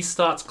 he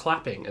starts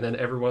clapping and then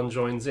everyone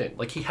joins in.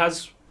 Like, he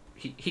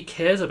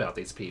cares about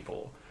these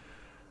people.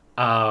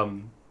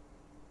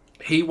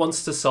 He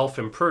wants to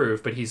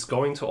self-improve, but he's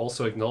going to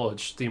also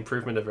acknowledge the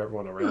improvement of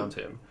everyone around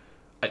him.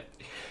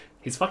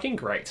 He's fucking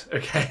great,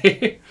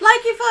 okay?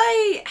 Like, if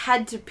I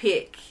had to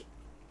pick,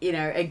 you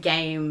know, a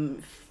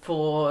game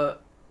for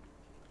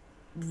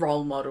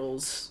role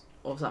models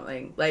or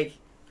something, like,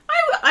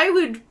 I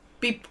would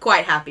be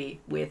quite happy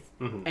with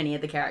any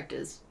of the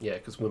characters. Yeah,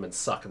 because women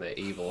suck and they're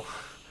evil.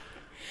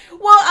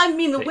 Well, I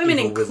mean, the women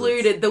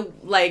included,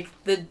 wizards.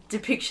 the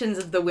depictions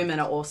of the women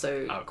are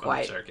also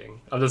quite... I'm joking.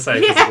 I'm just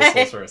saying because of the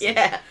sorceress.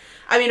 Yeah.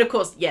 I mean, of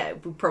course, yeah,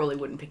 we probably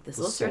wouldn't pick the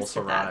sorceress,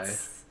 but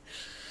that's...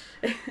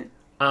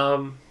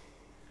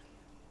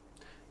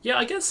 Yeah,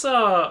 I guess,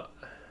 I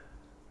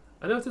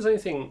don't know if there's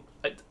anything...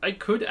 I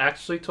could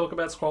actually talk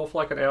about Squall for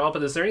like an hour,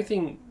 but is there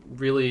anything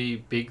really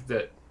big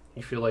that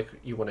you feel like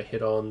you want to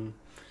hit on?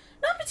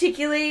 Not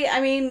particularly.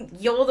 I mean,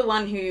 you're the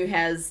one who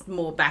has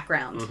more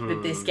background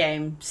with this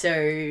game,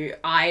 so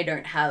I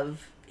don't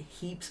have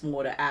heaps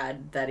more to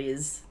add that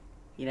is,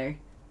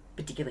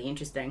 particularly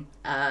interesting.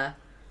 I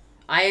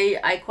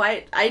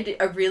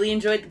really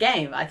enjoyed the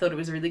game. I thought it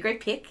was a really great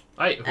pick.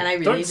 And I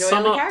really enjoyed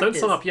all the characters. Don't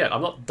sum up yet.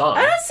 I'm not done.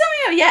 I'm not summing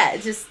up yet.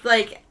 It's just,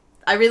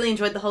 I really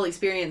enjoyed the whole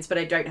experience, but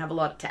I don't have a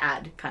lot to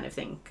add kind of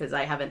thing, because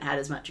I haven't had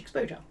as much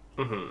exposure.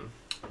 Mm-hmm.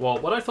 Well,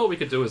 what I thought we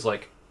could do is,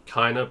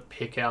 kind of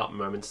pick out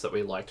moments that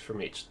we liked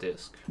from each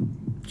disc.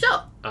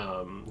 Sure.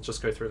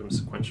 Just go through them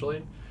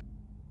sequentially.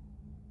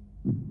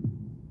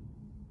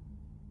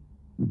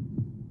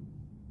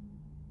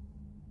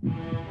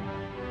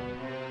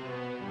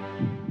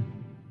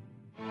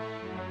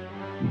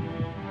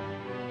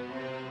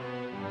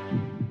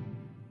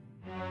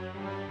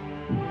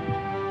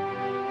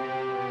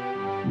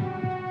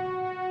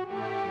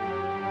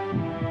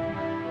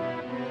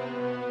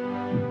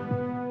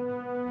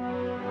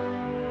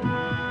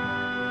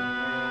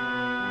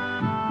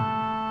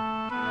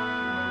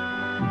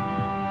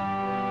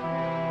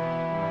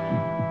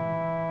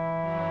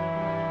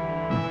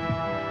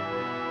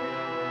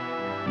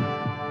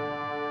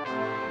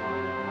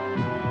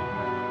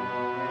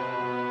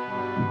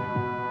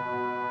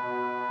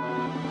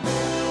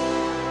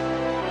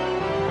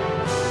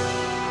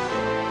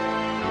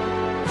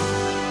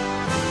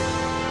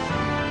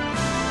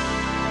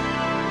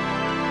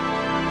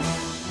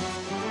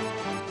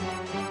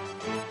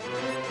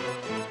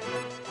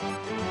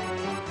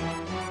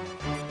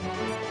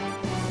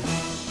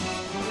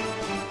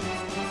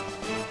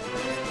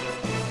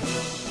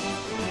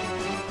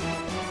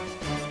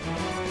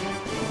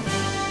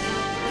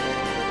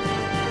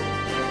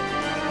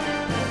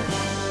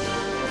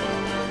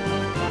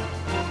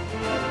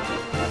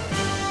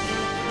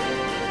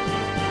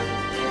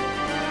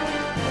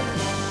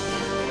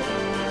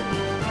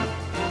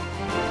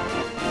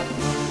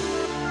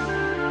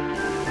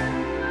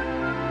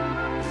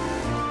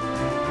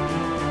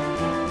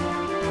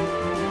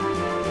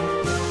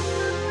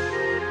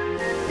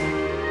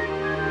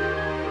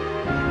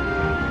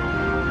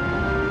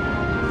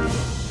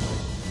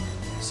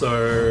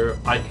 So,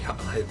 I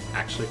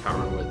actually can't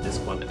remember where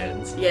disc 1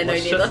 ends. Yeah,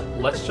 neither.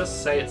 Let's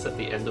just say it's at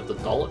the end of the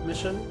Dollet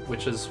mission,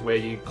 which is where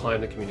you climb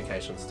the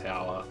communications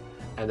tower,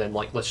 and then,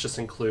 let's just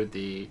include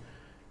the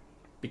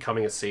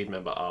becoming a seed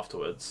member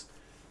afterwards.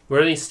 Were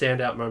any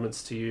standout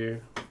moments to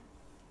you?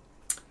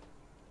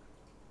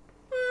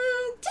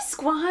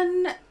 Disc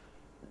 1, not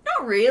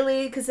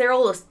really, because they're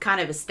all kind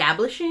of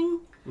establishing.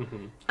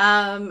 Mm-hmm.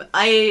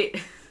 I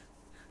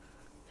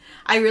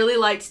really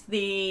liked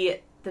the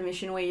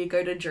mission where you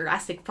go to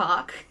Jurassic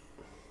Park.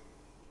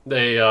 When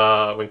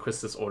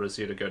Quistis orders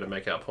you to go to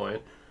Makeout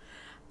Point.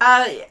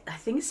 I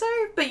think so,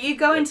 but you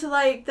go into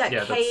that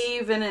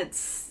cave and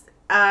it's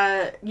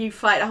you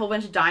fight a whole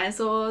bunch of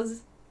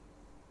dinosaurs.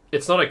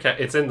 It's not a cave.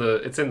 It's in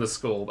the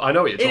school. I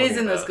know what you're talking about. It is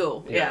in the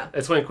school. Yeah.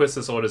 It's when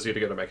Quistis orders you to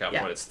go to Makeout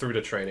Point. It's through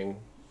the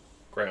training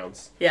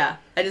grounds. Yeah,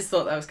 I just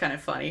thought that was kind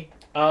of funny.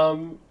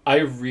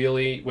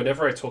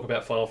 Whenever I talk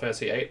about Final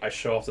Fantasy VIII, I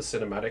show off the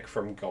cinematic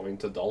from going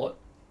to Dollet.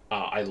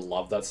 I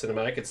love that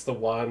cinematic. It's the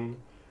one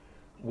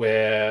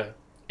where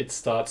it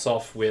starts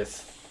off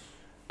with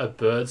a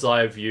bird's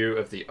eye view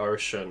of the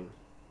ocean,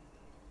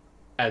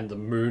 and the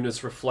moon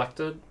is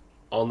reflected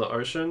on the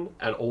ocean,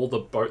 and all the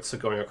boats are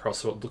going across,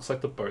 so it looks like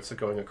the boats are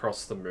going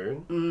across the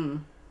moon.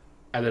 Mm.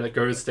 And then it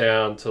goes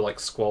down to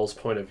Squall's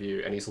point of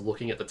view, and he's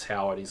looking at the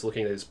tower, and he's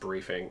looking at his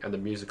briefing, and the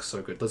music's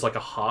so good. There's a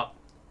heart.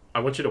 I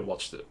want you to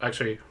watch it.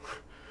 Actually,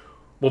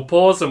 we'll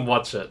pause and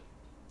watch it.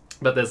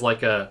 But there's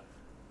a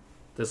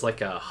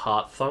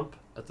heart thump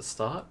at the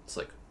start. It's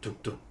dun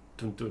dun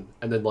dun dun,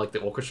 and then the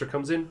orchestra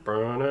comes in.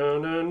 Dun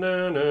dun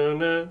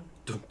dun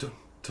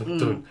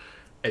dun.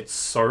 It's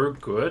so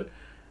good.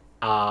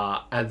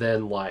 And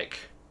then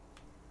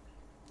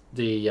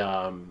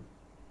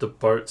the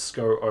boats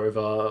go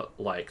over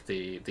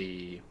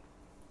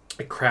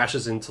it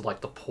crashes into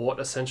the port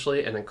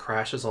essentially, and then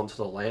crashes onto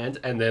the land,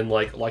 and then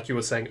like you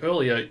were saying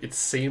earlier, it's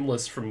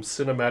seamless from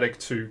cinematic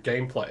to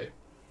gameplay.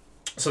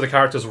 So the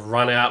characters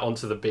run out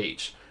onto the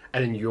beach,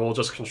 and then you're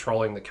just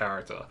controlling the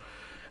character,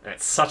 and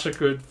it's such a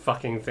good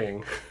fucking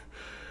thing.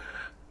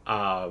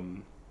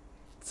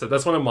 So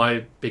that's one of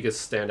my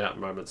biggest standout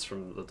moments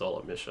from the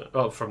Dollet mission.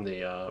 Oh, from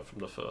the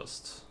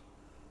first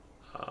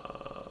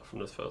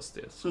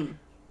disc.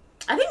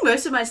 I think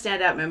most of my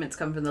standout moments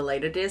come from the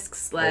later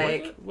discs.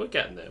 We're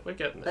getting there.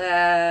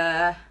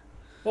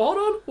 Well, hold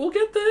on, we'll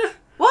get there.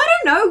 Well, I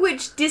don't know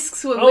which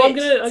discs were which.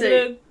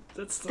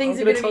 Things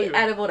are going to be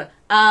out of order.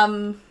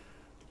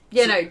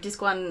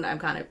 Disc 1, I'm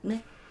kind of meh.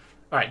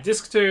 Alright,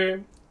 disc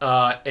 2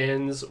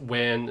 ends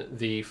when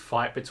the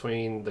fight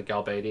between the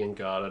Galbadian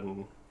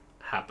Garden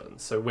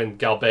happens. So when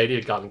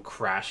Galbadia Garden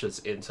crashes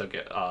into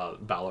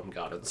Balamb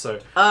Garden. So.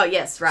 Oh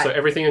yes, right. So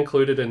everything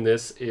included in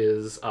this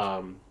is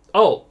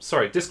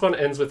disc 1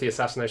 ends with the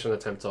assassination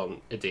attempt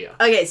on Edea.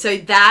 Okay, so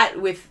that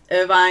with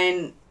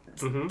Irvine.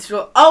 Mm-hmm.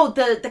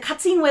 The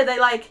cutscene where they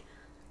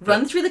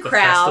run through the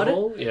crowd.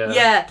 Festival?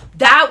 Yeah,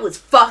 that was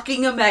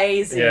fucking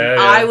amazing. Yeah.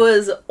 I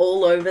was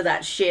all over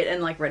that shit,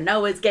 and like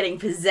Renoa's getting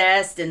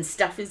possessed and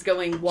stuff is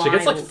going wild. She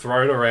gets like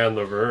thrown around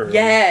the room.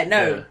 Yeah,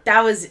 no,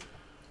 that was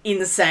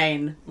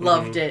insane.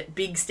 Loved it.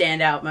 Big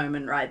standout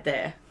moment right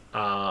there.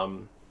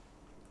 So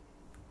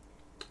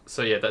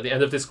yeah, at the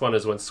end of disc 1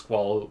 is when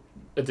Squall,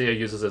 Edea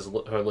uses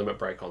her limit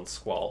break on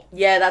Squall.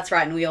 Yeah, that's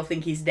right, and we all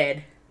think he's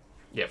dead.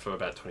 Yeah, for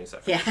about 20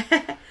 seconds.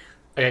 Yeah.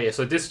 Okay, yeah,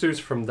 so disc 2 is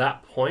from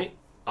that point,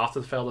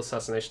 after the failed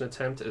assassination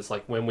attempt, is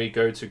like when we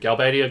go to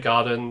Galbadia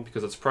Garden,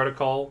 because it's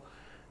protocol,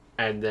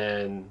 and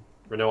then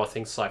Renoa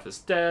thinks Cypher's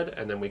dead,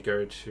 and then we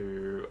go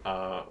to...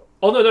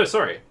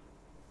 sorry.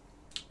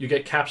 You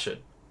get captured,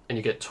 and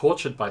you get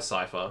tortured by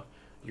Cypher.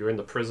 You're in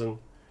the prison,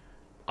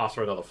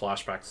 after another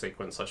flashback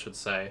sequence, I should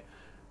say.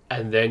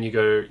 And then you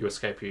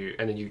escape,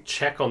 and then you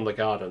check on the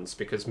gardens,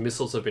 because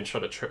missiles have been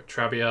shot at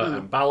Trabia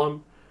and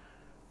Balam.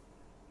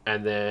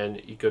 And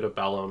then you go to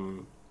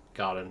Balam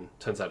Garden.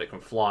 Turns out it can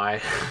fly.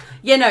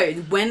 Yeah, no,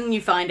 when you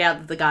find out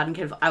that the garden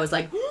can fly, I was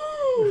like,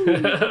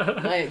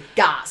 I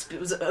gasped. It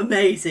was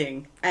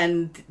amazing.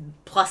 And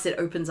plus it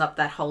opens up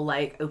that whole,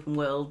 like, open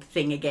world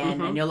thing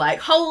again, and you're like,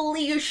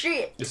 holy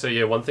shit! So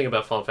yeah, one thing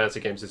about Final Fantasy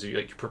games is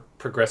you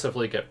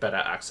progressively get better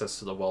access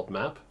to the world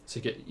map.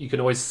 So you can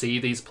always see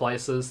these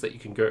places that you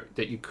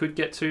could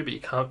get to, but you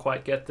can't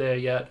quite get there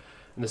yet.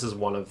 And this is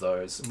one of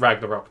those.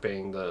 Ragnarok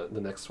being the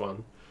next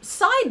one.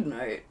 Side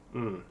note,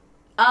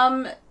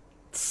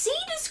 Seed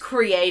is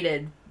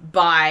created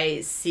by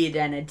Cid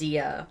and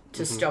Edea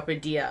to stop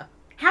Edea.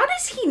 How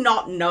does he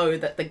not know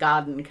that the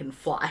garden can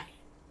fly?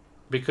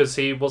 Because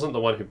he wasn't the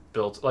one who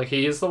built... Like,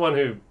 he is the one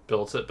who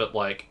built it, but,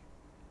 like...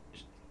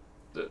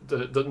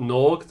 The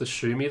Norg, the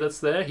Shumi that's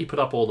there, he put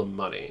up all the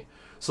money.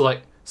 So,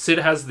 like, Cid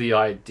has the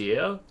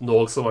idea,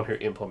 Norg's the one who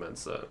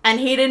implements it. And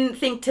he didn't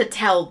think to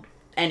tell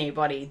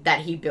anybody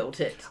that he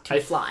built it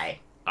to fly.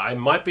 I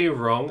might be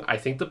wrong. I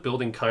think the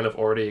building kind of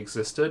already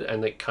existed,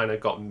 and it kind of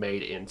got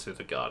made into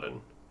the garden.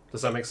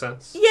 Does that make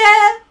sense?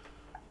 Yeah.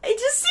 It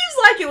just seems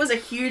like it was a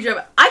huge...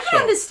 I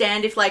can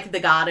understand if, like, the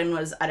garden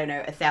was, I don't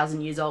know,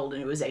 1,000 years old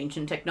and it was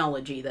ancient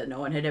technology that no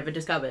one had ever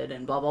discovered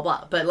and blah, blah,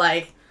 blah. But,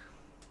 like,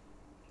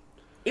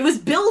 it was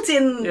built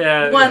in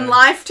one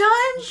lifetime.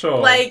 Sure.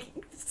 Like,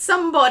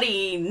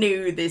 somebody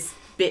knew this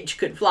bitch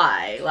could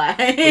fly. Like,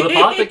 well, the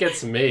part that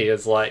gets me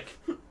is, like...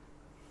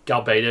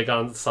 Galbadia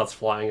Garden starts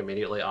flying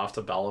immediately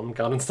after Balam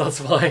Garden starts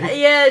flying.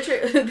 Yeah,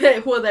 true.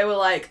 They were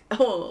like,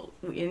 oh,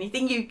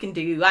 anything you can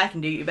do, I can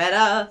do you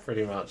better.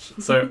 Pretty much.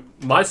 So,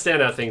 my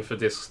standout thing for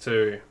Disc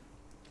 2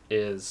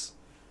 is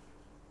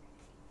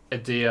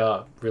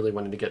Edea really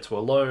wanting to get to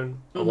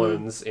Alone.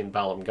 Alone's in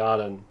Balam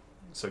Garden.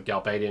 So,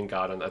 Galbadian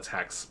Garden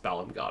attacks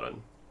Balam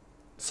Garden.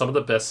 Some of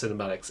the best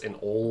cinematics in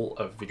all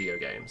of video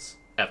games,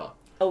 ever.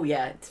 Oh,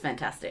 yeah, it's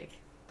fantastic.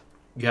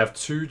 You have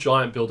two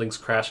giant buildings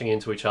crashing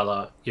into each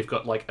other. You've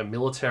got, like, a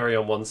military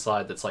on one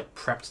side that's, like,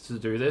 prepped to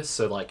do this.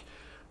 So, like,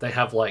 they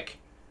have, like,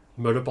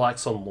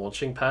 motorbikes on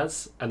launching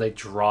pads, and they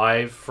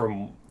drive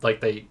from, like,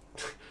 they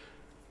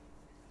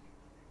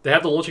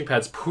have the launching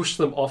pads push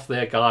them off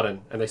their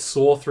garden, and they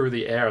soar through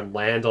the air and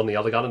land on the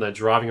other garden. They're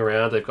driving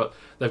around.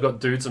 They've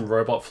got dudes in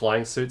robot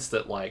flying suits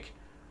that, like,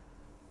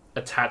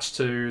 attach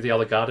to the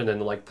other garden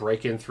and, like,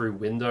 break in through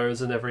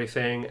windows and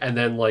everything. And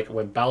then, like,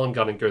 when Balam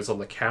Garden goes on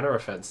the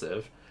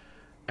counter-offensive...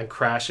 and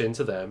crash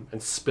into them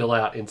and spill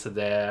out into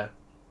their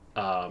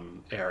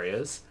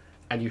areas,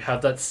 and you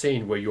have that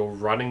scene where you're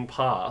running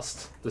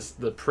past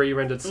the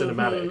pre-rendered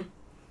cinematic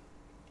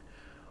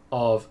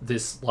of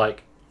this,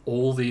 like,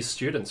 all these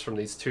students from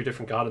these two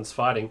different gardens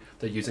fighting.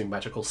 They're using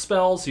magical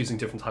spells, using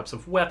different types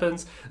of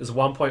weapons. There's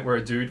one point where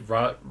a dude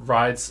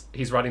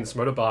he's riding this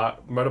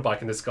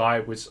motorbike, and this guy,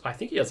 which I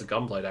think he has a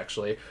gunblade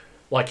actually,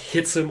 like,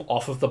 hits him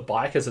off of the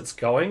bike as it's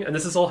going, and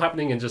this is all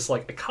happening in just,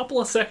 like, a couple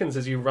of seconds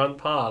as you run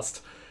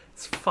past.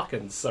 It's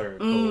fucking so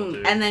cool,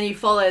 dude. And then you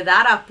follow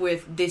that up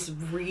with this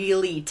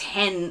really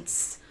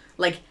tense,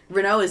 like,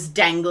 Renoa's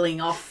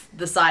dangling off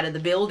the side of the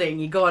building.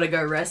 You gotta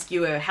go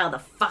rescue her. How the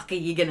fuck are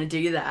you gonna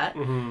do that?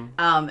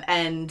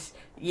 And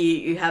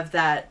you have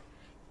that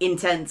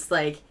intense,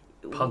 like...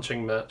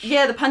 punching match.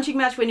 Yeah, the punching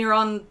match when you're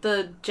on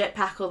the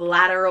jetpack or the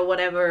ladder or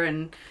whatever,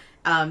 and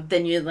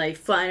then you're, like,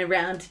 flying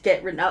around to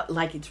get Renoa.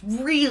 Like, it's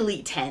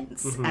really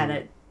tense, and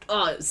it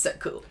was so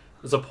cool.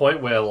 There's a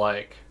point where,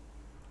 like...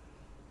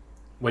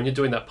 when you're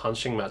doing that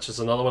punching match, it's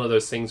another one of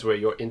those things where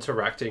you're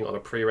interacting on a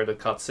pre-rendered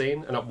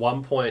cutscene, and at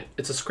one point,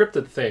 it's a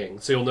scripted thing,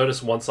 so you'll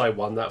notice once I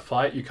won that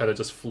fight, you kind of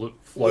just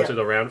floated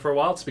around for a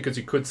while. It's because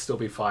you could still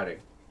be fighting.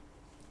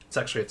 It's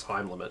actually a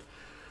time limit.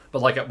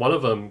 But, like, at one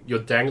of them, you're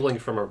dangling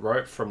from a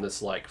rope from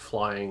this, like,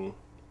 flying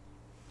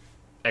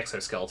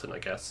exoskeleton, I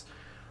guess.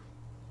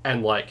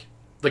 And, like,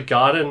 the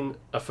garden,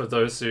 for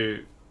those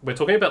who... we're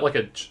talking about,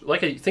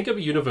 think of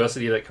a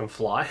university that can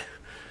fly.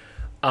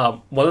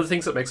 One of the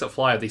things that makes it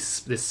fly are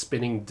this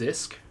spinning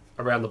disc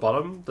around the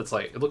bottom that's,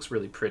 like, it looks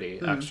really pretty,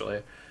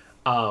 actually.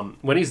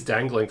 When he's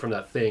dangling from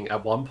that thing,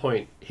 at one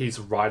point, he's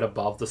right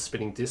above the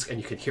spinning disc, and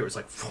you can hear it's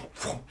like... vroom,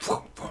 vroom,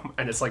 vroom, vroom,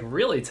 and it's, like,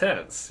 really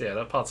tense. Yeah,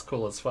 that part's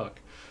cool as fuck.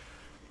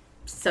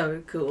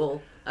 So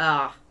cool.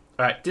 Ah.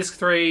 Alright, disc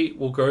 3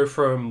 will go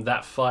from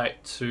that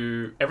fight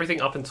to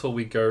everything up until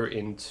we go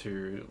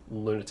into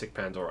Lunatic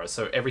Pandora.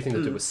 So everything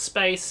to do with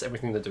space,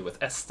 everything to do with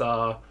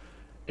Estar,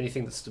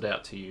 anything that stood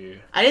out to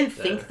you. I didn't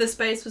think the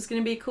space was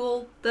going to be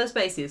cool. The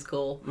space is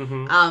cool.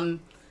 Mm-hmm.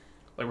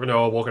 Like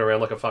Rinoa walking around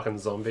like a fucking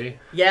zombie.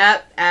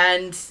 Yeah,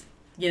 and,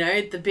 you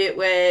know, the bit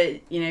where,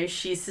 you know,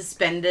 she's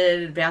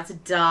suspended, about to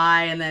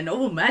die, and then,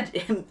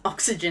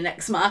 oxygen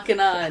ex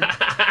machina. And,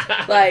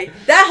 like,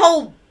 that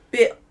whole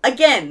bit,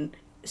 again,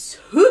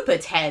 super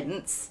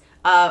tense.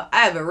 I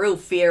have a real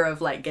fear of,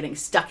 like, getting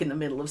stuck in the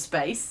middle of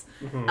space.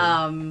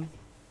 Mm-hmm.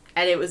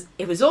 And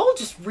it was all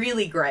just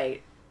really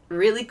great.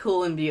 Really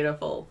cool and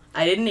beautiful.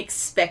 I didn't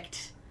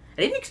expect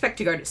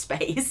to go to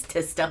space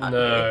to start with.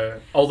 No.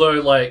 Although,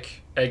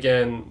 like,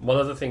 again, one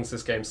of the things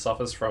this game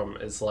suffers from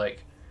is,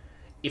 like,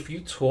 if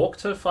you talk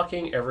to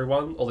fucking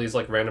everyone, all these,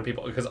 like, random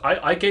people... Because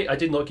I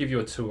did not give you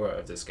a tour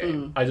of this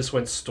game. I just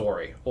went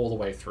story all the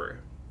way through.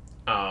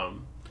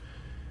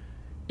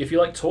 If you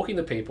like talking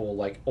to people,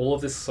 like, all of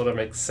this sort of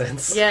makes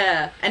sense.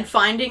 Yeah, and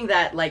finding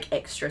that, like,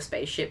 extra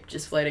spaceship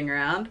just floating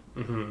around.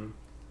 Mm-hmm.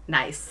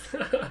 Nice.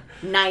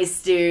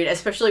 Nice, dude.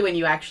 Especially when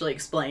you actually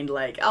explained,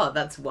 like, oh,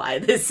 that's why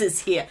this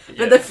is here.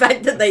 But the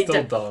fact that they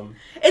still dumb.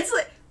 It's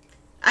like...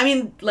 I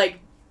mean, like,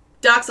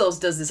 Dark Souls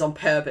does this on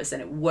purpose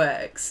and it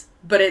works.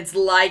 But it's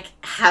like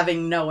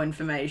having no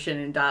information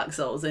in Dark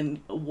Souls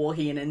and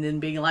walking in and then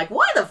being like,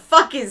 why the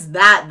fuck is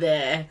that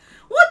there?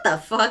 What the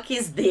fuck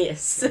is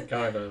this?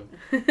 Kind of.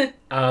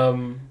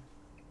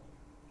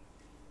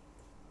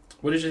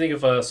 What did you think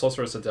of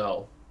Sorceress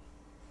Adele?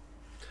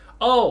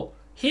 Oh,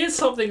 here's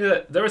something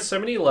that... There are so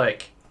many,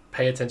 like,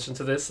 pay attention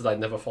to this that I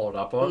never followed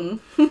up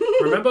on.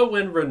 Remember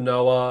when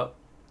Rinoa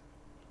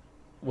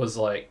was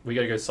like, we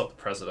gotta go stop the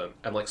president,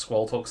 and, like,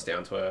 Squall talks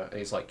down to her, and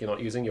he's like, you're not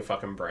using your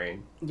fucking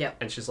brain. Yep.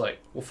 And she's like,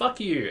 well, fuck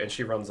you, and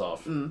she runs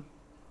off. And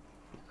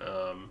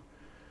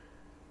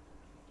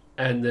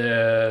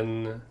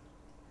then...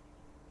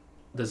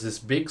 There's this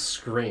big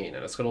screen,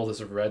 and it's got all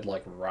this red,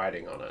 like,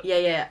 writing on it.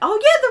 Yeah. Oh,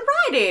 yeah, the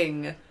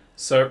writing!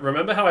 So,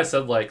 remember how I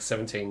said, like,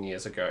 17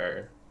 years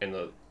ago in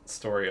the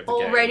story of the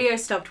game? Radio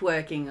stopped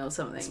working or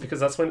something. It's because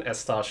that's when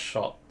Estar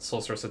shot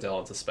Sorceress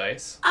Adele into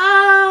space.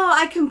 Oh,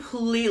 I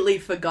completely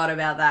forgot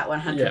about that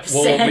 100%.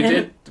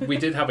 Yeah, well, we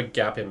did have a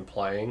gap in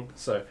playing,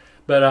 so...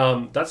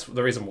 But, that's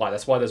the reason why.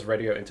 That's why there's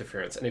radio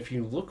interference. And if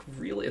you look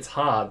really... It's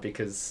hard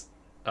because,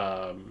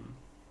 the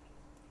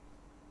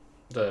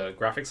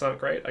graphics aren't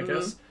great, I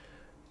guess.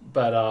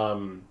 But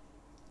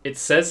it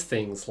says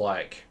things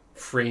like,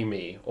 free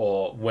me,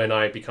 or when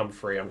I become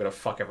free, I'm going to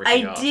fuck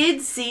everything up. I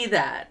did see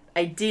that,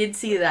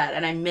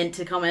 and I meant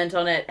to comment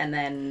on it, and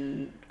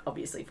then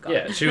obviously forgot.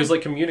 Yeah, she was,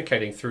 like,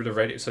 communicating through the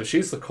radio. So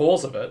she's the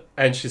cause of it,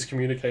 and she's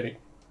communicating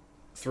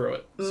through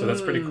it. So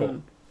that's pretty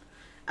cool.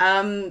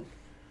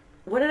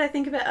 What did I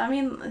think about... I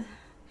mean,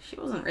 she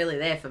wasn't really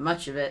there for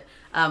much of it.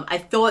 I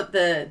thought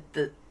her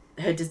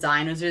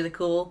design was really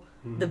cool.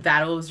 The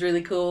battle was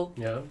really cool.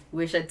 Yeah.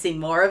 Wish I'd seen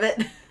more of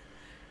it.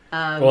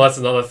 Well, that's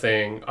another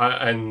thing.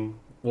 And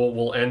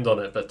we'll end on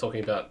it, but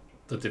talking about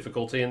the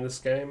difficulty in this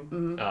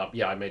game,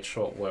 I made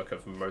short work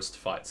of most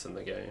fights in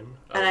the game.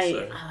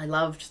 And I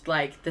loved,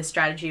 like, the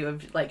strategy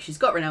of, like, she's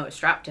got Rinoa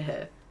strapped to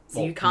her.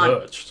 So you can't...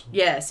 Lurched.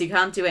 Yeah, so you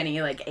can't do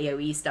any, like,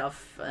 AoE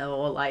stuff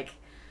or, like,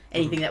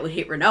 anything that would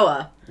hit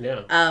Rinoa.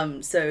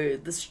 Yeah. So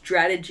the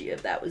strategy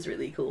of that was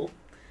really cool.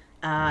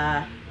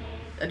 I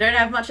don't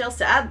have much else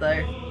to add,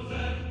 though.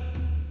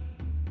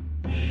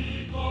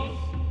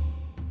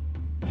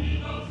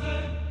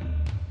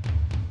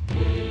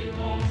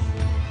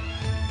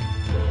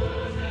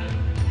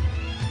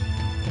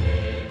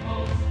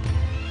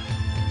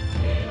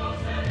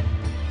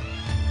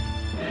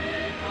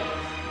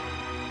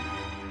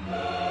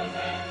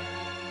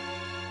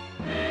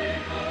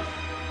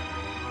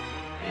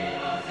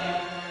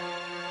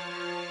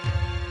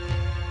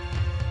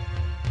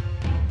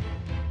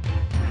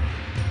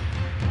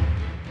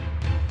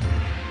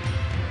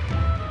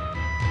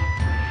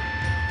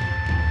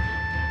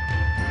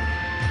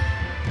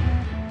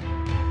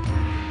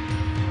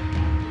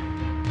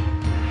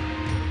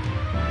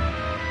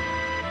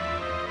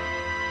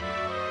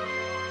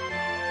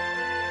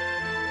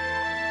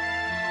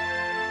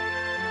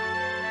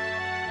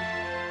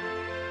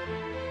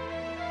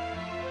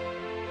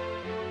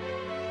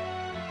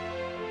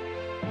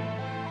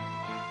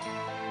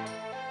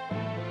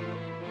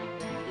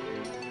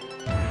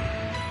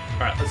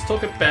 Alright, let's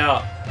talk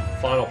about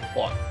final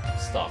plot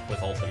stuff with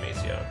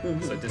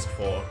Ultimecia. So, Disc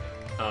 4.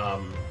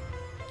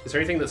 Is there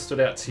anything that stood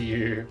out to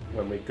you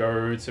when we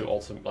go to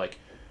Ultimate... Like,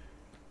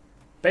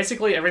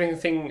 basically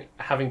everything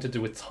having to do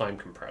with time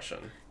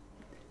compression.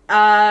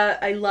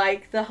 I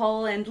like the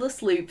whole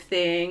endless loop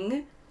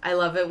thing. I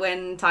love it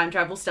when time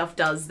travel stuff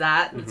does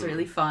that. It's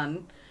really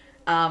fun.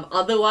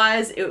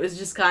 Otherwise, it was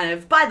just kind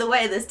of, by the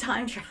way, there's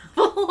time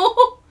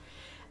travel.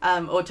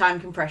 Or time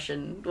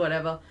compression,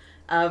 whatever.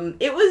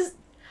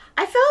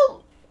 I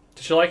felt...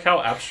 Did you like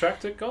how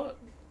abstract it got?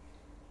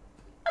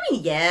 I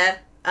mean, yeah.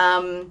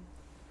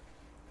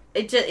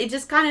 It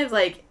just kind of,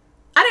 like...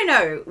 I don't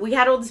know. We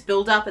had all this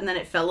build up and then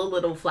it fell a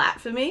little flat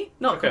for me.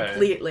 Not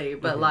completely,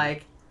 but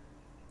like,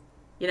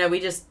 you know,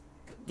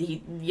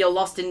 you're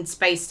lost in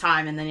space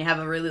time and then you have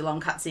a really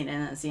long cutscene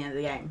and that's the end of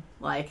the game.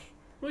 Like,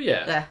 well,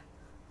 yeah.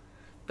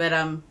 But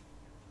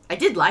I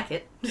did like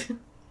it.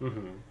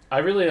 I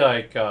really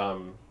like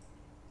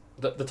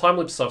the time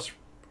loop stuff.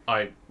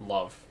 I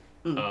love.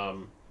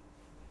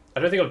 I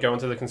don't think I'll go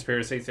into the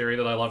conspiracy theory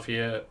that I love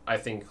here. I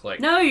think like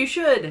no, you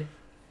should.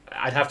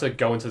 I'd have to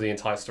go into the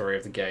entire story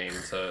of the game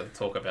to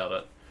talk about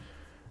it.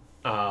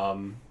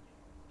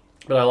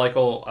 But I like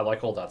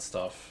all that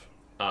stuff.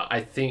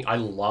 I think I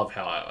love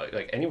how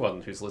like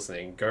anyone who's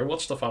listening, go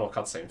watch the final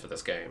cutscene for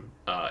this game.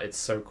 It's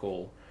so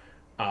cool.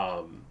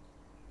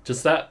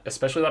 Just that,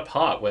 especially that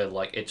part where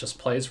like it just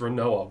plays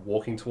Rinoa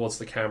walking towards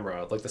the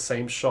camera, like the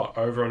same shot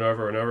over and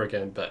over and over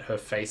again, but her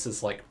face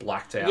is like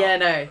blacked out. Yeah,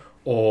 no.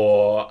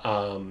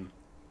 Or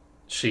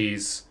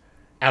she's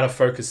out of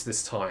focus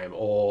this time,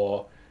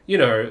 or you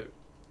know,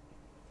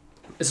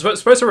 it's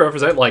supposed to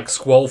represent like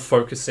Squall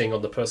focusing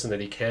on the person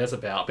that he cares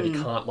about, but he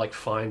can't like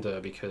find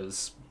her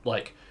because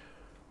like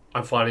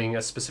I'm finding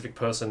a specific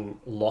person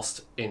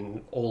lost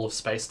in all of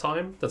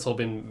space-time that's all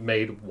been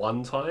made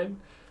one time.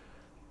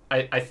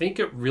 I think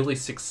it really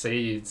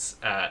succeeds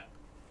at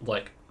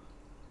like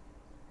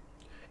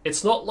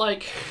it's not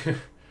like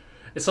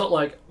it's not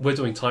like we're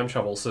doing time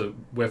travel so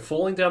we're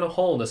falling down a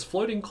hole and there's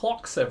floating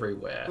clocks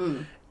everywhere.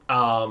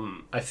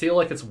 I feel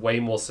like it's way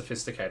more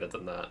sophisticated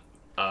than that.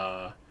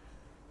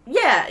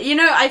 Yeah, you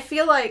know, I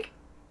feel like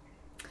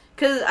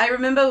because I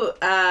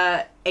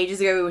remember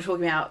ages ago we were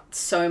talking about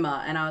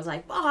Soma and I was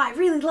like, oh, I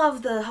really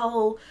love the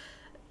whole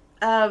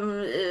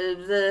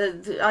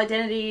the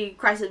identity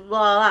crisis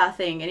blah blah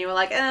thing, and you were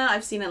like,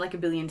 I've seen it like a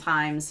billion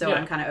times, so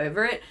I'm kind of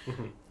over it.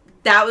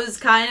 That was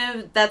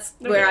that's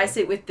where I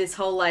sit with this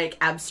whole like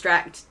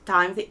abstract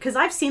time thing, because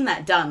I've seen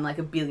that done like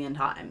a billion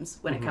times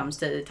when it comes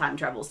to time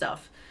travel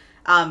stuff.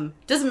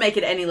 Doesn't make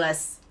it any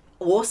less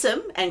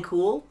awesome and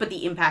cool, but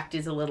the impact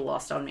is a little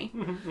lost on me.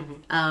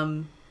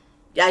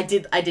 I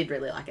did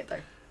really like it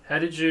though. How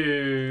did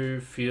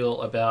you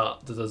feel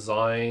about the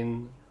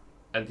design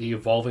and the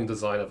evolving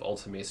design of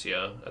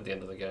Ultimecia at the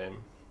end of the game?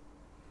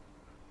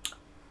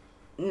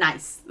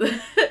 Nice.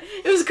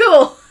 It was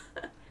cool.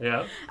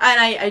 Yeah.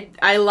 And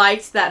I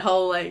liked that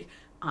whole, like,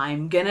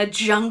 I'm gonna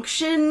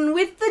junction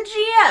with the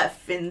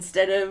GF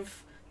instead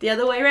of the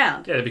other way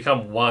around. Yeah, they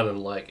become one, and,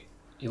 like,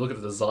 you look at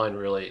the design,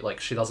 really, like,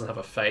 she doesn't have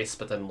a face,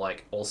 but then,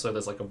 like, also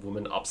there's, like, a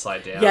woman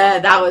upside down. Yeah,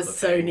 that was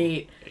so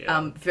neat.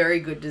 Yeah.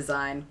 Very good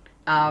design.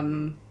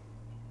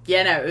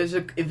 Yeah, no, it was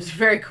a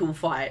very cool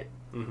fight.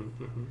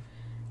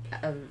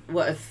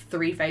 What,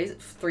 three,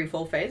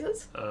 four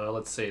phases?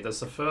 Let's see. There's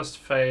the first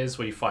phase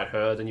where you fight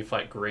her, then you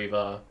fight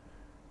Griever,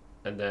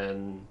 and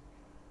then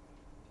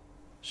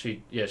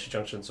she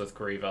junctions with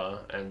Griever,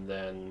 and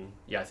then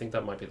I think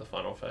that might be the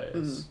final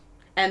phase.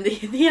 And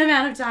the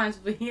amount of times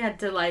we had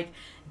to like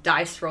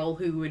dice roll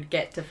who would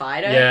get to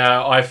fight her.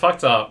 Yeah, I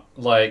fucked up.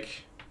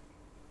 Like,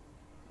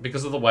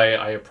 because of the way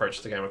I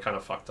approached the game, I kind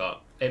of fucked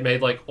up. It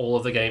made, like, all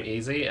of the game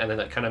easy, and then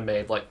it kind of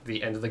made, like,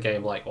 the end of the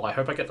game, like, well, I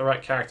hope I get the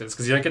right characters,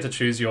 because you don't get to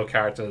choose your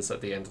characters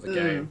at the end of the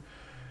game.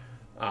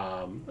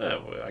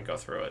 I got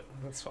through it.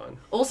 That's fine.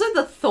 Also,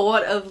 the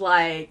thought of,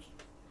 like,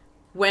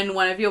 when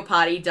one of your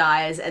party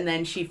dies, and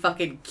then she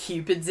fucking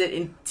cupids it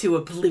into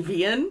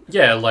oblivion.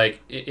 Yeah,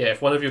 like,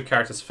 if one of your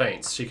characters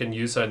faints, she can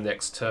use her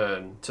next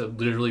turn to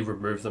literally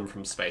remove them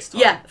from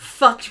space-time. Yeah,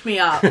 fucked me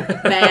up,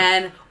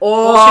 man.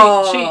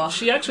 Well,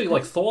 she actually,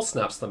 like, Thor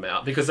snaps them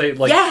out, because they,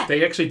 like,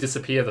 they actually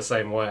disappear the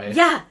same way.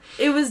 Yeah,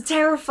 it was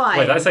terrifying.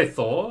 Wait, did I say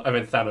Thor? I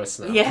meant Thanos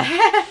snap.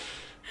 Yeah.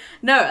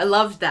 No, I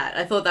loved that.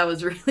 I thought that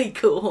was really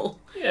cool.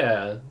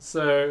 Yeah,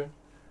 so,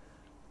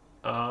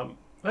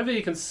 maybe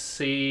you can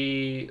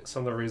see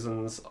some of the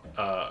reasons.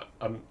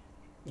 I'm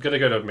going to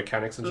go to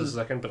mechanics in just a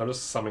second, but I'm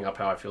just summing up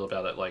how I feel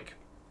about it, like,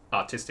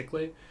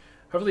 artistically.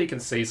 Hopefully you can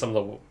see some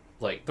of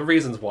the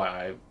reasons why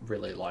I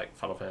really like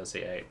Final Fantasy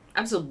VIII.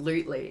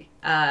 Absolutely.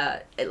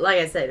 Like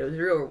I said, it was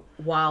a real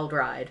wild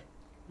ride.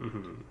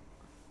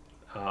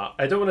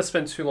 I don't want to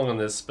spend too long on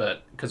this,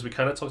 but because we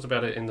kind of talked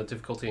about it in the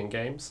difficulty in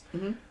games,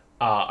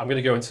 I'm going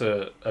to go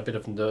into a bit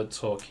of nerd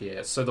talk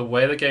here. So the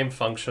way the game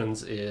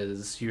functions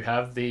is you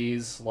have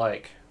these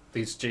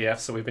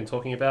GFs that we've been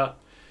talking about.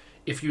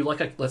 If you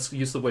let's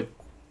use the word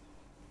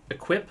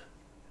equip.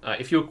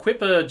 If you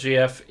equip a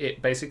GF,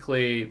 it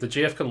basically, the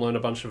GF can learn a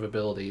bunch of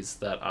abilities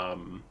that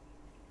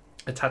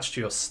attach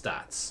to your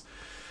stats.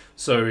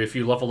 So if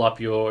you level up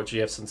your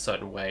GFs in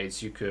certain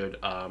ways, you could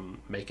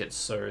make it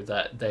so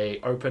that they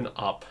open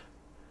up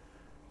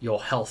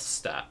your health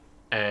stat.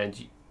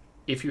 And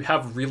if you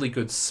have really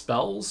good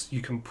spells,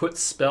 you can put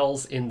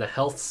spells in the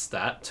health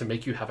stat to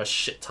make you have a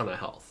shit ton of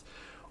health.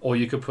 Or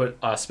you could put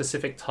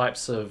specific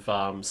types of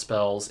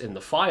spells in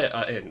the fire...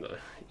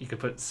 you could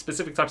put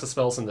specific types of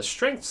spells in the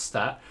strength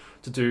stat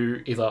to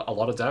do either a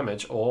lot of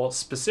damage or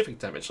specific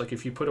damage. Like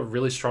if you put a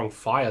really strong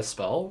fire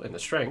spell in the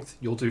strength,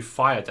 you'll do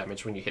fire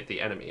damage when you hit the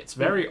enemy. It's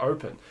very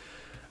open.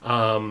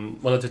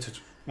 One of the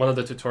one of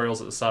the tutorials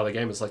at the start of the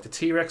game is like the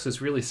T-Rex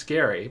is really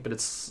scary, but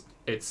it's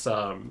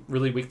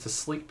really weak to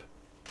sleep.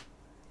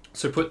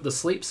 So put the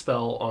sleep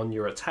spell on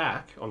your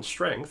attack on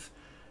strength,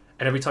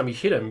 and every time you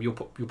hit him, you'll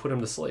put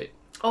him to sleep.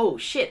 Oh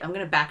shit! I'm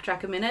gonna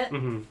backtrack a minute.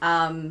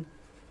 Mm-hmm.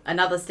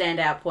 Another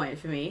standout point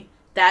for me: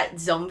 that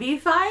zombie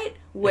fight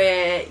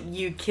where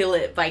you kill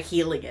it by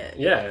healing it.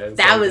 Yeah,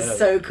 that was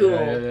so cool.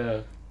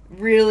 Yeah.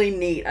 Really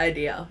neat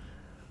idea.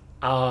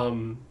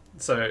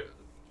 So,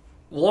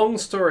 long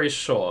story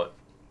short,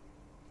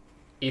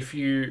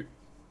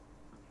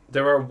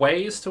 there are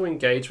ways to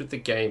engage with the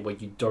game where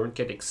you don't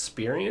get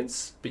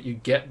experience, but you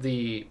get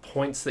the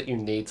points that you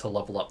need to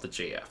level up the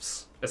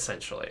GFs,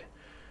 essentially.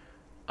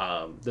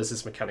 There's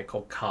this mechanic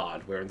called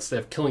card, where instead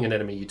of killing an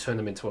enemy, you turn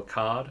them into a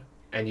card,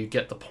 and you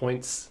get the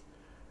points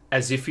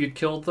as if you'd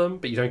killed them,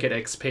 but you don't get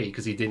XP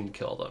because you didn't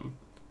kill them.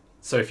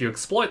 So if you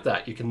exploit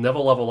that, you can never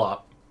level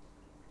up,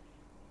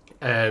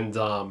 and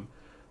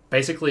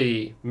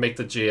basically make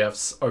the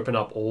GFs open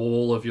up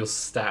all of your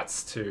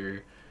stats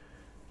to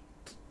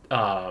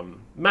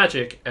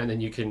magic, and then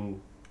you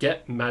can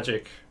get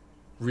magic,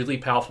 really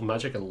powerful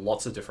magic, in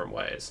lots of different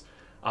ways.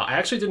 I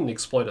actually didn't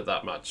exploit it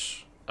that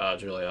much,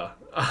 Julia.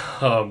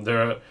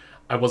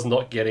 I was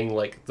not getting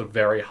like the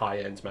very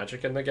high-end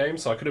magic in the game,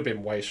 so I could have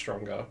been way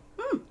stronger.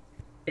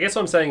 I guess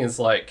what I'm saying is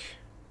like,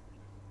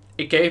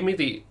 it gave me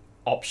the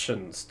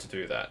options to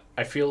do that.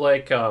 I feel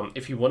like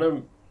if you want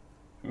to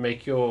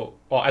make your...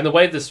 Well, and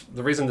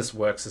the reason this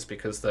works is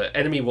because the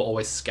enemy will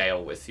always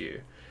scale with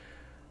you.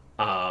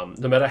 No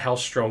matter how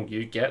strong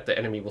you get, the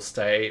enemy will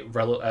stay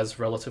as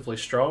relatively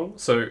strong.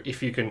 So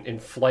if you can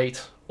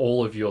inflate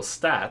all of your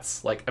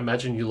stats, like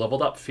imagine you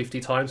leveled up 50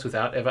 times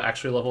without ever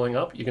actually leveling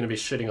up, you're going to be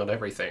shitting on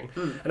everything.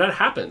 And that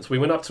happens. We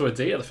went up to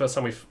Adia the first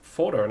time we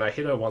fought her, and I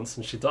hit her once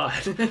and she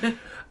died.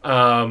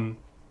 I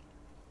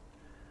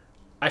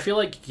feel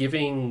like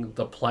giving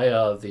the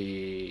player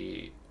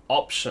the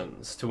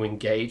options to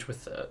engage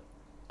with it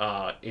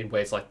in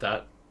ways like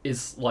that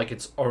is like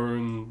its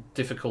own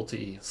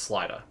difficulty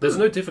slider. There's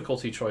no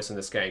difficulty choice in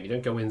this game. You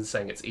don't go in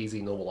saying it's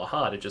easy, normal, or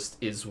hard. It just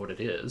is what it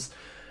is.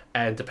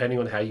 And depending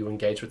on how you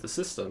engage with the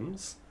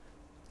systems,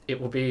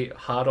 it will be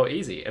hard or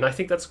easy. And I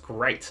think that's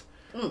great.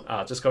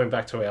 Just going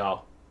back to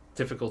our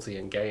difficulty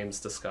in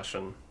games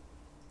discussion,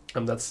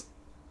 that's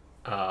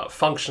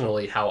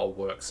functionally how it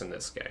works in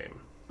this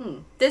game.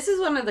 This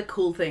is one of the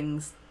cool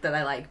things that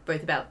I like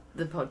both about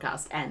the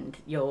podcast and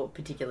your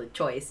particular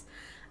choice.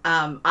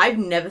 I've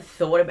never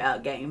thought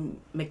about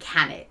game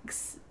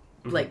mechanics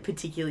like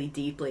particularly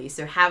deeply,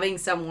 so having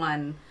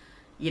someone,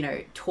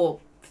 talk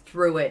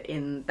through it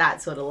in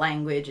that sort of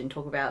language and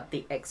talk about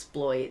the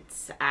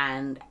exploits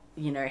and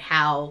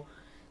how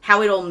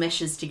it all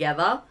meshes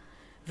together,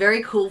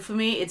 very cool for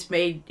me.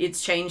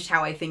 It's changed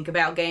how I think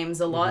about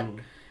games a lot,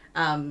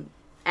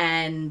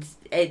 and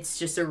it's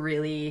just a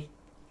really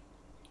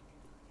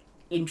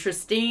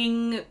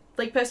interesting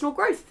like personal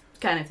growth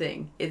kind of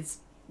thing. It's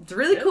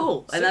really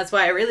cool, and that's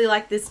why I really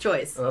like this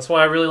choice. And that's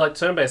why I really like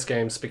turn-based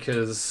games,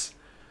 because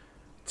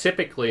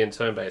typically in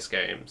turn-based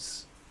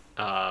games,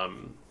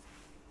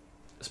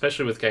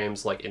 especially with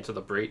games like Into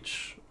the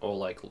Breach or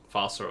like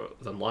Faster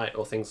Than Light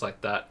or things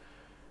like that,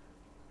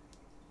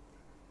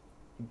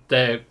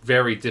 they're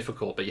very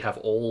difficult, but you have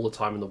all the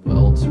time in the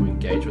world to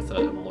engage with it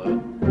and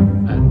learn.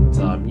 And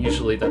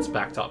usually that's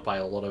backed up by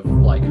a lot of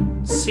like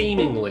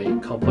seemingly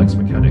complex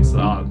mechanics that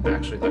aren't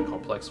actually that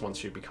complex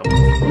once you become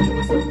familiar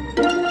with them.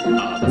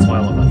 That's why I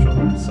love that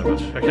genre so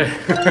much. Okay.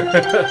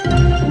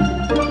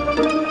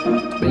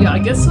 But yeah, I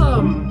guess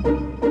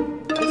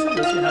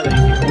unless you had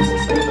anything else to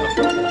say about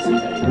Final Fantasy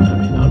VIII, I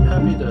mean, I'm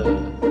happy to.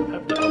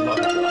 I'm not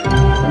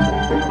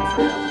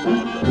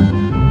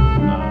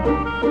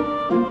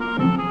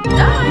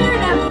No, you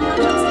don't have much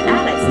else to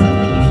add. I still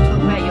think you should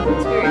talk about your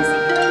conspiracy.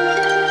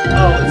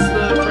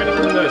 For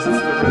anyone who knows, it's the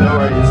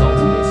Renoa is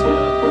Ultimecia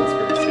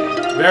conspiracy.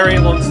 Very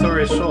long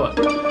story short,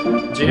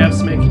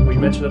 GFs we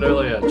mentioned it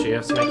earlier,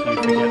 GFs make you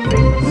forget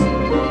things.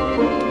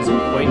 There's a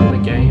point in the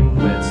game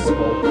where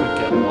Squall could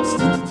get lost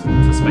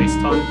to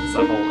space-time. It's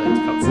that whole end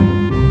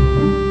cutscene.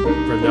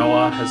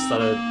 Renoa has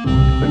started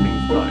equipping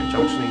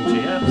junctioning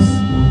GFs.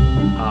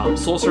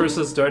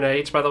 Sorceresses don't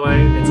age, by the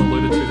way. It's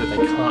alluded to that they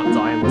can't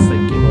die unless they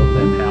give on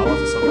their power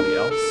to somebody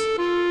else.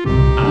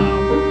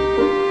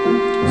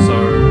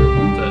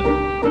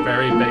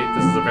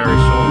 This is a very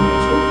short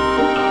version.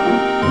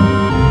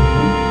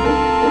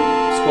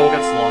 Squall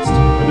gets lost.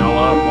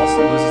 Renoa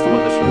loses the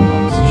one that she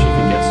loves. She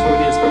forgets who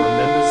it is, but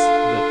remembers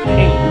the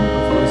pain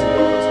of losing the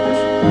person that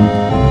she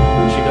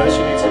loved. She knows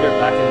she needs to go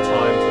back in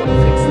time to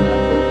fix that.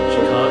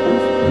 She can't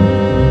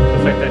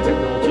perfect that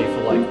technology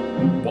for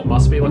what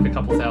must be a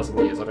couple thousand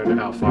years. I don't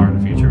know how far in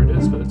the future it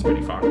is, but it's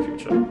pretty far in the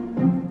future.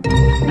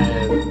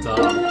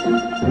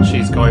 And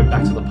she's going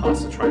back to the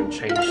past to try and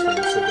change things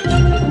so that she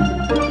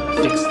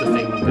can fix the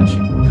thing that she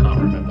can't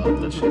remember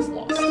that she's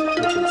lost,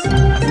 which is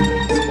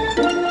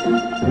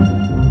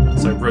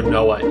so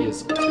Renoa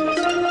is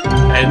Ultimecia.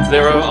 And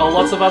there are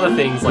lots of other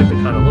things, they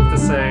kind of look the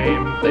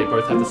same, they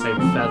both have the same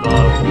feather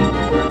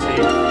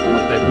motif,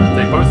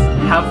 they both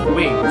have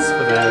wings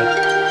for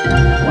their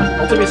like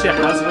Ultimecia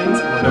has wings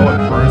and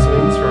Renoa grows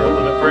wings for a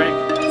limit break.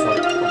 It's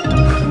like,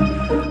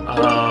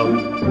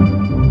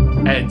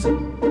 and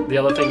the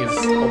other thing is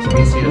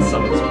Ultimecia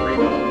summons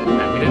Griever,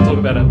 and we didn't talk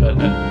about it, but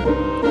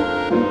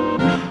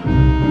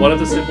one of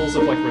the symbols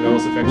of like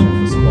Renoa's affection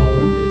for Squall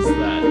is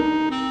that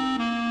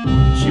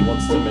she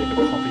wants to make a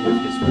copy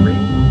of his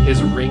ring.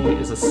 His ring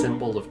is a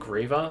symbol of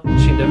Griever.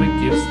 She never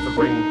gives the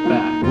ring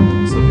back,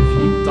 so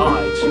if he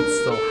died, she'd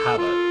still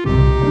have it.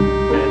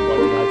 And like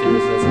the idea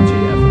is there's a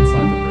GF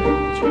inside the ring.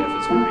 The GF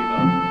is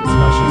Griever. That's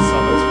why she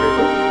summons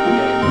Griever at the end of the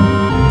game.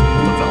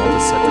 The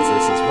developers said that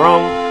this is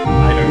wrong.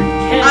 I don't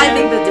care. I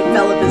think the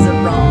developers are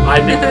wrong.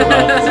 I think the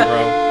developers are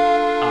wrong.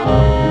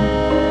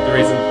 The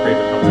reason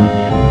Griever comes out at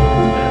the end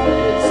of the game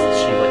is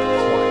she like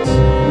plucked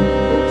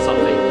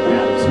something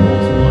out of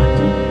Squall's mind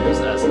to use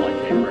as like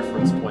a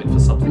reference point for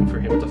something for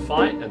him to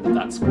fight, and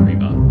that's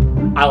Griever.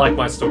 I like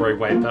my story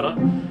way better.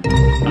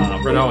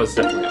 Renoa is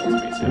definitely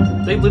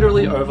Ultimecia. They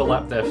literally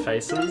overlap their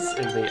faces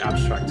in the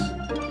abstract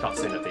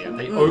cutscene at the end.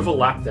 They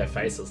overlap their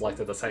faces like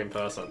they're the same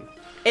person.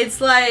 It's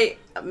like,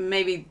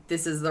 maybe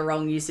this is the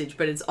wrong usage,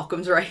 but it's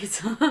Occam's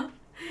razor.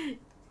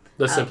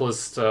 The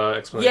simplest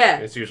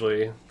explanation is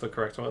usually the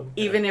correct one.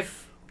 Even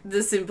if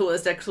the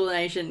simplest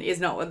explanation is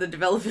not what the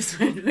developers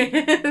went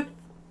with.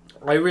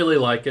 I really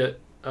like it.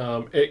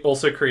 It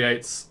also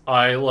creates...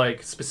 I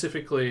like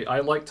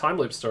time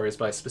loop stories,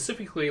 but I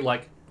specifically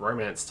like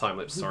romance time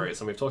loop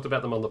stories. And we've talked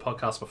about them on the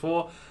podcast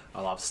before.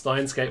 I love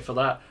Steins Gate for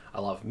that.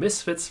 I love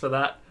Misfits for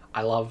that.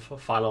 I love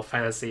Final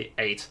Fantasy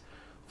VIII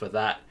for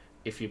that,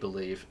 if you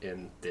believe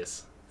in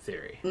this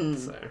theory.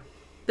 So...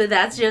 But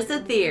that's just a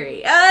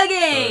theory.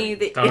 Okay.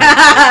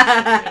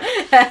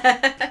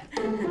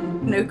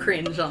 No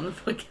cringe on the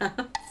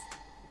podcast.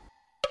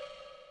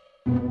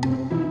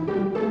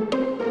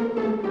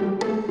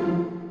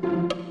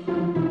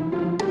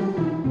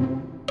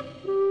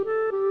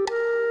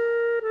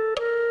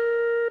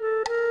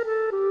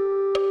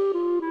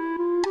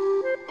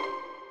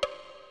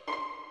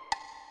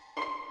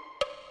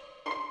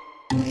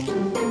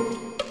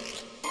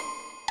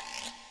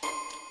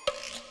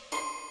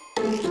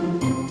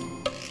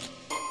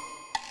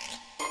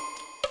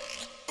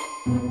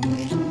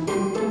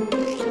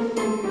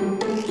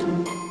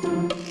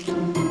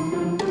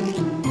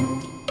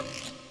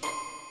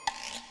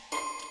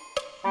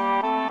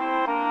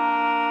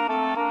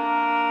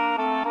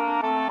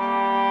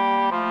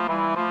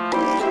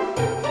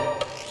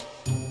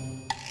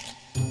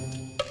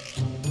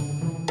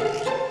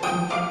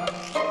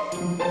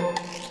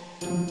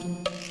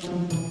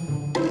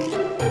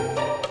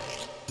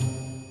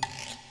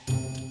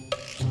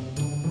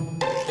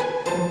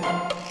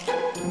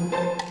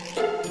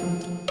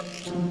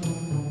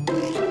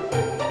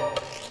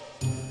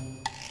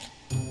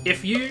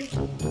 If you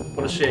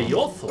want to share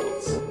your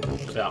thoughts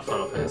about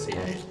Final Fantasy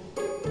VIII,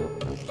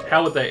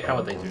 how would they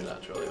do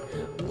that, Julia?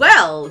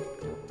 Well,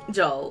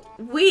 Joel,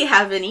 we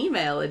have an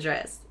email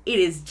address. It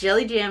is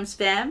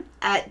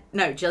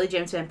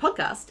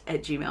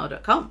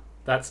jellyjamspampodcast@gmail.com.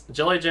 That's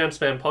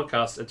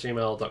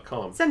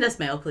jellyjamspampodcast@gmail.com. Send us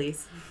mail,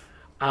 please.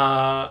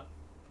 And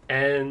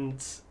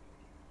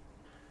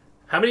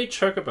how many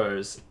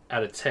chocobos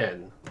out of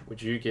 10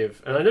 would you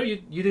give? And I know you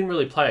didn't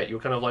really play it. You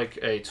were kind of like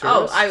a tourist.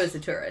 Oh, I was a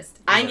tourist.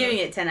 I'm giving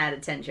it 10 out of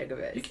 10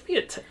 chocobos. You're giving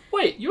it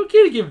Wait, you're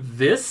going to give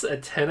this a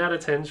 10 out of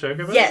 10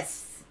 chocobo?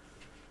 Yes.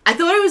 I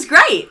thought it was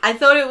great. I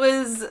thought it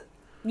was,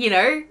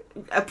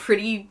 a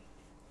pretty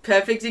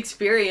perfect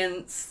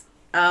experience.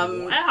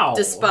 Wow.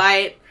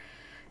 Despite,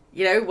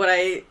 what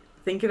I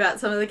think about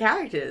some of the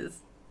characters.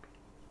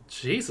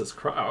 Jesus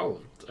Christ.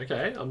 Oh,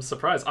 okay. I'm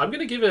surprised. I'm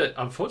going to give it,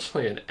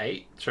 unfortunately, an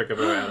 8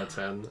 chocobo out of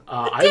 10.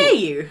 How dare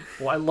you?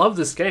 Well, I love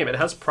this game. It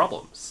has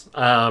problems.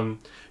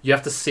 You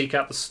have to seek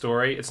out the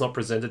story. It's not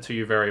presented to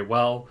you very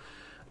well.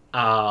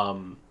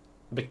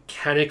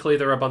 Mechanically,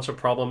 there are a bunch of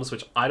problems,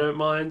 which I don't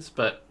mind,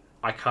 but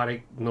I can't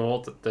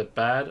ignore that they're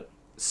bad.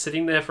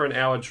 Sitting there for an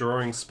hour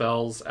drawing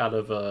spells out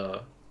of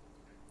a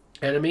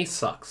enemy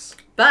sucks.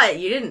 But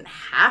you didn't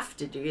have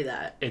to do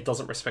that. It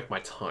doesn't respect my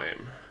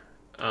time.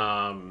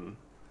 And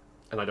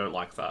I don't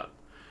like that.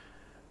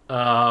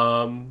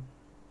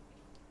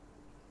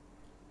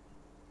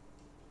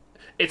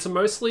 It's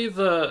mostly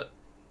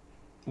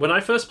when I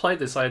first played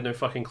this, I had no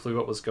fucking clue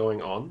what was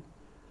going on.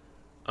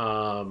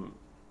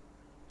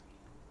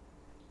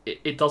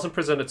 It doesn't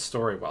present its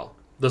story well.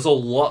 There's a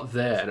lot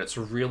there, and it's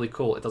really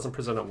cool. It doesn't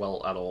present it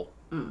well at all.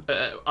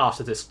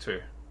 After Disc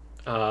 2.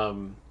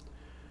 And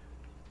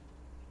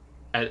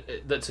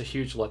that's a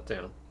huge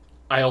letdown.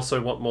 I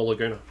also want more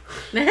Laguna.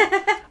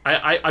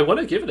 I want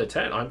to give it a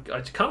 10.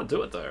 I can't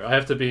do it though. I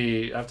have to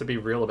be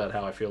real about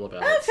how I feel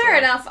about it. Fair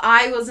enough.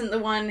 I wasn't the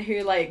one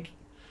who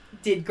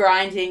did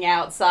grinding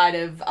outside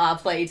of our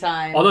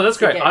playtime. Oh no, that's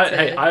great.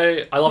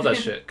 I love that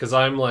shit because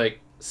I'm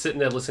sitting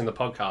there listening to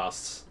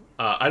podcasts.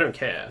 I don't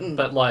care,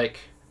 but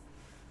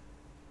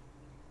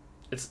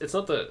it's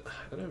not that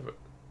I don't know.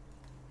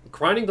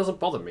 Grinding doesn't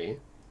bother me,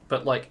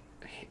 but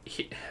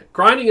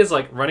grinding is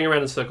running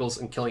around in circles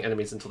and killing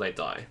enemies until they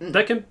die.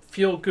 That can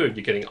feel good.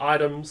 You're getting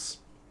items,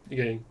 you're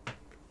getting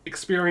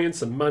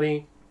experience and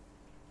money.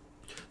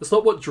 That's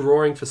not what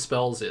drawing for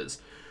spells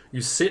is.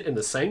 You sit in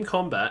the same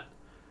combat,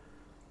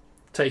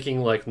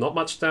 taking like not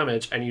much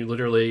damage, and you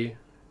literally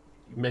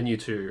menu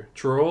to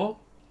draw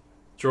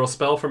a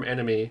spell from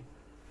enemy.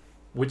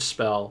 Which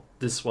spell?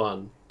 This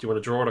one. Do you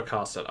want to draw it or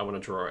cast it? I want to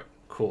draw it.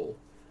 Cool.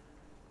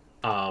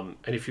 And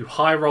if you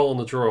high roll on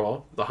the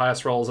draw, the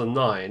highest roll is a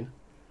 9,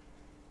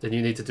 then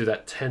you need to do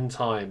that 10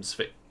 times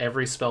for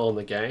every spell in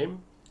the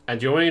game. And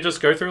do you want me to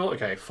just go through?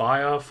 Okay,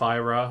 Fire,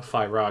 Fyra,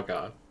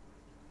 Fyraga,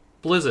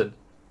 Blizzard,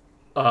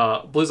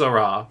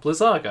 Blizzara,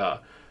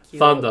 Blizzaga,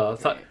 Thunder.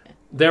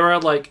 There are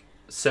like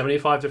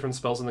 75 different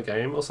spells in the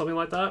game or something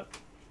like that.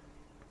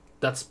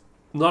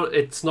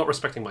 It's not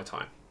respecting my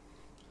time.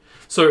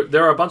 So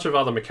there are a bunch of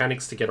other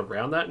mechanics to get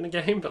around that in the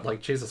game, but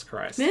like, Jesus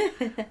Christ.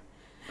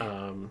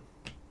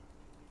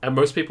 And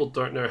most people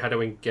don't know how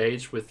to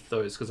engage with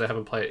those because they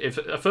haven't played. If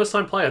a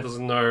first-time player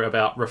doesn't know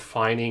about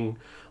refining,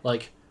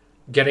 like,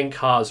 getting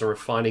cards and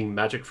refining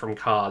magic from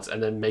cards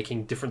and then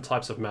making different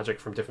types of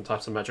magic from different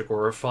types of magic,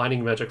 or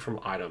refining magic from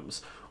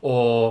items,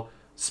 or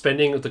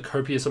spending the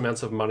copious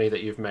amounts of money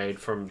that you've made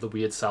from the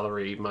weird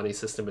salary money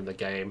system in the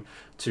game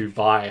to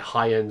buy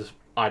high-end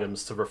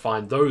items to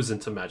refine those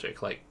into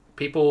magic. Like,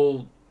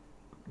 people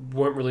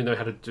won't really know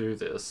how to do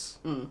this.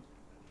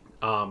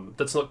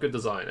 That's not good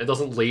design. It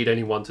doesn't lead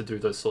anyone to do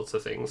those sorts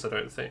of things, I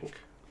don't think.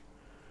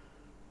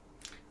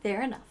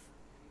 Fair enough.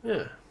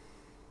 Yeah.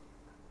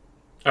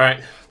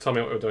 Alright, tell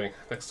me what we're doing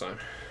next time.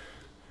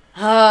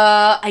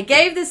 I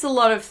gave this a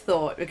lot of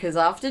thought because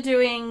after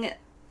doing...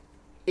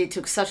 It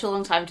took such a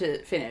long time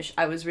to finish.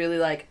 I was really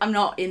like, I'm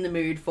not in the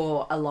mood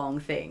for a long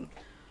thing.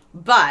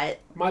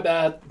 But... My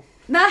bad.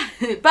 Nah,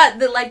 but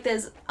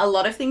there's a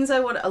lot of things a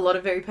lot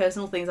of very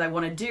personal things I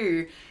want to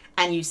do.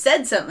 And you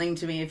said something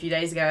to me a few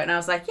days ago, and I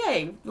was like,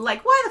 yay,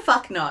 like, why the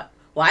fuck not?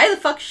 Why the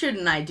fuck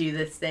shouldn't I do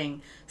this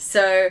thing?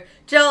 So,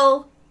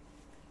 Joel,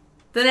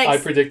 the next... I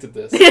predicted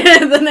this.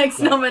 The next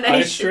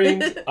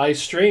nomination. I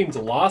streamed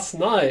last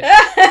night,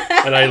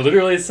 and I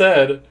literally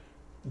said,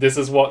 this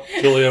is what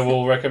Julia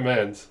will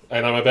recommend.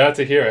 And I'm about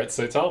to hear it,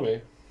 so tell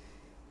me.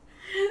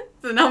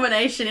 The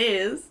nomination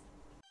is...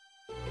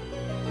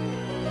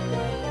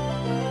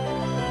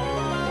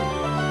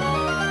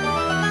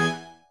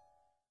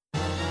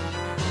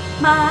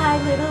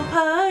 My Little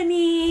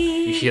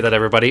Pony. You hear that,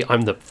 everybody?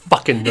 I'm the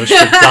fucking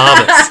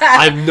Nostradamus.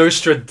 I'm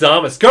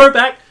Nostradamus. Go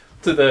back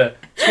to the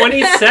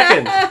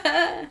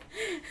 22nd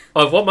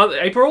of what month?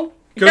 April?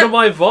 Go to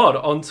my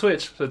VOD on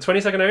Twitch, the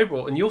 22nd of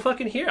April, and you'll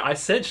fucking hear it. I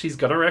said she's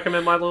gonna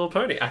recommend My Little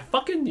Pony. I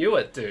fucking knew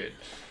it, dude.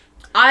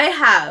 I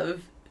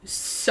have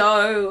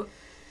so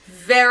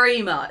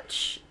very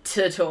much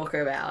to talk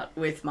about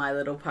with My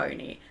Little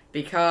Pony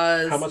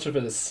because... How much of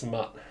it is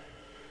smut?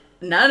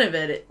 None of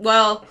it.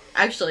 Well,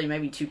 actually,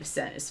 maybe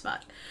 2% is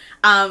smut.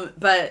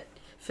 But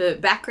for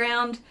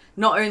background,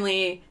 not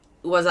only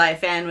was I a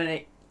fan when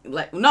it,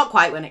 like, not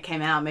quite when it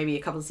came out, maybe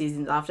a couple of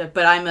seasons after,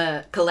 but I'm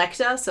a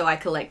collector, so I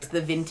collect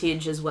the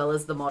vintage as well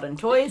as the modern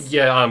toys.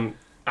 Yeah,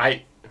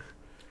 maybe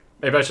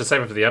I should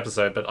save it for the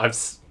episode, but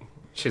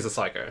she's a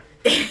psycho.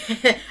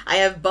 I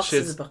have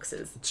boxes of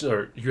boxes.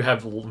 So you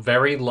have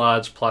very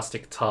large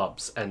plastic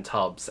tubs and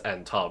tubs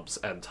and tubs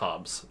and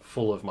tubs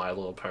full of My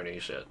Little Pony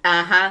shit.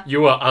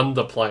 You are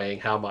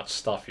underplaying how much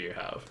stuff you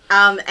have.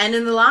 And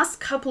in the last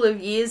couple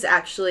of years,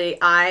 actually,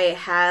 I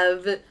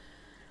have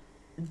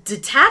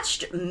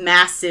detached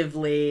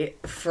massively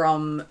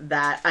from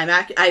that.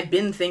 I've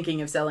been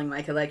thinking of selling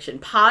my collection.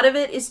 Part of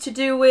it is to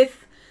do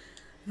with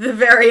the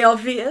very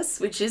obvious,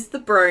 which is the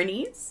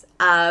bronies.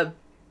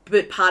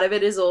 But part of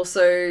it is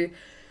also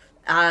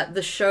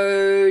the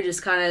show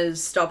just kind of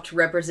stopped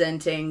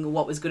representing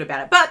what was good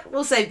about it. But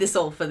we'll save this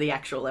all for the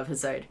actual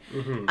episode.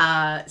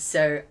 Mm-hmm.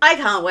 So I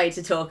can't wait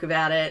to talk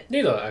about it.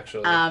 Neither,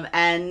 actually.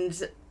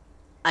 And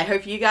I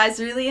hope you guys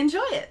really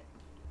enjoy it.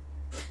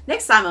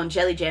 Next time on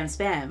Jelly Jam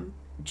Spam,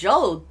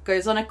 Joel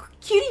goes on a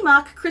cutie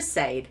mark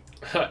crusade.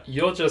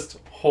 You're just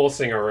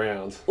horsing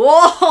around.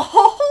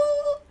 Whoa!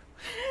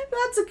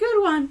 That's a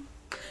good one.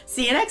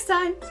 See you next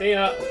time. See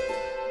ya.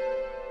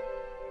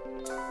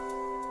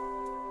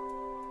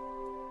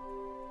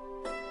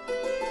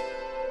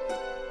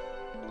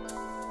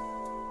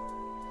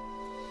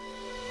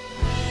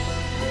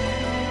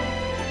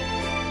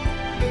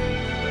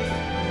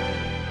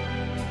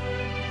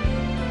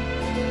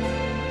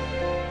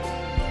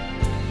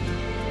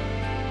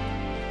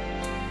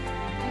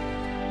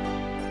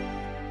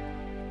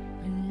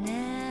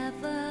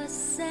 Never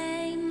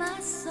say my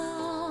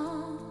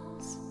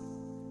songs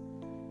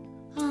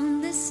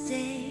on the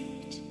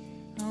stage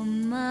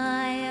on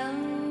my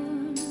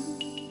own.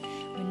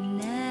 We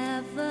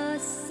never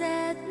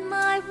said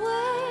my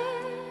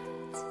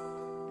words,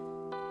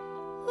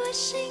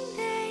 wishing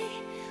they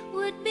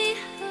would be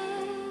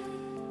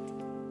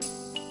heard.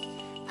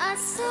 I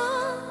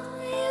saw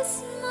you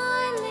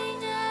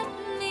smiling at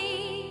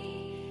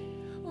me.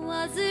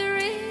 Was it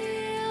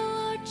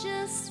real or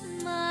just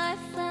my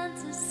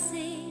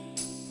fantasy?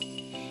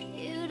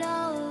 You'd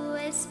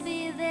always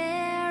be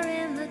there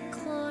in the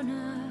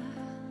corner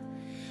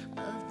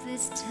of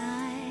this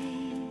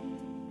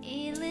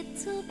tiny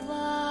little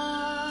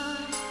bar.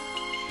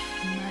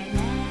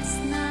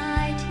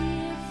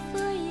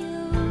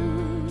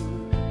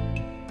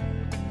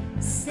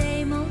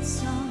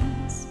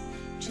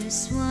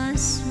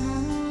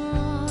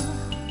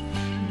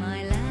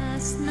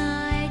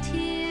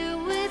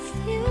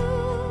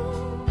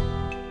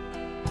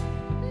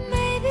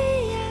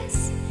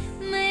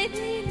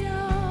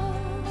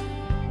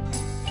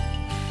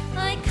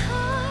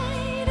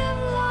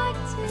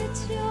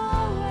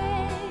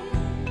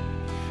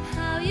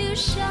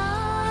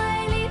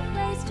 shyly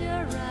placed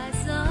your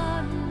eyes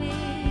on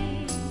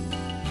me.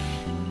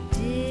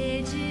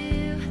 Did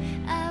you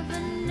ever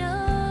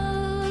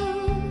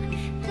know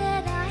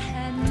that I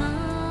had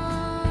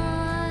mine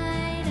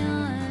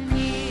on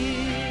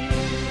you?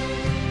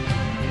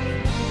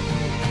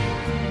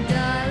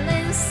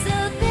 Darling, so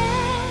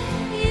there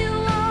you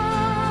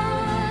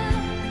are,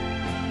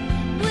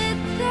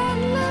 with that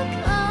look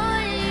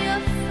on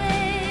your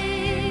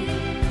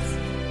face,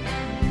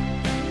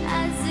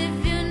 as if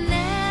you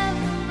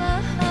never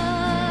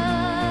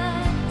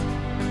hurt,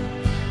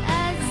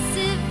 as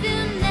if you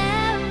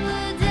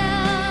never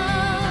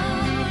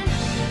down.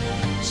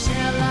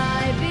 Shall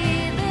I be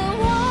the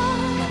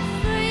one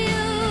for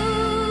you,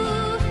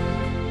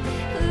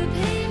 who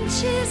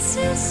pinches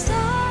you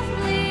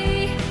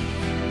softly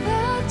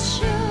but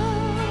sure?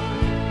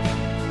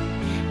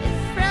 If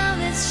frown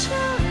is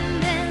shown,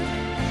 then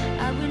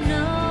I would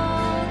know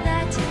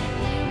that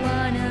you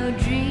are no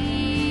dreamer.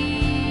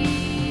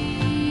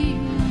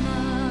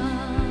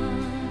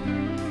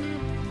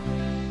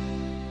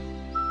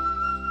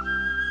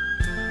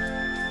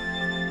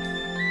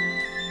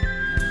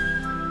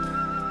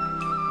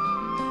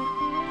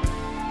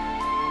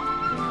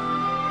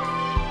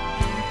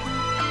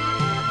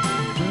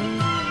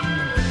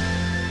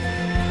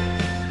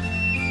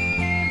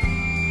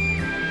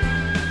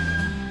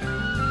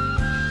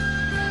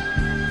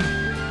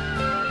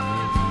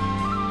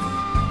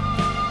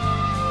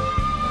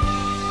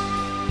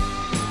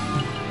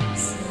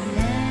 So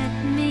let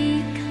me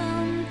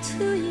come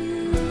to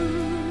you,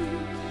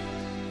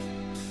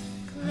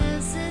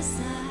 close as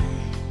I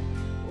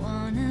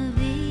wanna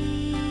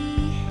be,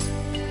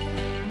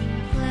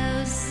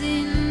 close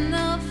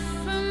enough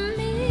for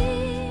me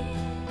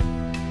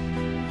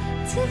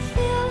to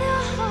feel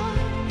your heart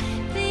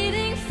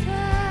beating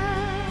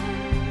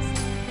fast,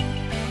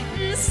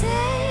 and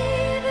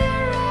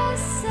savor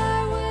as I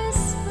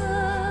whisper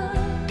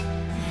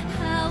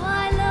how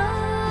I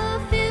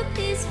love you.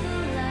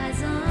 Peaceful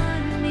eyes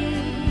on me.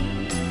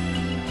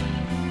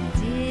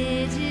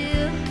 Did you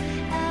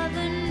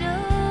ever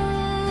know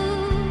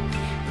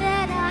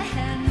that I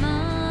had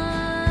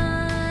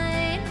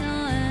mine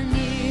on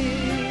you?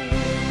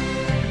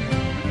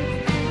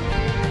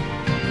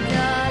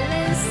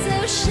 Darling, so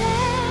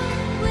share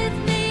with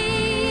me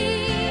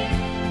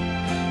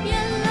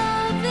your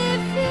love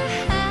if you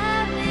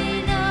have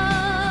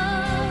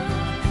enough,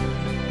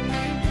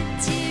 the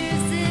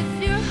tears if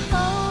you're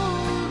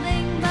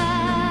holding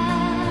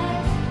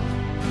back,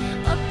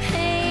 or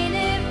pain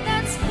if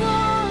that's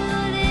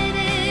what it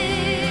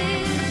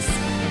is.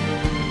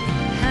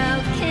 How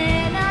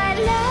can I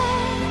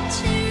let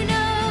you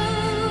know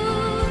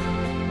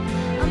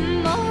I'm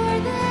more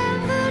than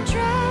the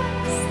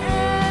dress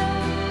and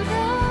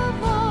the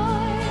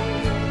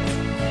voice?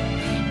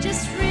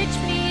 Just reach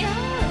me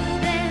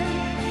out and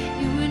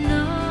you will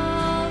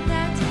know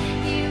that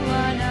you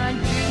are not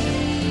dreaming.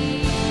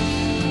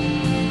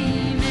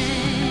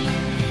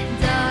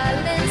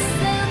 Darling,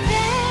 so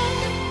there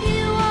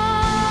you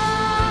are,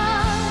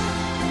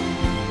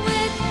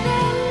 with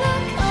that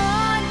look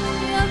on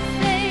your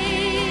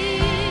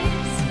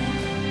face,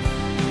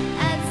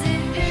 as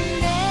if you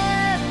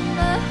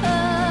never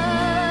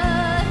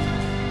hurt,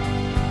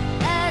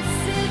 as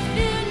if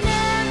you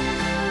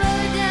never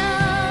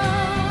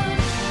down.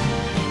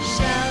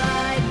 Shall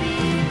I be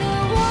the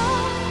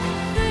one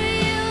for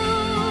you,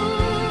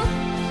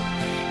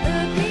 who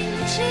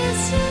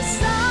pinches you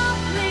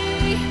softly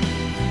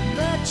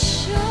but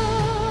sure?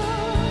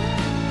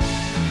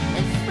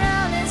 If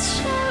frown is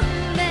shown,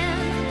 then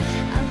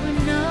I would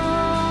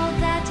know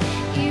that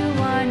you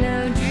are no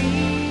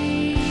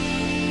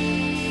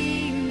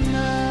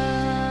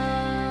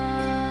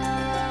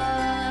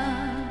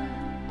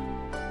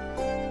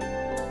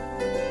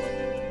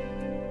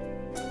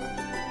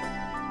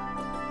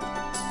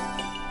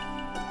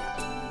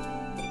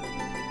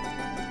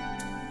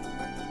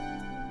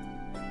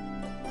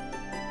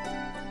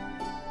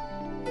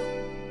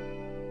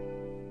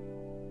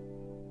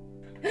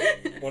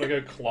Want to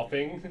go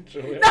clopping,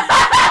 Julia?